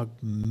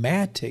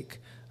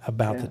dogmatic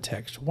about the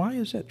text. Why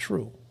is that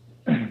true?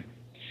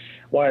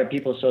 Why are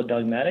people so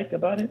dogmatic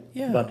about it,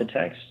 about the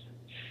text?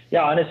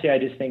 Yeah, honestly, I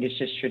just think it's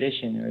just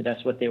tradition, or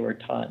that's what they were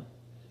taught.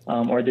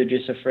 Or they're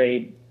just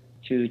afraid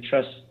to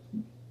trust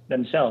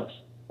themselves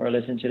or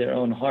listen to their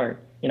own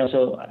heart.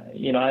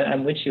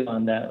 I'm with you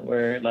on that,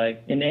 where,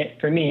 like,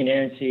 for me,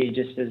 inerrancy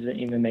just doesn't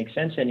even make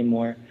sense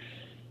anymore.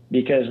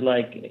 Because,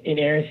 like,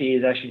 inerrancy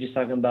is actually just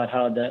talking about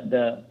how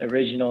the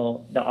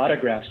original, the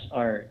autographs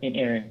are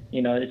inerrant.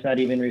 It's not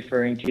even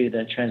referring to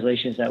the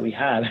translations that we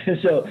have.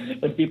 So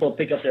when people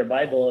pick up their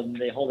Bible and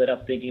they hold it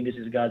up thinking this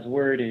is God's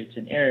word, it's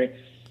inerrant.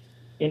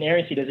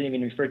 Inerrancy doesn't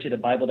even refer to the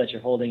Bible that you're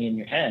holding in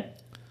your hand.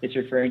 It's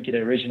referring to the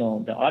original,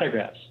 the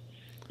autographs.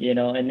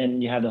 And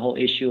then you have the whole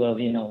issue of,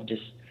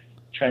 just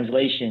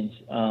translations,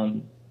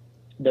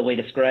 the way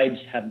the scribes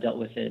have dealt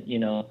with it,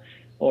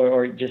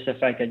 or just the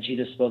fact that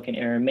Jesus spoke in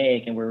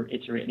Aramaic and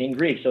it's written in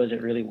Greek, so is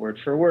it really word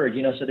for word?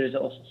 So there's a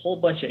whole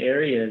bunch of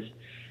areas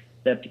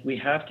that we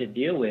have to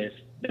deal with.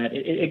 That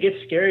it gets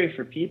scary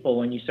for people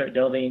when you start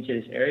delving into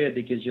this area,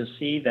 because you'll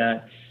see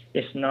that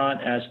it's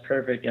not as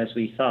perfect as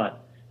we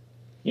thought.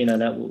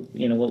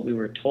 What we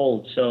were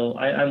told. So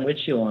I'm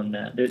with you on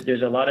that.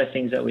 There's a lot of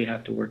things that we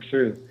have to work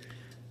through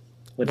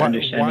with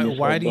understanding this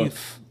whole book.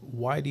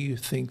 Why do you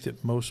think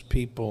that most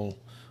people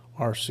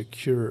are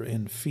secure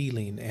in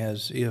feeling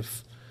as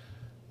if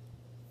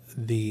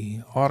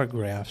the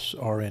autographs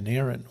are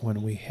inerrant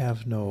when we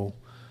have no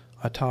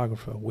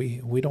autographa.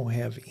 We don't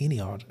have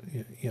any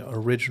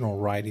original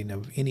writing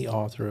of any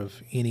author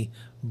of any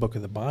book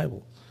of the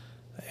Bible,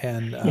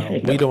 and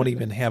we don't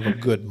even have a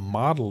good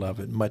model of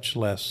it, much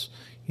less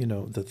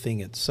the thing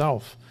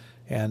itself.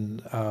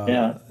 And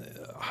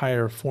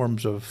higher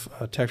forms of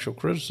textual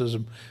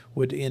criticism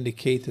would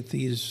indicate that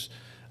these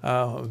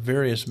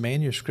various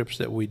manuscripts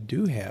that we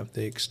do have,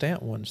 the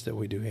extant ones that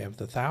we do have,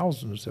 the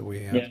thousands that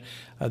we have,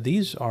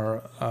 these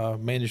are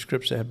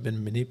manuscripts that have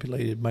been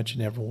manipulated much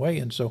in every way.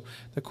 And so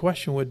the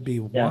question would be,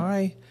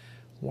 why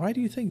do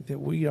you think that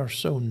we are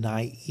so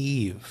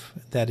naive,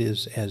 that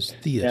is, as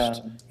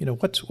theists?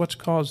 What's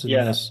causing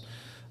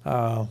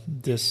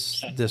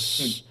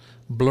this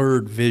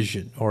blurred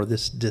vision, or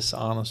this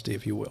dishonesty,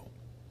 if you will?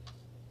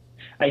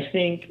 I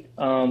think,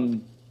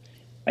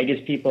 I guess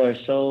people are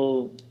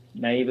so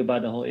naive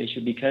about the whole issue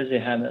because they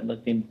haven't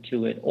looked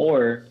into it,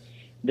 or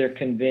they're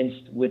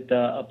convinced with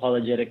the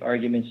apologetic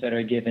arguments that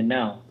are given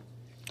now.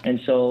 And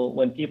so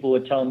when people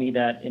would tell me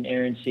that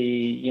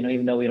inerrancy,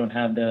 even though we don't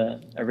have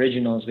the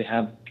originals, we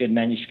have good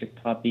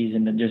manuscript copies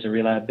and there's a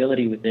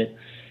reliability with it,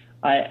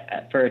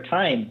 for a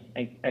time,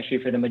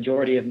 actually for the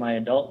majority of my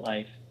adult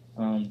life,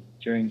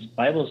 during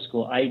Bible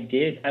school, I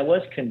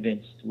was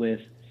convinced with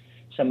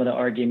some of the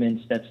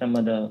arguments that some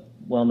of the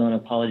well-known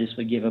apologists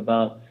would give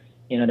about,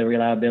 the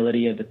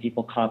reliability of the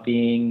people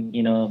copying,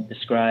 the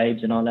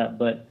scribes and all that.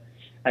 But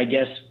I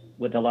guess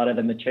with a lot of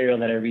the material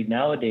that I read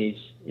nowadays,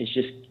 it's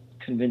just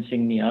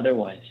convincing me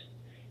otherwise.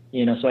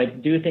 So I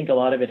do think a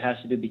lot of it has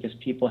to do because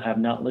people have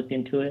not looked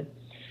into it.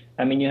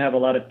 I mean, you have a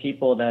lot of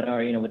people that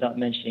are, without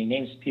mentioning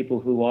names, people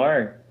who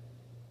are,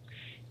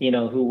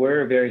 who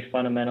were very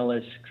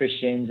fundamentalist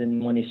Christians,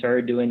 and when they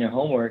started doing their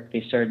homework,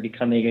 they started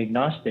becoming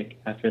agnostic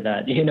after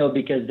that,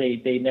 because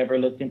they never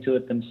looked into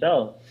it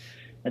themselves.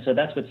 And so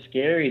that's what's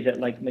scary, is that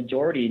like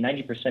majority,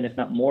 90%, if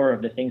not more,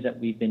 of the things that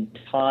we've been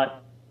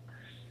taught,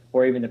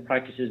 or even the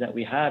practices that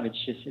we have,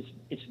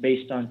 it's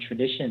based on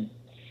tradition.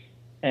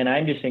 And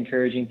I'm just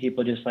encouraging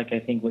people, just like I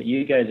think what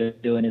you guys are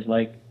doing, is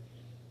like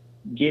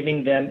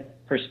giving them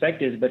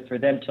perspectives, but for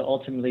them to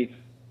ultimately,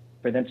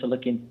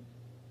 look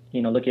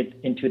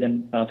into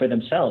them for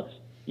themselves,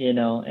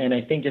 and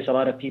I think just a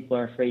lot of people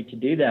are afraid to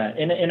do that.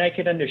 And I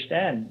could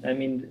understand. I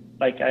mean,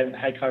 like, I've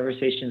had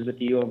conversations with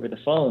you over the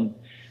phone,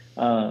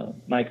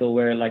 Michael,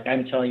 where like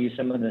I'm telling you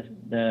some of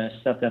the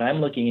stuff that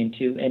I'm looking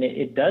into, and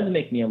it does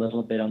make me a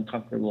little bit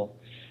uncomfortable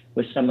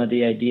with some of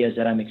the ideas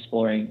that I'm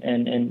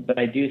exploring. But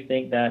I do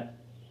think that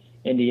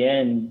in the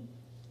end,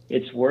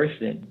 it's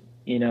worth it,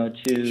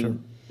 to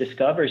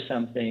discover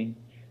something.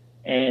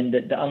 And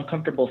the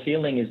uncomfortable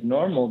feeling is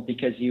normal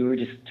because you were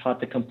just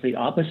taught the complete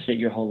opposite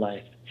your whole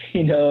life,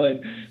 and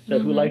so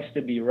who likes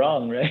to be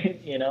wrong,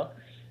 right?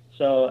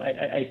 So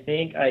I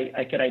think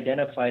I could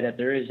identify that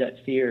there is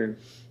that fear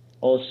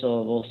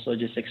also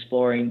just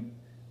exploring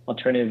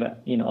alternative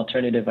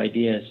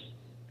ideas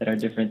that are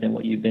different than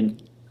what you've been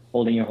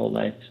holding your whole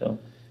life. So,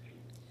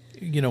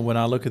 when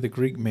I look at the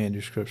Greek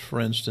manuscripts,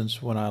 for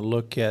instance, when I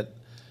look at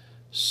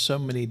so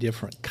many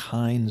different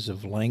kinds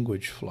of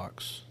language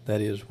flux, that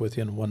is,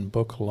 within one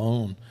book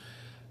alone,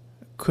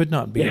 could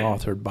not be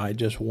authored by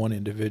just one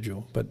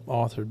individual, but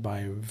authored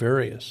by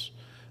various.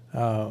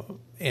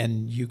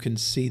 And you can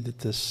see that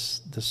the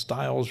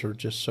styles are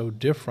just so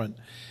different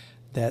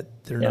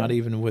that they're not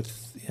even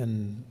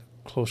within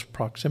close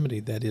proximity,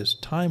 that is,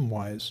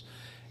 time-wise.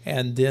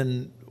 And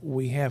then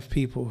we have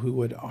people who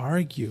would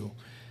argue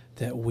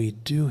that we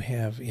do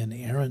have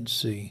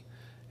inerrancy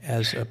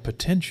as a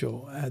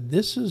potential.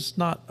 This is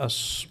not a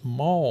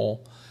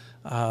small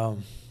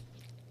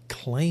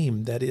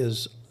claim. That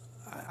is,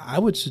 I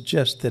would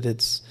suggest that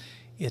it's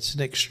an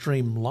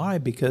extreme lie,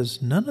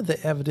 because none of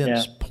the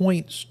evidence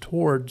points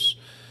towards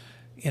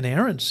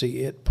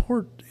inerrancy. It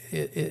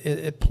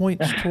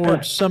points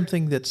towards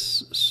something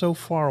that's so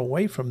far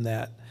away from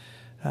that.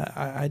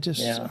 I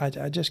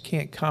just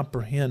can't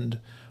comprehend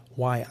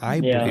why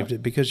I believed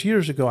it, because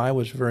years ago I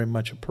was very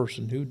much a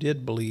person who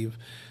did believe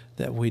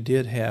that we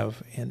did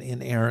have an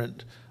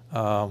inerrant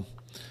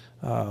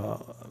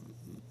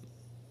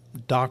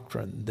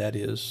doctrine. That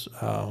is,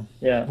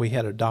 we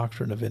had a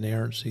doctrine of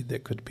inerrancy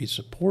that could be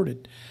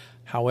supported.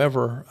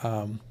 However,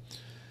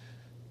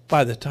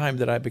 by the time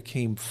that I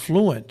became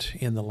fluent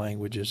in the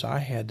languages, I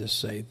had to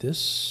say,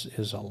 this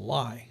is a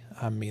lie.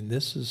 I mean,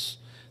 this is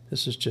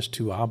just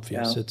too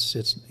obvious. I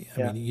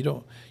mean, you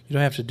don't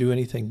have to do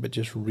anything but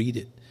just read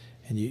it,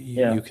 and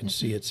you can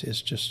see it's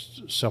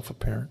just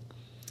self-apparent.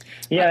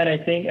 Yeah, and I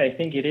think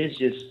it is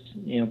just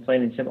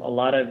plain and simple. A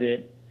lot of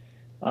it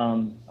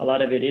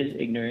is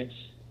ignorance.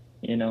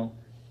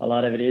 A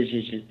lot of it is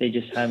just they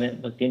just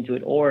haven't looked into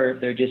it, or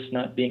they're just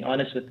not being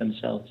honest with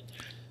themselves.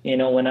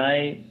 When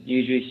I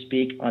usually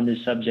speak on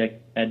this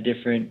subject at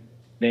different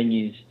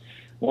venues,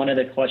 one of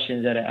the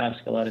questions that I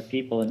ask a lot of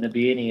people in the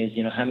beginning is,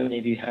 how many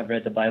of you have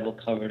read the Bible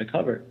cover to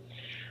cover?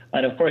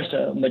 And of course,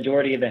 the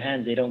majority of the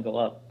hands, they don't go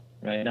up.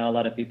 Right now, a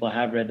lot of people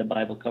have read the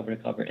Bible cover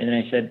to cover. And then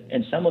I said,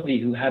 and some of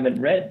you who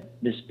haven't read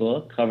this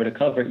book cover to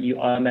cover, you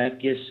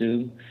automatically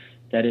assume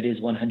that it is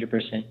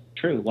 100%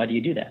 true. Why do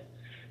you do that?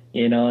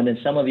 And then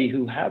some of you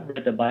who have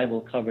read the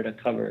Bible cover to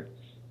cover,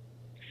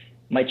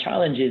 my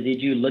challenge is,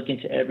 did you look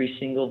into every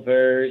single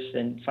verse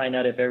and find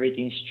out if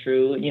everything's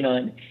true,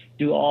 and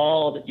do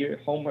all your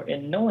homework?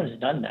 And no one's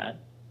done that.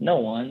 No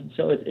one.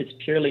 So it's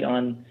purely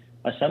on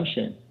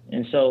assumption.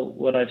 And so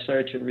what I've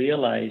started to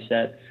realize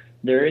that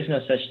there is no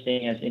such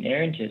thing as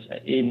inerrantist.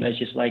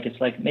 It's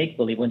like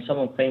make-believe. When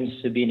someone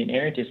claims to be an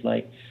inerrantist,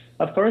 like,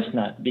 of course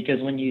not.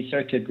 Because when you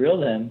start to grill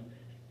them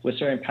with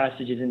certain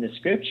passages in the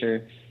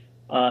scripture,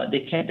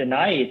 they can't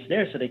deny it's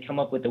there, so they come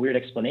up with a weird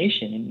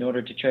explanation in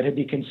order to try to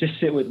be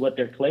consistent with what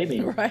they're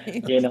claiming,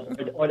 right?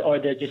 Or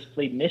they just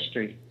plead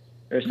mystery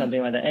or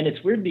something like that. And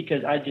it's weird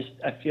because I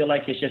feel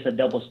like it's just a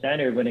double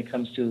standard when it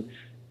comes to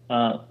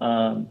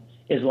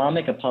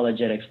Islamic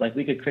apologetics. Like,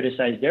 we could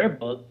criticize their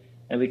book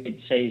and we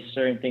could say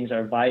certain things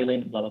are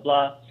violent, blah blah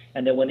blah.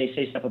 And then when they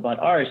say stuff about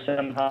ours,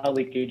 somehow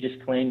we could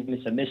just claim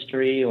it's a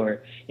mystery,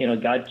 or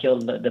God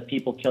killed the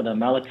people, killed the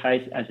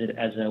Amalekites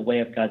as a way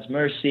of God's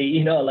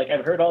mercy. Like,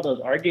 I've heard all those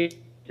arguments.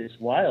 It's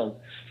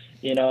wild.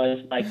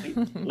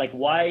 It's like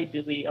why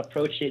do we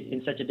approach it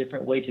in such a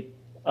different way to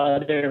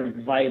other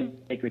violent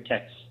sacred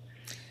texts?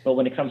 But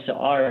when it comes to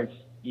ours,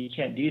 you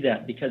can't do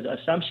that, because the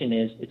assumption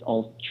is it's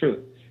all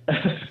true.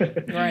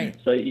 Right.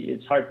 So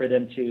it's hard for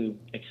them to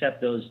accept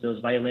those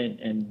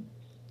violent, and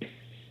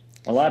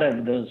a lot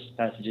of those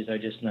passages are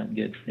just not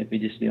good, if we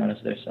just be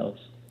honest with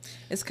ourselves.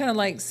 It's kind of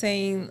like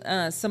saying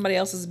somebody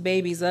else's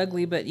baby's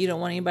ugly, but you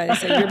don't want anybody to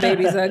say your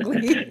baby's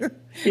ugly. Yeah,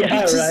 you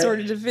just right. sort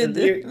of defend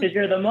it. Because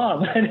you're the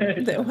mom.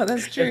 Well,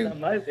 that's true.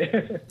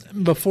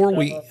 Before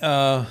we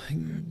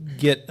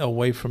get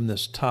away from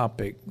this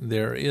topic,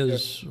 there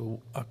is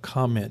a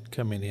comment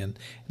coming in,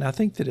 and I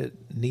think that it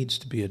needs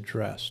to be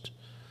addressed.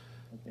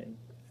 Okay.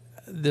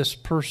 This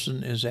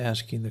person is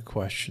asking the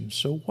question,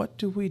 so what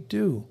do we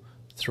do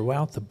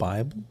throughout the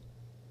Bible?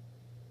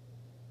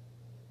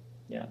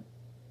 Yeah.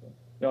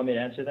 You want me to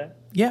answer that?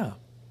 Yeah.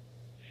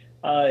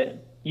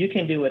 You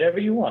can do whatever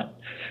you want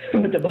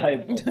with the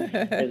Bible, is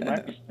my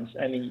response.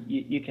 I mean,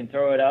 you can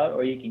throw it out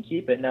or you can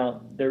keep it.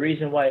 Now, the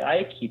reason why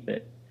I keep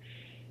it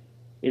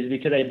is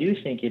because I do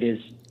think it is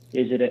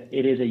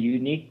a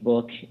unique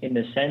book in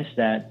the sense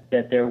that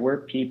there were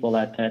people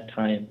at that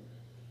time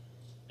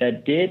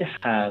that did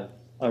have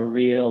a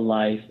real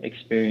life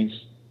experience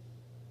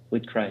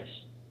with Christ.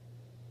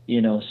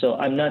 So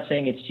I'm not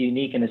saying it's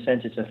unique in the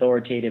sense it's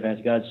authoritative as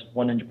God's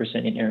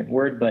 100% inerrant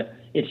word, but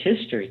it's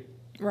history.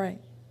 Right.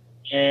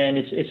 And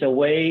it's a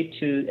way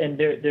to, and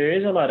there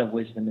is a lot of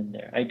wisdom in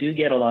there. I do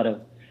get a lot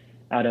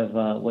out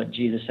of what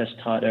Jesus has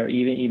taught, or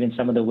even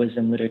some of the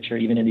wisdom literature,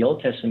 even in the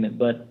Old Testament.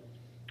 But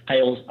I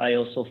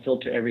also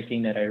filter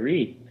everything that I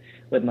read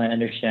with my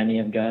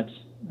understanding of God's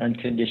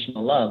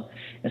unconditional love.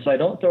 And so I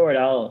don't throw it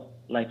out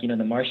like, the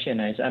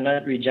Marcionites. I'm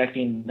not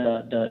rejecting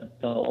the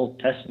Old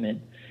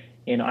Testament.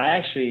 I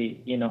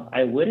actually,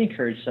 I would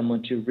encourage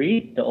someone to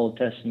read the Old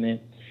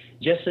Testament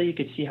just so you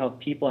could see how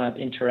people have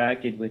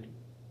interacted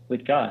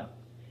with God,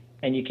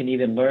 and you can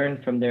even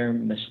learn from their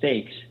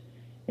mistakes.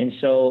 And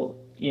so,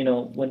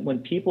 when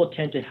people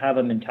tend to have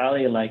a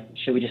mentality like,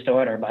 should we just throw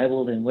out our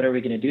Bible, then what are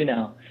we going to do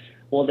now?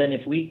 Well, then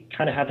if we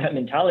kind of have that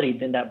mentality,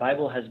 then that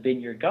Bible has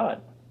been your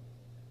God.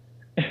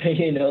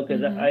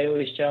 Because I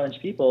always challenge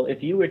people,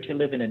 if you were to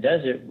live in a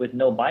desert with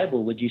no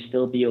Bible, would you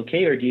still be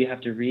okay, or do you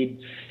have to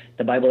read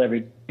the Bible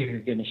every day? You're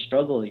going to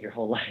struggle your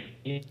whole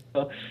life.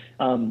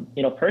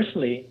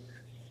 Personally,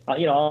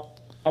 I'll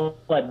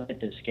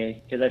admit this,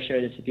 okay? Because I've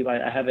shared this with people.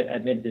 I haven't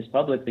admitted this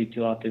publicly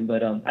too often,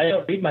 but I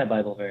don't read my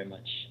Bible very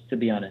much, to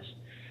be honest,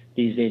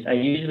 these days. I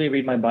usually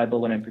read my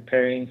Bible when I'm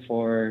preparing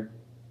for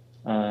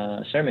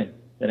a sermon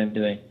that I'm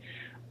doing,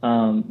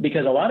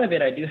 because a lot of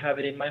it, I do have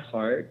it in my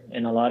heart,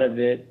 and a lot of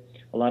the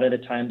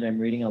times I'm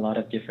reading a lot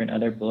of different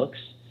other books.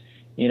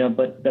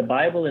 But the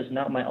Bible is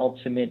not my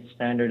ultimate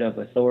standard of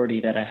authority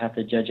that I have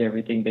to judge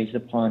everything based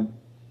upon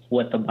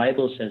what the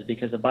Bible says,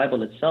 because the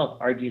Bible itself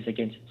argues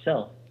against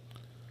itself,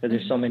 because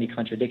there's so many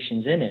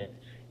contradictions in it.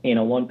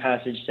 One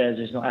passage says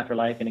there's no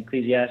afterlife in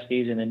Ecclesiastes,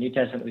 in the New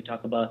Testament we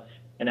talk about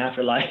an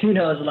afterlife.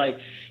 It's like,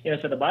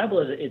 so the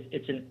Bible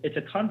it's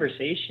a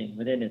conversation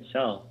within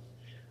itself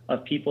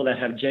of people that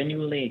have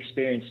genuinely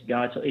experienced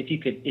God. So if you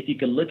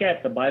could look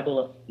at the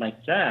Bible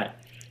like that,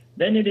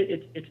 then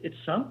it's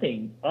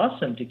something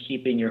awesome to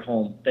keep in your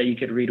home that you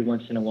could read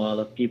once in a while,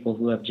 of people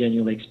who have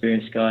genuinely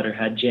experienced God or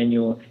had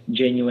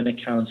genuine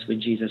accounts with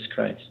Jesus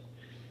Christ.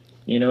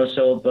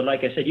 But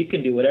like I said, you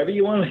can do whatever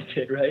you want with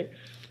it, right?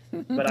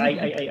 But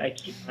I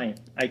keep mine.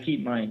 I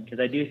keep mine because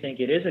I do think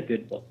it is a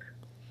good book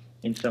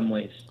in some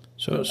ways.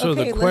 So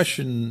the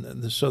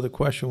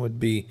question would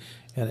be,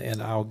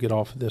 and I'll get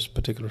off of this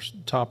particular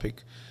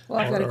topic. Well,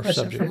 I've got a question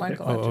subject. for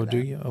Michael. Oh, do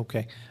you?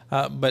 Okay.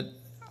 But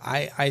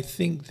I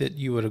think that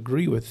you would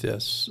agree with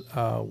this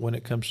when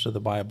it comes to the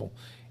Bible.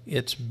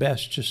 It's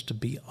best just to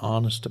be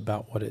honest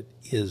about what it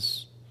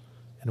is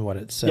and what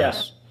it says.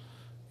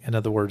 Yeah. In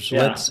other words,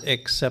 let's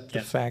accept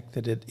the fact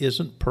that it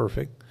isn't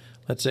perfect.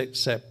 Let's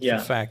accept the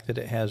fact that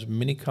it has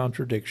many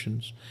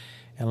contradictions.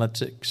 And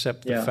let's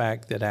accept the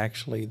fact that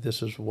actually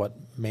this is what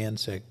man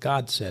said,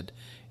 God said,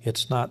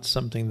 It's not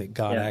something that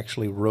God Yeah.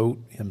 actually wrote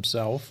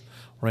himself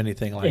or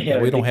anything like Yeah,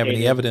 that. We don't have any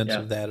dictated, evidence yeah.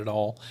 of that at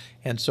all.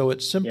 And so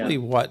it's simply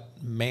Yeah. what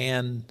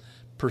man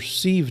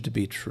perceived to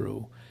be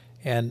true.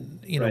 And,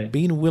 Right.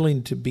 being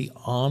willing to be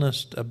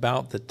honest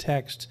about the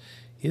text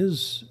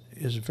is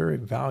very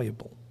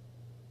valuable.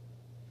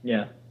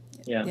 Yeah.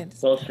 Yeah.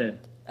 Yes. Well said.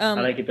 I Um,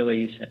 like it the way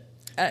you said.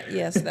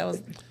 yes, that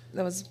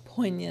was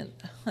poignant,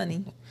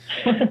 honey.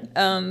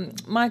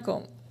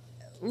 Michael,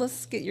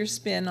 let's get your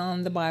spin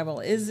on the Bible.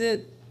 Is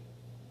it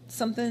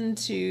something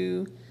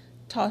to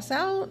toss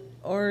out,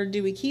 or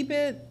do we keep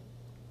it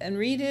and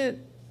read it,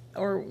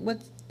 or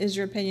what is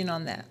your opinion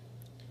on that?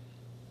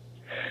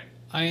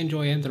 I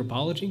enjoy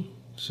anthropology,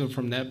 so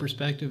from that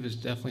perspective, it's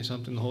definitely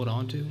something to hold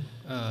on to.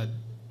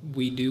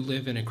 We do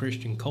live in a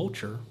Christian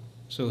culture,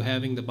 so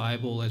having the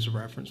Bible as a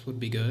reference would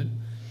be good.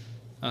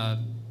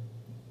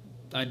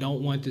 I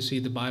don't want to see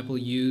the Bible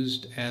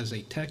used as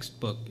a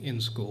textbook in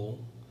school,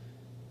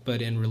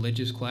 but in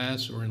religious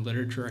class or in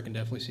literature, I can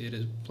definitely see it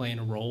as playing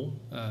a role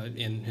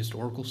in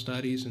historical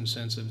studies, in the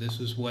sense of this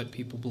is what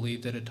people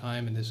believed at a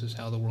time and this is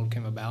how the world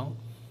came about,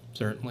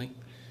 certainly.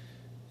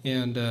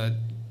 And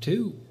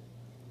two,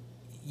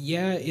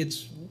 yeah,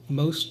 it's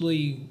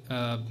mostly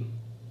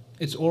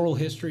it's oral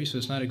history, so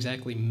it's not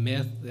exactly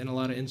myth in a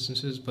lot of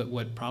instances, but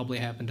what probably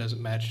happened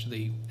doesn't match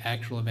the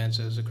actual events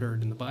as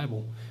occurred in the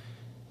Bible.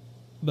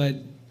 But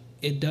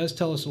it does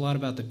tell us a lot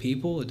about the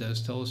people. It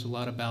does tell us a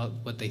lot about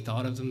what they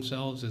thought of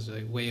themselves as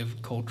a way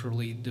of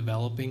culturally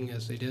developing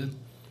as they did.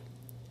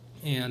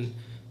 And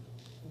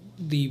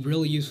the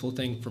really useful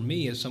thing for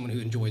me as someone who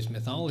enjoys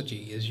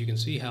mythology is you can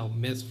see how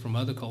myths from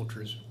other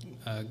cultures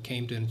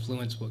came to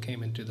influence what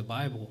came into the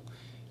Bible.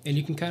 And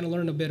you can kind of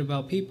learn a bit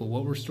about people.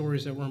 What were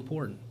stories that were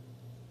important?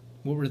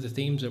 What were the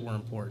themes that were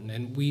important?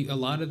 And a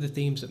lot of the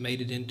themes that made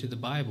it into the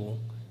Bible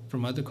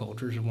from other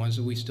cultures are ones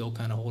that we still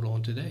kind of hold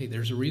on today.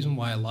 There's a reason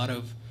why a lot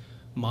of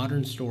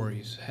modern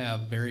stories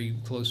have very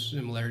close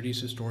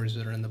similarities to stories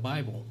that are in the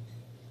Bible.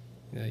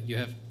 You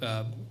have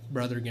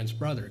brother against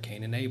brother,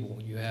 Cain and Abel.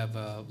 You have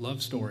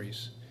love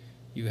stories.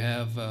 You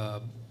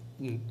have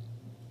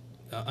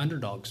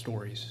underdog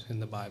stories in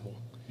the Bible.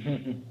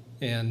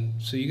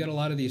 And so you got a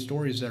lot of these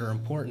stories that are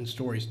important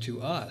stories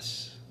to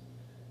us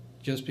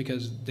just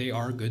because they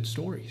are good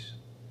stories.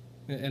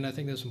 And I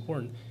think that's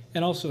important.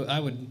 And also,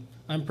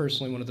 I'm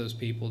personally one of those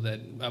people that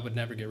I would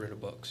never get rid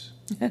of books,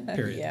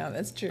 period. Yeah,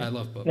 that's true. I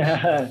love books.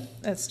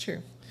 That's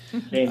true.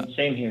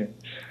 Same here.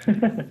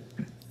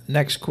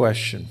 Next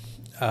question,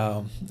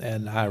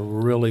 and I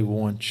really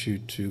want you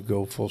to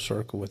go full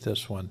circle with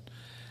this one.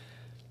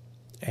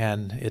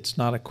 And it's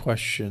not a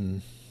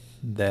question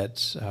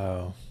that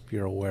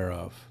you're aware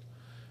of,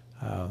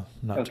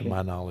 not to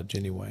my knowledge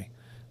anyway.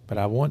 But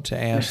I want to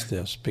ask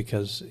this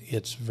because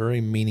it's very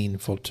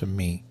meaningful to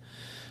me.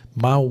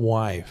 My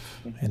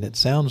wife, and it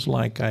sounds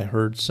like I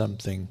heard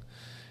something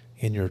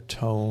in your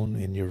tone,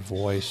 in your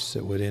voice,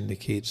 that would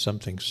indicate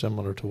something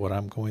similar to what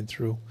I'm going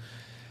through.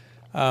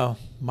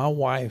 My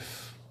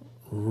wife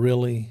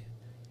really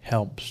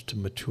helps to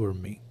mature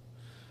me.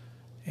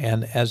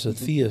 And as a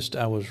theist,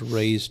 I was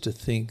raised to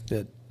think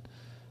that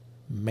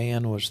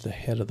man was the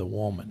head of the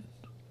woman.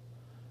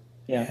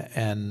 Yeah.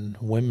 And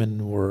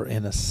women were,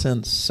 in a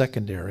sense,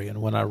 secondary.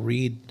 And when I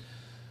read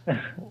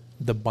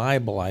the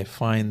Bible, I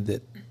find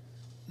that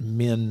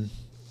men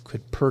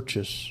could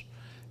purchase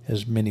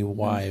as many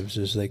wives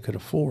as they could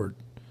afford.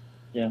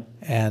 Yeah.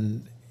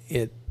 And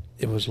it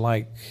was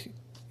like,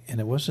 and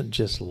it wasn't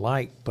just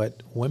like,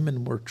 but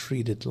women were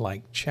treated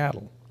like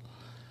chattel.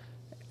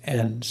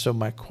 And so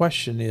my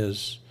question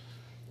is,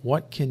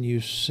 what can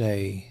you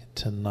say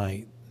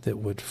tonight that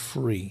would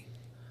free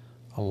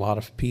a lot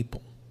of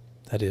people,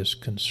 that is,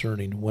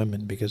 concerning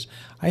women? Because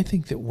I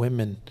think that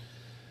women,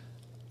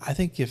 I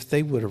think if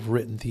they would have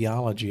written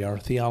theology, our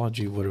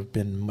theology would have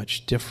been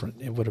much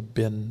different. It would have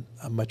been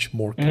a much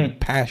more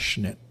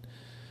compassionate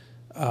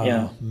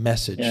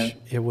message. Yeah.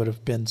 It would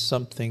have been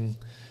something,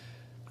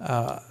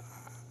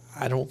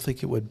 I don't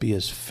think it would be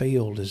as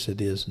failed as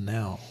it is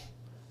now.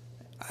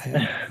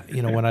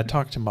 When I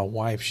talk to my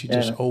wife, she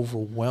just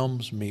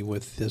overwhelms me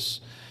with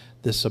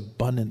this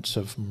abundance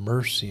of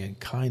mercy and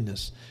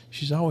kindness.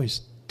 She's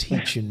always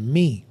teaching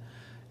me.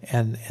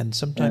 And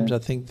sometimes I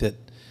think that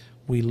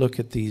we look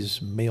at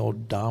these male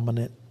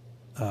dominant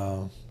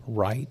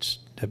rights,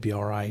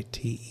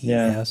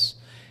 WRITES,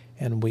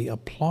 and we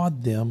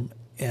applaud them.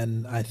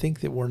 And I think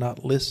that we're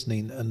not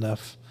listening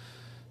enough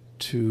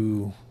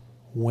to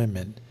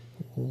women.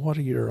 What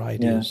are your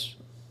ideas?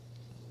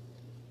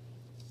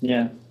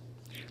 Yeah.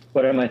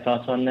 What are my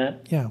thoughts on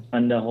that? Yeah.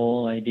 On the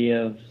whole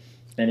idea of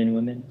men and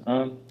women?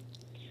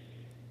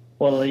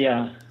 Well,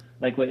 yeah,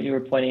 like what you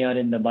were pointing out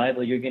in the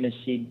Bible, you're going to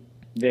see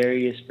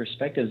various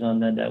perspectives on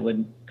that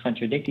would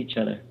contradict each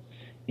other.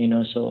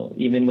 So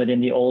even within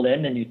the Old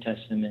and the New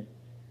Testament.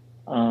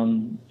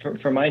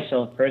 For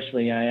myself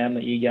personally, I am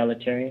an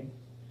egalitarian.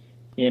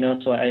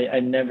 So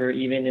I've never,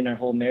 even in our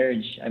whole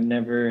marriage, I've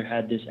never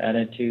had this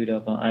attitude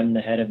of I'm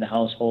the head of the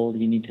household,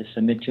 you need to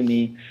submit to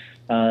me.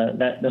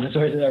 that those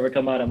words never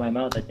come out of my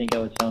mouth. I think I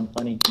would sound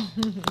funny.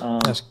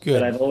 That's good.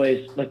 But I've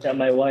always looked at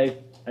my wife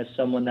as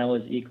someone that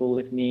was equal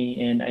with me,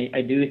 and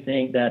I do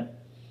think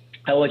that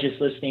I was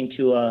just listening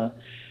to a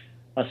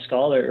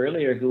scholar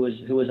earlier who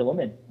was a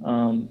woman,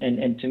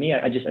 and to me,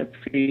 I just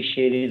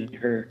appreciated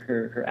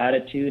her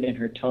attitude and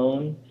her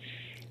tone,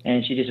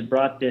 and she just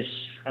brought this,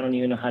 I don't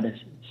even know how to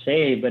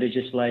say, but it's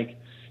just like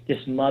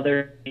this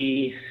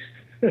motherly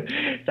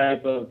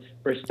type of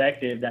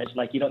perspective that's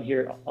like you don't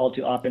hear all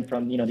too often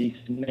from, you know, these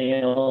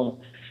male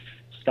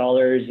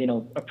scholars, you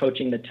know,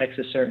 approaching the text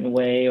a certain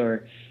way,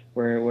 or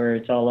where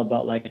it's all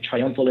about like a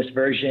triumphalist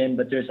version,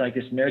 but there's like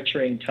this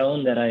nurturing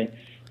tone that I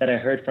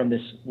heard from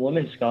this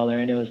woman scholar,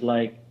 and it was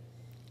like,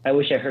 I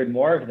wish I heard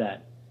more of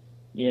that,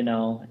 you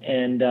know.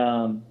 And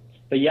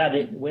but yeah,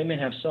 the women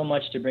have so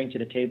much to bring to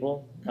the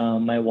table.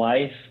 My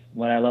wife,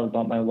 what I love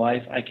about my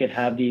wife, I could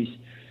have these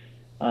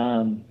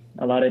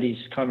a lot of these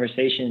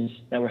conversations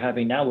that we're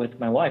having now with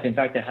my wife. In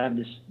fact, I have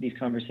these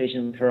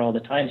conversations with her all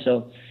the time.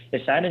 So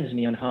it saddens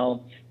me on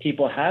how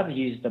people have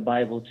used the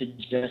Bible to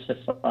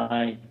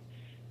justify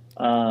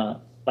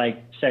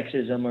like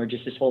sexism or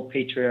just this whole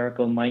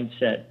patriarchal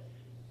mindset.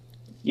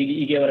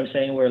 You get what I'm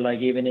saying? Where like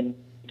even in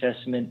the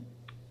Testament,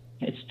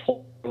 it's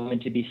told for women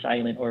to be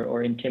silent,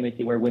 or in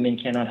Timothy, where women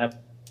cannot have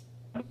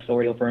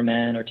authority over a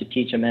man or to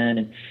teach a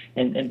man,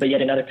 and but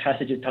yet another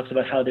passage it talks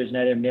about how there's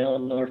neither male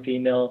nor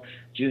female,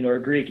 Jew nor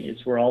Greek,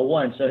 we're all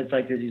one. So it's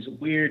like there's these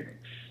weird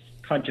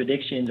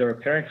contradictions or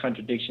apparent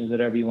contradictions,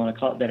 whatever you want to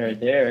call it, that are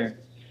there,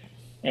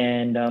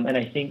 and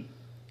I think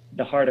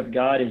the heart of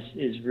God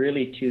is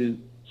really to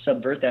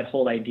subvert that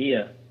whole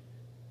idea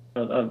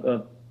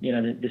of you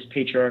know, this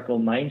patriarchal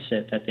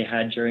mindset that they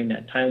had during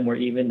that time, where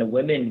even the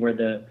women were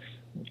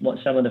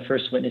some of the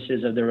first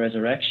witnesses of the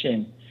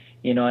resurrection.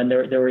 You know, and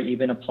there were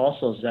even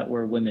apostles that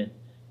were women,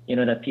 you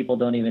know, that people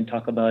don't even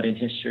talk about in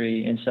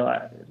history. And so,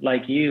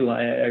 like you,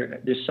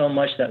 there's so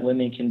much that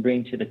women can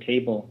bring to the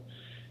table.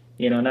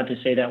 You know, not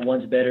to say that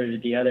one's better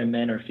than the other,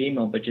 men or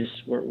female, but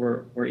just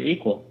we're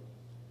equal.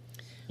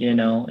 You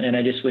know, and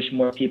I just wish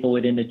more people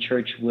within the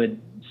church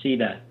would see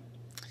that.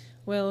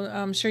 Well,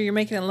 I'm sure you're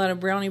making a lot of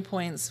brownie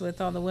points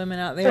with all the women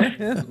out there.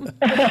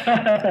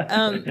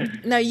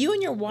 Now, you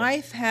and your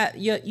wife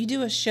you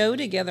do a show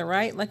together,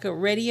 right? Like a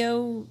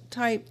radio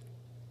type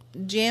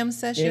jam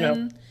session. You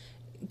know,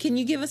 can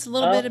you give us a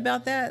little bit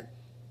about that?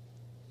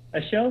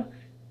 A show?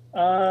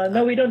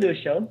 No, we don't do a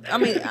show. I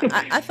mean,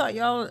 I thought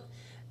y'all.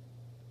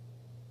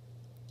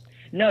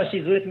 No,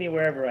 she's with me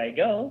wherever I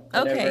go.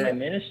 Whenever I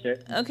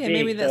minister. Okay,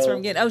 maybe that's where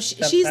I'm getting. Oh,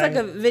 she's like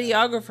a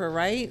videographer,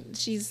 right?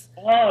 She's.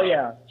 Oh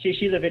yeah, she's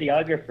a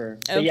videographer.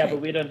 But okay. Yeah, but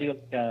we don't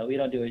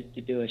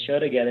do a show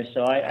together.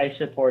 So I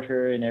support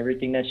her in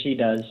everything that she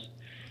does.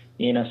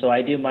 You know, so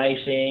I do my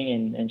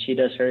thing and she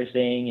does her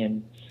thing,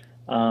 and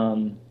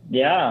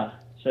yeah.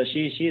 So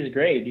she's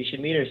great. You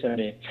should meet her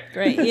someday.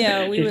 Great,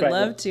 yeah, we would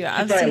love to.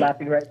 She's probably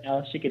laughing right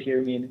now. She could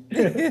hear me.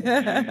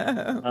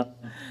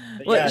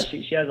 But yeah,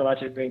 she has a lot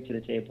to bring to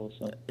the table.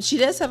 So she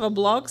does have a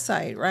blog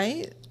site,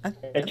 right?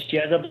 She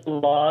has a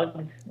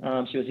blog.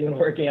 She was even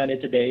working on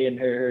it today, and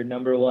her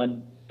number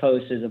one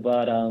post is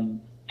about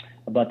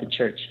the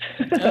church,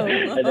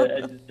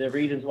 the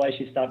reasons why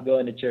she stopped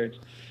going to church.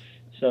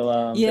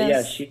 So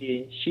yes. But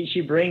yeah,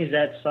 she brings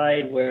that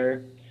side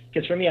where,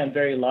 because for me, I'm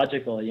very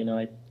logical. You know,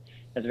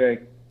 it's very,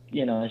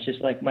 you know, it's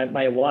just like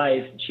my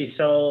wife.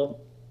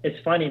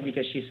 It's funny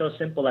because she's so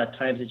simple at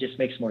times. It just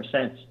makes more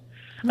sense.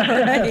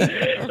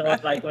 Right. So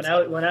it's like when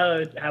I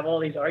would have all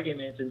these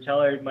arguments and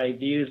tell her my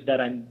views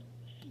that I'm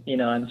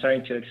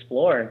starting to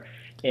explore,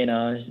 you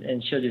know,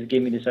 and she'll just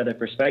give me this other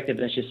perspective.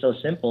 And it's just so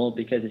simple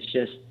because it's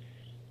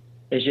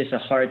just a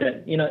heart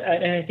that, you know,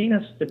 and I think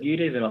that's the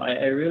beauty of it all.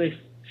 I really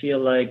feel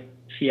like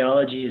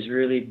theology is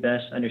really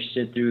best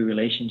understood through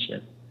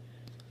relationship,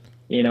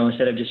 you know,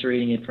 instead of just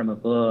reading it from a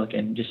book,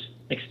 and just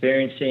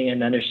experiencing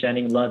and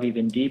understanding love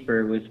even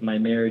deeper with my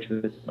marriage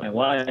with my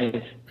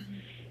wife.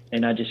 And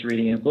not just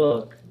reading a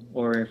book,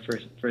 or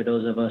for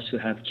those of us who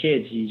have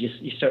kids,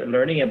 you start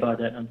learning about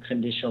that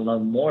unconditional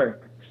love more,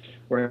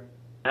 where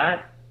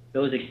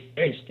those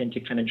experiences tend to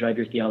kind of drive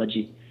your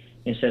theology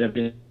instead of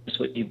just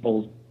what you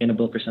hold in a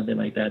book or something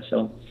like that.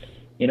 So,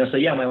 you know,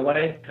 my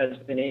wife has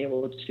been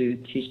able to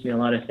teach me a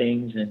lot of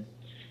things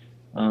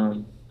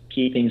and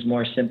keep things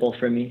more simple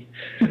for me.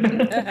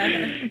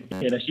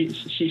 You know,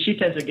 she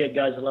tends to get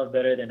God's love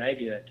better than I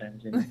do at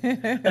times. You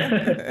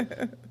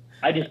know?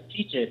 I just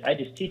teach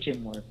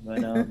it more,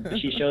 but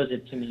she shows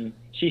it to me.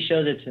 She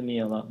shows it to me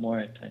a lot more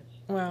at times.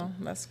 Wow,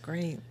 that's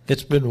great.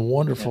 It's been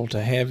wonderful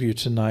to have you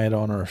tonight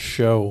on our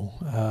show.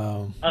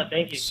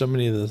 Thank you. So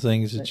many of the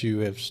things that you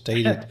have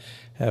stated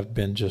have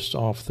been just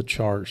off the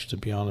charts, to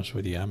be honest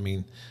with you. I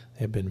mean,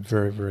 they've been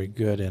very, very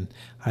good. And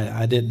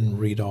I didn't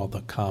read all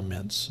the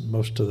comments.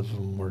 Most of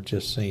them were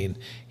just saying,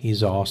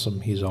 he's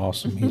awesome, he's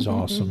awesome, he's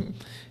awesome.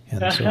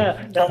 And so,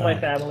 tell my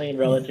family and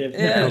relatives.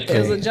 Yeah, okay.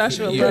 It was a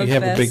Joshua Love you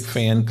have Fest. a big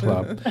fan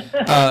club.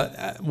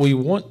 We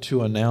want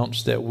to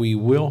announce that we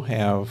will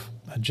have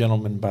a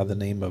gentleman by the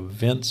name of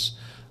Vince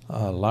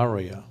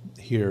Laria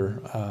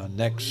here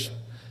next.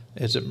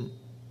 Is it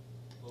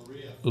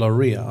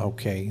Laria,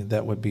 okay,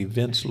 that would be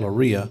Vince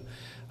Laria,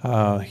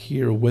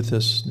 here with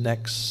us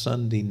next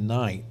Sunday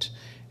night.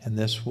 And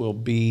this will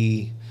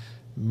be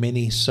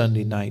many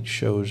Sunday night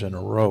shows in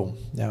a row.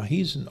 Now,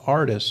 he's an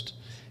artist,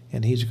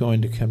 and he's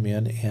going to come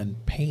in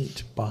and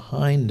paint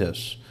behind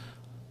us,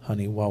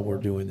 honey, while we're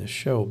doing this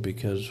show,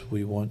 because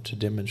we want to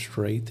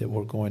demonstrate that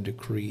we're going to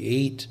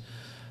create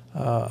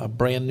a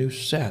brand new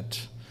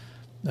set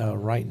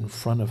right in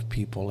front of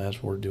people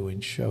as we're doing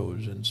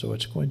shows. And so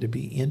it's going to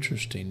be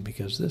interesting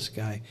because this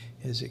guy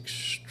is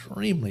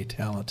extremely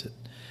talented.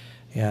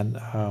 And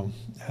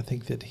I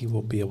think that he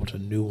will be able to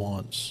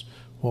nuance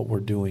what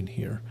we're doing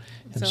here.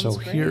 And so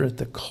here at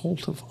the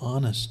Cult of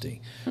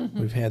Honesty,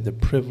 we've had the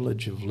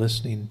privilege of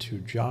listening to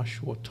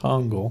Joshua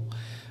Tongol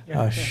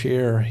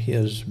share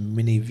his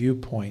many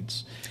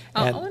viewpoints.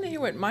 I want to hear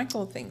what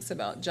Michael thinks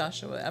about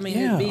Joshua. I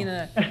mean, being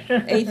an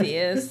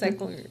atheist,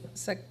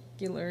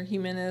 secular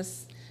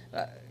humanist,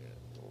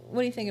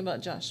 what do you think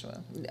about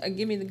Joshua?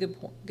 Give me the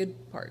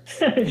good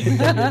parts.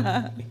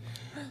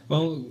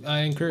 Well, I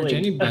encourage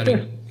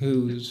anybody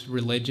who's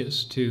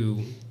religious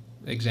to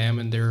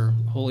examine their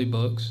holy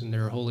books and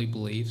their holy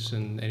beliefs,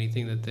 and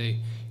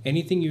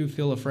anything you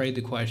feel afraid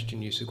to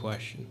question, you should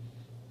question.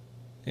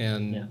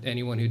 And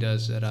anyone who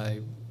does that,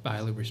 I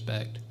highly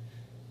respect.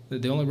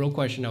 The only real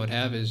question I would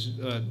have is,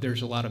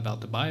 there's a lot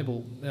about the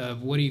Bible.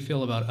 What do you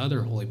feel about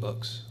other holy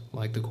books,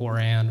 like the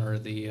Quran or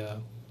the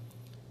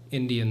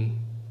Indian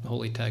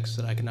holy text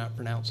that I cannot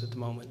pronounce at the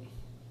moment?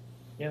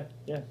 Yeah.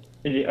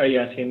 Are you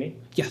asking me?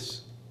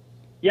 Yes.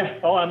 Yeah.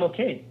 Oh, I'm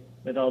okay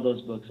with all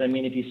those books. I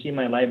mean, if you see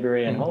my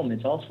library at home,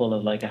 it's all full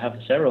of, like, I have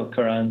several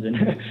Qurans and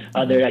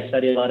I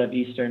study a lot of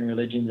Eastern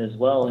religions as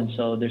well, and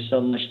so there's so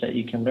much that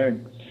you can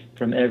learn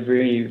from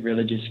every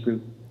religious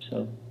group.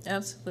 So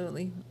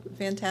absolutely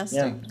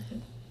fantastic.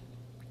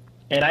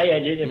 Yeah.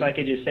 And if I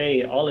could just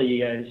say, all of you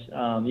guys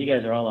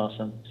are all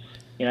awesome.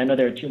 I know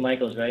there are two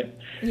Michaels, right?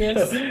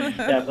 Yes.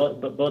 So,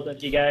 both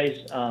of you guys.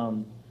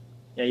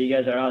 You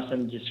guys are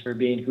awesome just for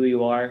being who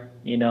you are.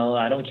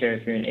 I don't care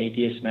if you're an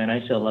atheist, man.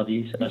 I still love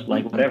you. So it's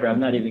like, whatever. I'm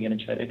not even going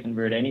to try to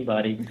convert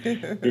anybody.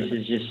 This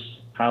is just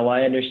how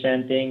I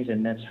understand things,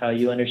 and that's how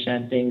you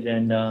understand things.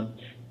 And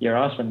you're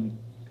awesome.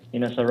 So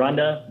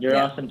Rhonda, you're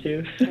awesome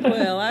too.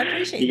 Well, I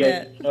appreciate you guys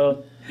that. are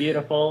so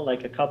beautiful,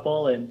 like a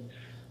couple, and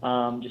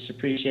just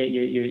appreciate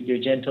your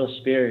gentle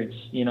spirits.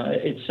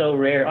 It's so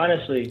rare.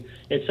 Honestly,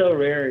 it's so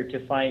rare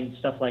to find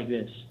stuff like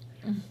this.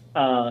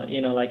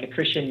 Like a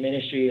Christian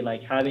ministry,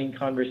 like having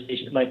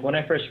conversations. Like when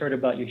I first heard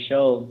about your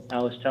show, I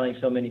was telling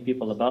so many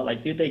people about,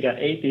 like, dude, they got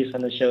atheists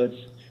on the show. It's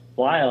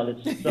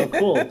wild. It's so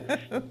cool.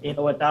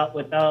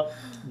 Without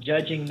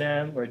judging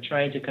them or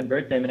trying to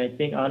convert them. And I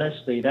think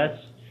honestly,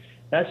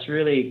 that's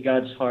really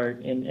God's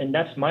heart, and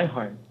that's my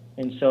heart.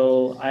 And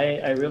so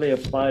I really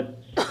applaud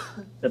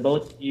the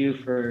both of you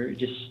for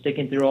just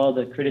sticking through all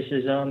the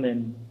criticism.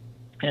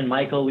 And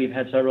Michael, we've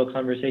had several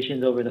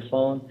conversations over the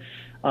phone.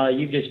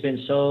 You've just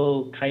been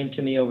so kind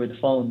to me over the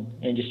phone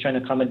and just trying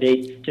to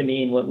accommodate to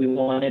me and what we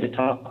wanted to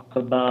talk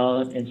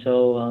about. And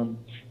so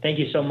thank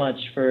you so much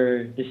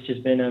this has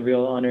just been a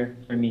real honor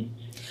for me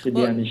to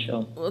be on this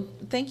show. Well,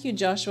 thank you,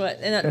 Joshua.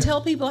 And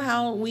tell people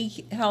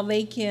how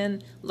they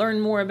can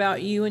learn more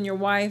about you and your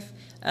wife.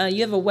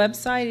 You have a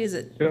website. Is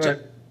it?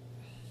 Sure.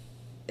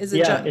 Is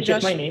it? It's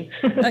just my name.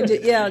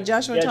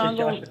 Joshua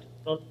Tongol.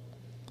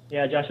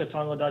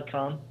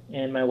 JoshuaTongol.com.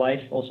 And my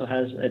wife also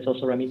it's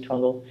also Rami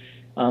Tongol.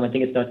 I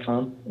think it's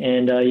 .com,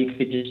 and you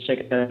could just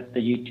check out the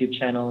YouTube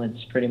channel.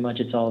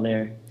 It's all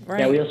there.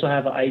 Right. Yeah, we also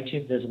have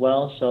iTunes as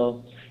well.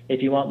 So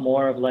if you want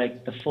more of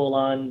like the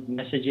full-on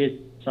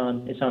messages, it's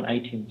on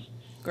iTunes.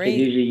 Great.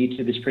 Usually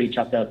YouTube is pretty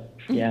chopped up.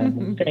 Yeah.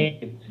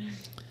 Thank you.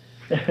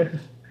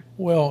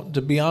 Well,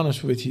 to be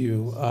honest with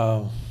you,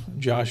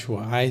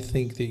 Joshua, I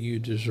think that you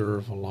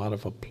deserve a lot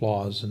of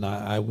applause, and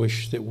I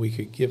wish that we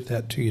could give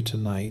that to you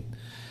tonight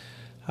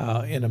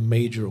in a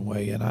major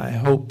way. And I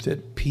hope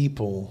that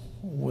people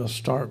will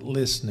start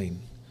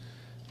listening,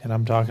 and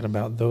I'm talking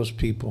about those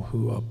people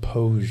who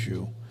oppose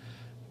you,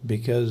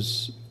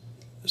 because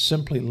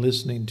simply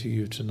listening to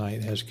you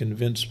tonight has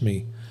convinced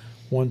me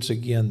once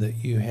again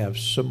that you have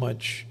so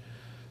much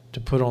to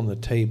put on the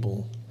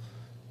table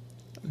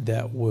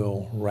that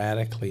will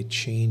radically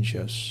change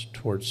us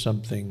towards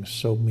something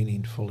so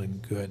meaningful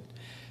and good.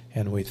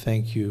 And we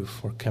thank you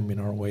for coming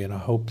our way, and I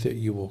hope that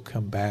you will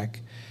come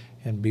back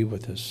and be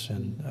with us.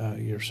 And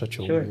you're such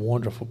a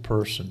wonderful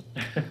person.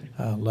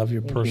 Love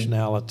your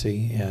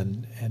personality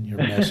and your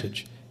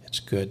message.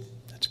 It's good.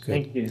 It's good.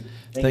 Thank you.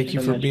 Thank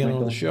you so for much, being Michael.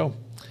 on the show.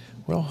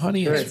 Well,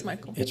 honey,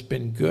 it's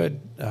been good.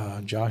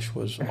 Josh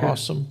was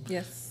awesome.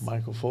 Yes.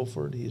 Michael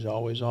Fulford, he's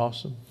always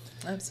awesome.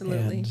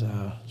 Absolutely.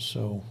 And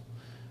so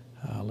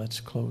let's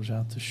close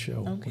out the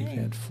show. Okay. We've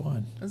had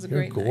fun. It was a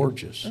You're great night.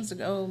 gorgeous.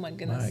 Oh, my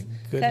goodness. My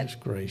goodness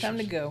gracious. Time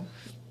to go.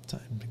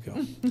 Time to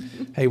go.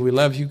 Hey, we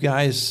love you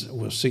guys.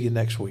 We'll see you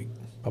next week.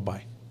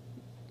 Bye-bye.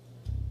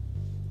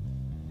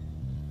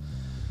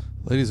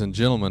 Ladies and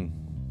gentlemen,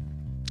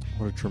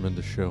 what a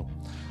tremendous show.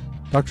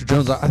 Dr.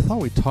 Jones, I thought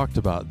we talked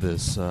about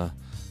this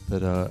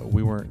that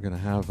we weren't going to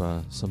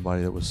have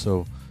somebody that was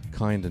so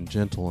kind and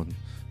gentle and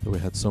that we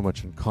had so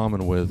much in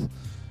common with.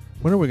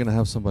 When are we going to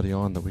have somebody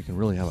on that we can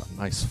really have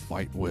a nice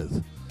fight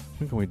with?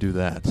 When can we do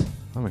that?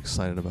 I'm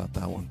excited about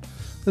that one.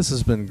 This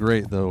has been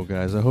great, though,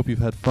 guys. I hope you've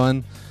had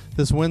fun.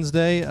 This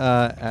Wednesday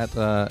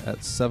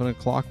at 7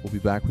 o'clock, we'll be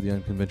back with the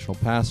Unconventional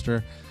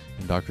Pastor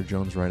and Dr.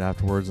 Jones right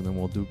afterwards, and then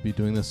we'll be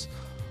doing this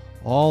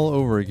all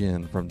over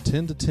again from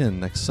 10 to 10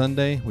 next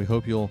Sunday. We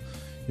hope you'll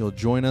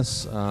join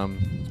us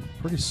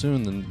pretty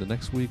soon, the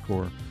next week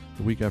or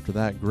the week after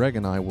that. Greg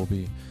and I will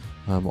be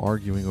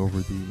arguing over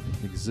the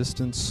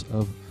existence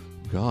of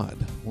God.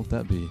 Won't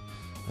that be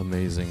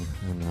amazing?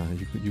 And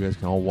you guys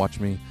can all watch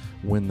me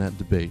win that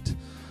debate.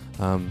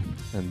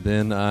 And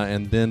then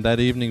that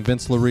evening,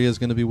 Vince Laria is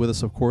going to be with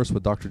us, of course,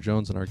 with Dr.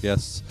 Jones and our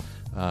guests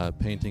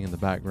painting in the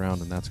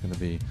background, and that's going to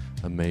be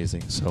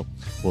amazing. So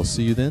we'll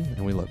see you then,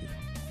 and we love you.